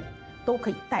剑都可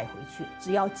以带回去，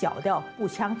只要缴掉步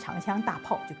枪、长枪、大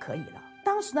炮就可以了。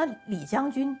当时呢，李将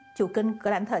军就跟格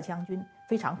兰特将军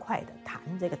非常快的谈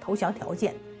这个投降条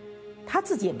件，他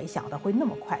自己也没想到会那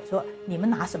么快，说你们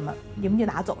拿什么，你们就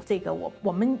拿走，这个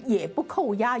我们也不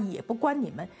扣押，也不关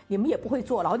你们，你们也不会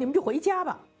坐牢，你们就回家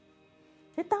吧。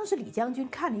所以当时李将军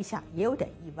看了一下，也有点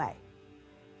意外，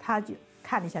他就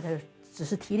看了一下，他只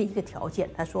是提了一个条件，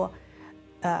他说，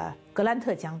格兰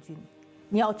特将军，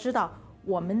你要知道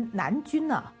我们南军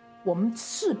呢，我们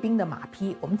士兵的马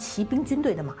匹，我们骑兵军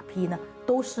队的马匹呢，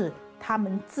都是他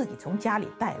们自己从家里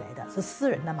带来的，是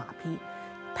私人的马匹。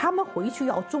他们回去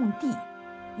要种地，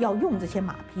要用这些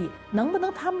马匹，能不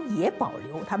能他们也保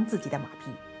留他们自己的马匹？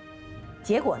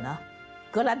结果呢，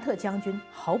格兰特将军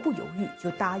毫不犹豫就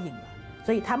答应了，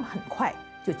所以他们很快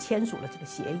就签署了这个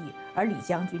协议，而李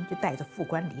将军就带着副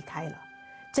官离开了。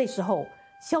这时候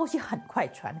消息很快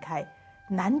传开，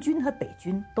南军和北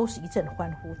军都是一阵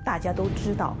欢呼，大家都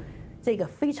知道这个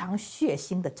非常血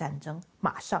腥的战争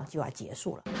马上就要结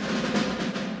束了。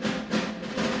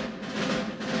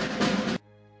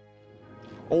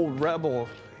Old rebel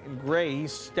in gray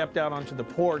stepped out onto the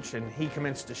porch and he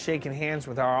commenced to shaking hands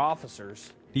with our officers.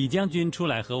 李将军出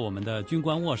来和我们的军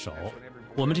官握手，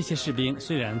我们这些士兵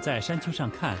虽然在山丘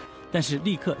上看，但是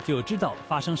立刻就知道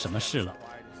发生什么事了，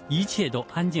一切都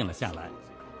安静了下来。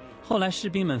后来士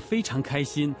兵们非常开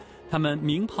心，他们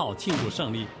鸣炮庆祝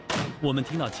胜利。我们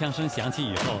听到枪声响起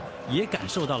以后，也感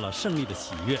受到了胜利的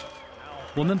喜悦。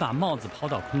我们把帽子抛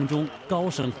到空中，高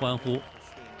声欢呼。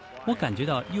我感觉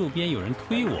到右边有人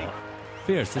推我，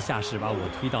菲尔斯下士把我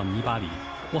推到泥巴里，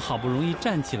我好不容易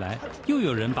站起来，又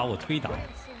有人把我推倒，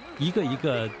一个一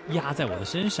个压在我的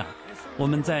身上。我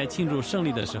们在庆祝胜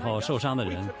利的时候，受伤的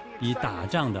人比打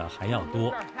仗的还要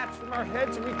多。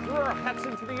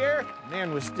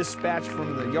Man was dispatched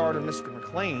from the yard of Mr.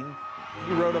 McLean.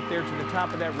 He rode up there to the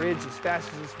top of that ridge as fast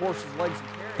as his horse's legs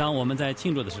could carry him. 当我们在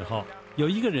庆祝的时候，有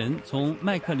一个人从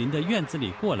麦克林的院子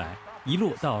里过来，一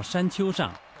路到山丘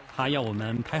上，他要我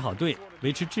们排好队，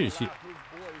维持秩序。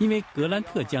因为格兰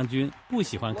特将军不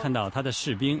喜欢看到他的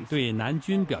士兵对南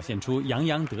军表现出洋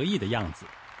洋得意的样子。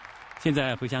现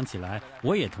在回想起来，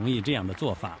我也同意这样的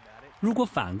做法。如果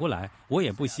反过来，我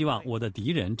也不希望我的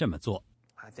敌人这么做。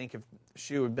I think if the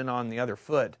shoe had been on the other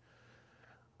foot,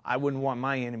 I wouldn't want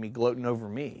my enemy gloating over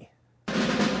me.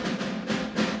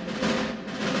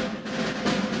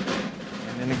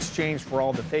 And in exchange for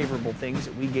all the favorable things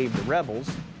that we gave the rebels,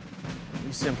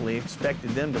 we simply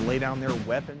expected them to lay down their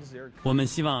weapons. 我们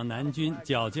希望南军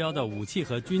缴交的武器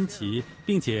和军旗，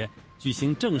并且举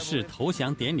行正式投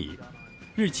降典礼，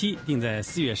日期定在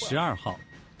4月12号，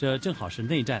这正好是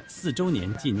内战4周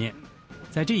年纪念。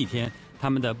在这一天，他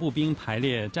们的步兵排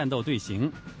列战斗队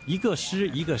形，一个师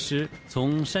一个师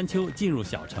从山丘进入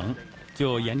小城，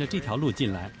就沿着这条路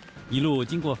进来，一路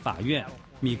经过法院、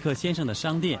米克先生的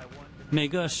商店，每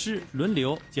个师轮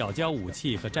流缴交武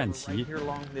器和战旗，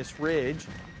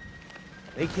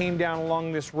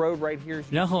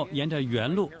然后沿着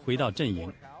原路回到阵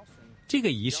营。这个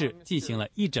仪式进行了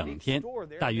1整天，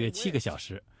大约7个小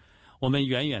时。我们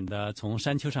远远地从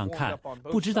山丘上看，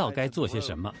不知道该做些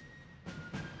什么。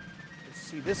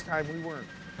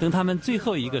等他们最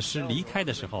后一个师离开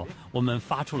的时候，我们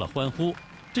发出了欢呼，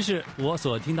这是我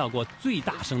所听到过最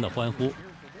大声的欢呼。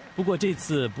不过这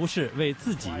次不是为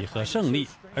自己和胜利，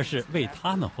而是为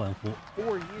他们欢呼。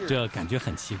这感觉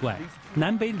很奇怪，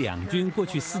南北两军过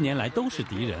去4年来都是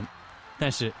敌人，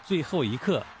但是最后一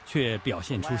刻却表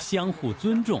现出相互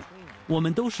尊重。我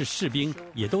们都是士兵，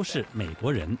也都是美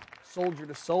国人。Soldier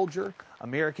to soldier,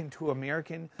 American to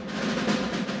American.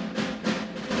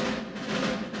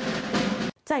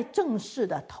 在正式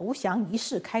的投降仪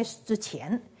式开始之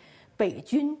前，北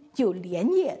军就连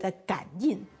夜的赶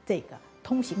印这个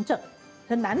通行证。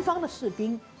那南方的士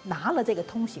兵拿了这个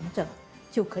通行证，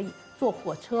就可以坐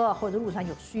火车或者路上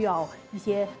有需要一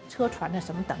些车船的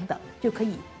什么等等，就可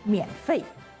以免费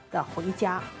的回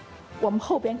家。我们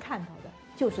后边看到的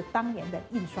就是当年的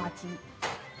印刷机，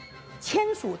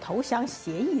签署投降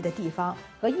协议的地方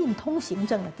和印通行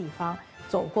证的地方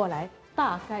走过来，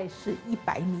大概是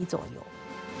100米左右。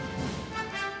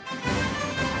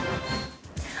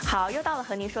好，又到了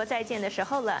和您说再见的时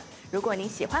候了。如果您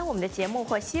喜欢我们的节目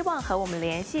或希望和我们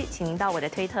联系，请您到我的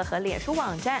推特和脸书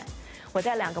网站。我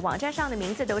在2个网站上的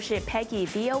名字都是 Peggy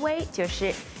VOA， 就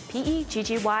是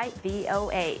PEGGY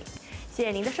VOA。谢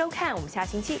谢您的收看，我们下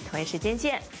星期同一时间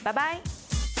见，拜拜。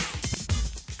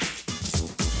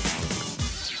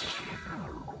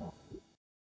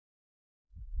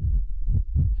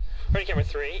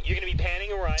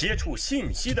接触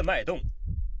信息的脉动，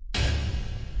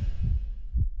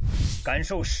感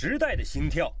受时代的心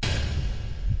跳，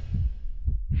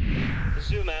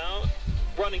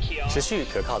持续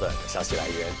可靠的消息来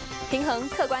源，平衡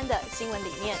客观的新闻理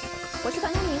念。我是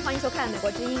樊东明，欢迎收看美国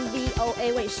之音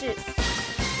VOA 卫视。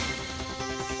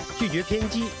拒绝偏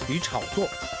激与炒作，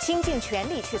倾尽全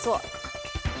力去做。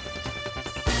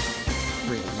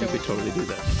You could totally do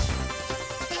that.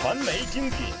 传媒精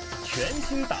品，全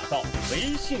新打造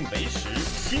唯信唯实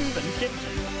新闻天职。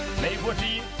美国之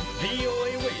音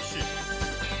VOA 卫视。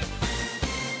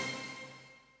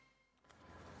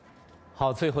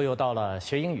好，最后又到了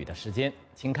学英语的时间，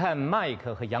请看麦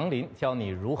克和杨林教你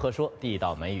如何说地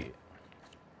道美语。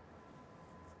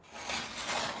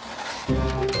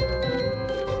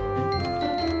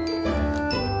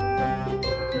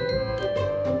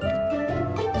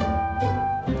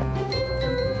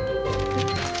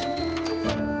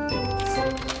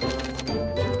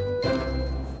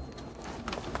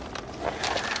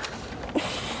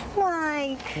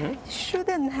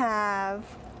Shouldn't have.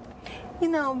 You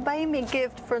know, buying me a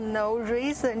gift for no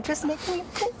reason, just making me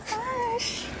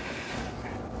blush.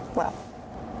 Well,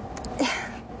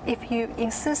 if you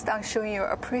insist on showing your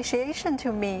appreciation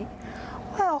to me,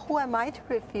 well, who am I to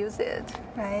refuse it,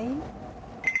 right?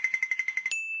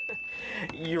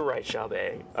 You're right,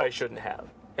 Xiaobei. I shouldn't have,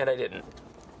 and I didn't.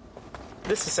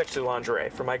 This is sexy lingerie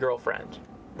for my girlfriend.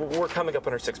 We're coming up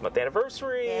on her 6-month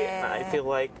anniversary, and I feel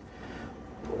like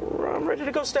I'm ready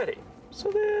to go steady. So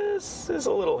this is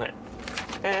a little hint.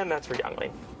 And that's for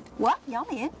Yanglin. What?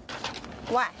 Yanglin?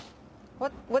 Why?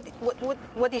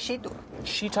 What did she do?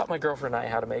 She taught my girlfriend and I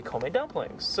how to make homemade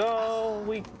dumplings. So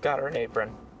we got her an apron.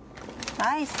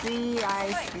 I see.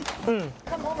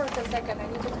 Come over for a second. I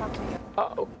need to talk to you.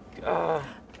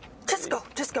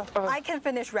 Just go. I can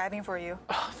finish wrapping for you.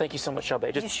 Oh, thank you so much,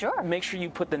 Xiaobei. Just you sure? Make sure you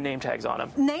put the name tags on them.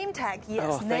 Name tag, yes.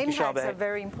 Oh, name tags are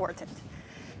very important.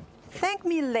 Thank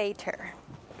me later.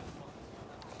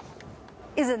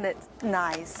 Isn't it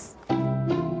nice?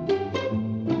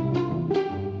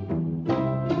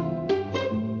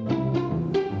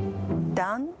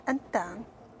 Done and done.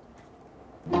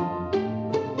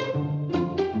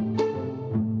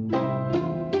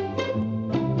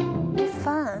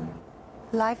 Fun.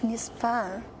 Life needs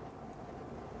fun.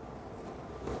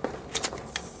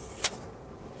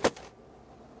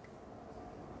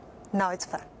 Now it's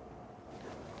fun.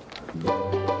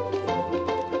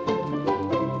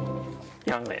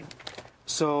 Yanglin.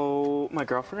 So my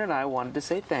girlfriend and I wanted to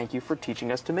say thank you for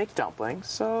teaching us to make dumplings,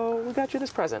 so we got you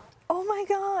this present. Oh my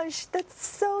gosh, that's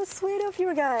so sweet of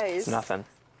you guys. It's nothing.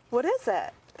 What is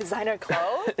it? Designer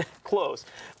clothes? Clothes,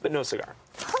 but no cigar.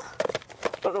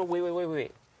 Oh, no,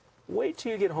 wait. Wait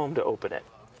till you get home to open it.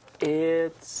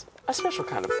 It's a special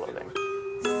kind of clothing.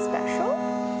 Special?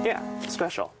 Yeah,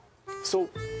 special. So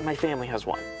my family has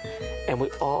one, and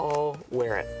we all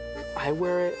wear it. I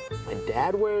wear it, my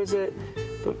dad wears it,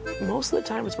 but most of the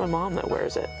time it's my mom that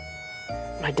wears it.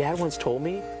 My dad once told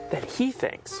me that he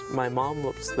thinks my mom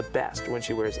looks the best when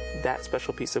she wears that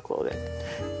special piece of clothing.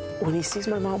 When he sees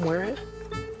my mom wear it,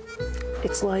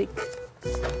 it's like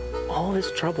all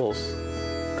his troubles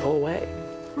go away.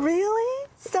 Really?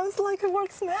 Sounds like it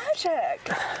works magic.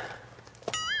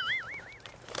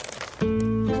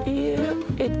 Yeah,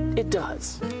 it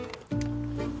does.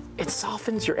 It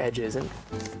softens your edges and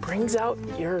brings out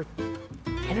your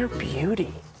inner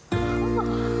beauty.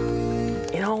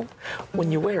 You know,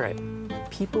 when you wear it,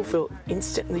 people feel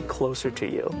instantly closer to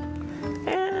you.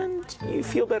 And you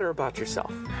feel better about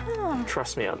yourself.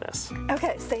 Trust me on this.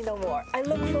 Okay, say no more. I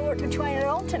look forward to trying it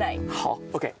on tonight. Oh,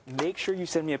 okay. Make sure you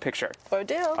send me a picture. Will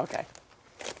do. Okay.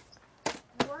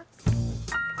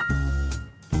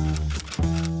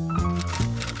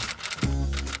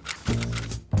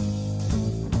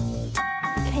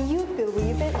 Can you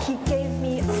believe it? He gave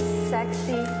me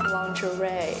sexy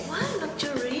lingerie. What?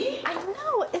 Lingerie? I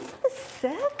know. Isn't this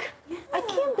sick? Yeah. I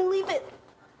can't believe it.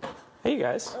 Hey, you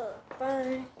guys.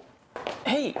 Bye.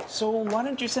 Hey, so why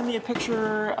don't you send me a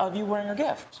picture of you wearing your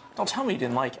gift? Don't tell me you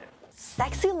didn't like it.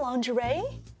 Sexy lingerie?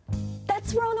 That's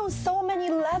That's wrong on so many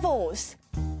levels.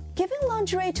 Giving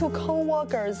lingerie to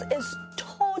co-workers is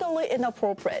totally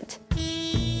inappropriate.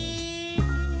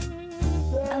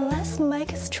 Unless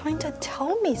Mike is trying to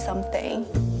tell me something.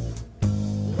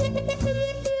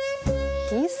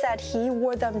 He said he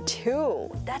wore them too.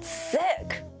 That's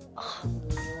sick.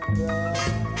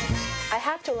 I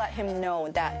have to let him know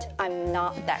that I'm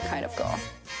not that kind of girl.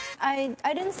 I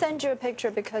didn't send you a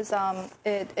picture because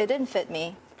it didn't fit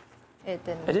me. It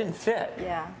didn't fit?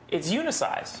 Yeah. It's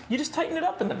unisize. You just tighten it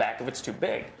up in the back if it's too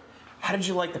big. How did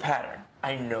you like the pattern?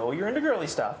 I know you're into girly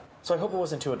stuff, so I hope it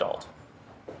wasn't too adult.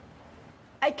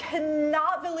 I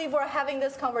cannot believe we're having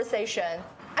this conversation.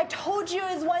 I told you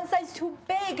it's one size too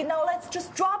big. Now let's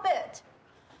just drop it.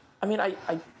 I mean, I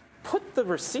put the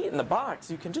receipt in the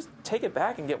box. You can just take it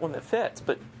back and get one that fits.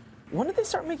 But when did they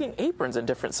start making aprons in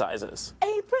different sizes?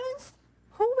 Aprons?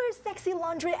 Who wears sexy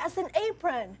laundry as an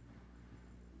apron?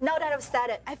 Now that I've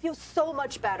said it, I feel so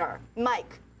much better.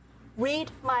 Mike, read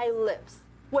my lips.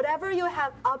 Whatever you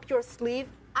have up your sleeve,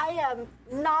 I am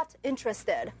not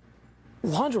interested.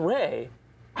 Lingerie?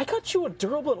 I got you a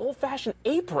durable and old-fashioned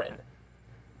apron.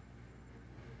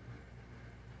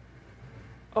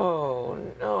 Oh,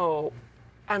 no.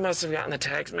 I must have gotten the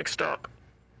tags mixed up.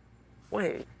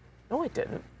 Wait, no I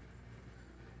didn't.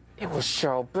 It was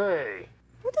Xiaobei.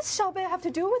 What does Xiaobei have to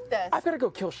do with this? I've got to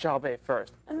go kill Xiaobei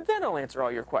first, and then I'll answer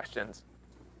all your questions.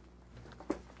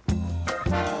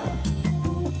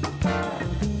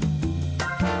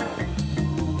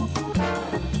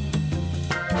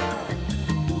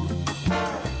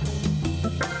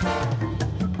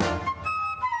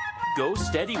 Go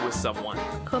steady with someone.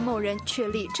 和某人确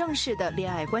立正式的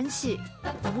恋爱关系。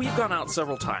 We've gone out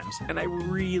several times, and I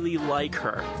really like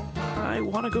her. I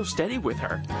want to go steady with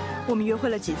her. 我们约会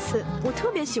了几次，我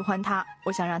特别喜欢她，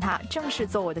我想让她正式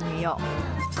做我的女友。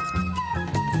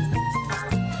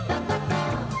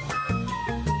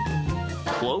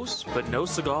 Close, but no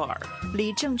cigar.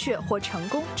 离正确或成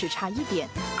功只差一点。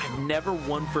 I've never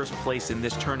won first place in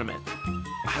this tournament.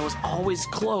 I was always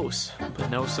close, but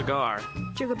no cigar.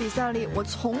 这个比赛里，我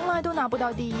从来都拿不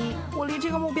到第一，我离这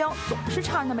个目标总是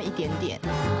差那么一点点。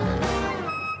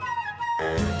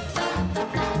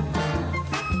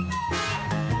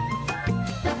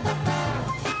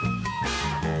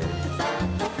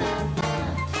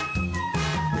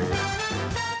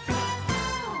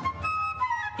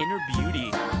 Inner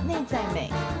beauty. 内在美。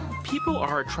 People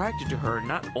are attracted to her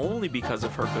not only because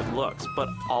of her good looks, but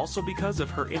also because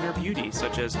of her inner beauty,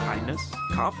 such as kindness,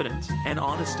 confidence, and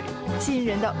honesty. 吸引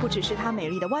人的不只是她美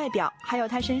丽的外表，还有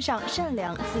她身上善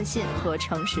良、自信和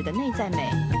诚实的内在美。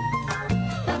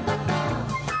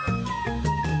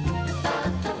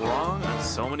 Wrong on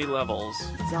so many levels.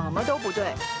 怎么都不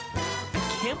对。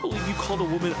 I can't believe you called a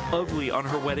woman ugly on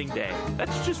her wedding day.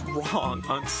 That's just wrong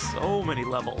on so many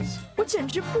levels. 我简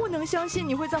直不能相信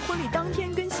你会在婚礼当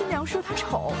天跟新娘说她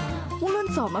丑，无论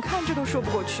怎么看这都说不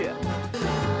过去。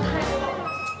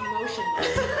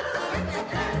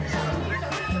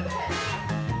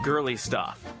Girly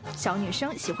stuff. 小女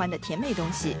生喜欢的甜美东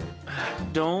西。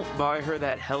 Don't buy her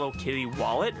that Hello Kitty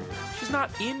wallet. She's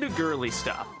not into girly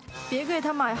stuff. 别给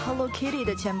她买 Hello Kitty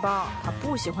的钱包，她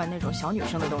不喜欢那种小女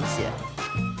生的东西。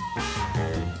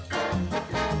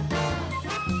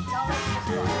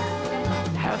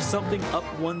 Have something up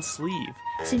one's sleeve.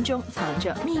 心中藏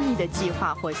着秘密的计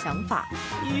划或想法。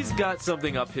 He's got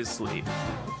something up his sleeve.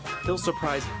 He'll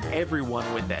surprise everyone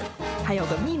with it. 他有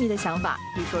个秘密的想法，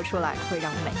一说出来会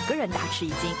让每个人大吃一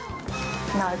惊。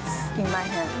 Nuts in my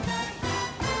hand.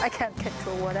 I can't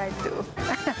control what I do.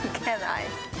 Can I?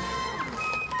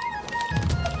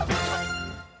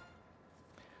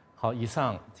 好，以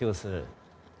上就是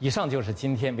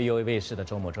今天 VOA 卫视的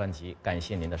周末专辑，感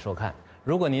谢您的收看。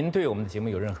如果您对我们的节目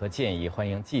有任何建议，欢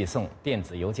迎寄送电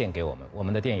子邮件给我们，我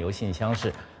们的电邮信箱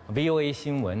是 voa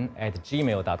新闻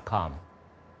@gmail.com。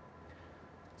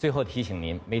最后提醒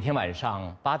您，每天晚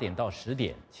上8点到10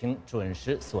点，请准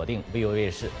时锁定 VOA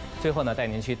卫视。最后呢，带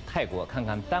您去泰国看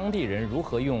看当地人如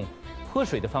何用泼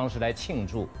水的方式来庆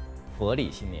祝佛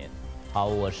历新年。好，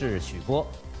我是许波。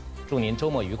祝您周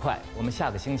末愉快，我们下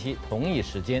个星期同一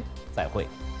时间再会。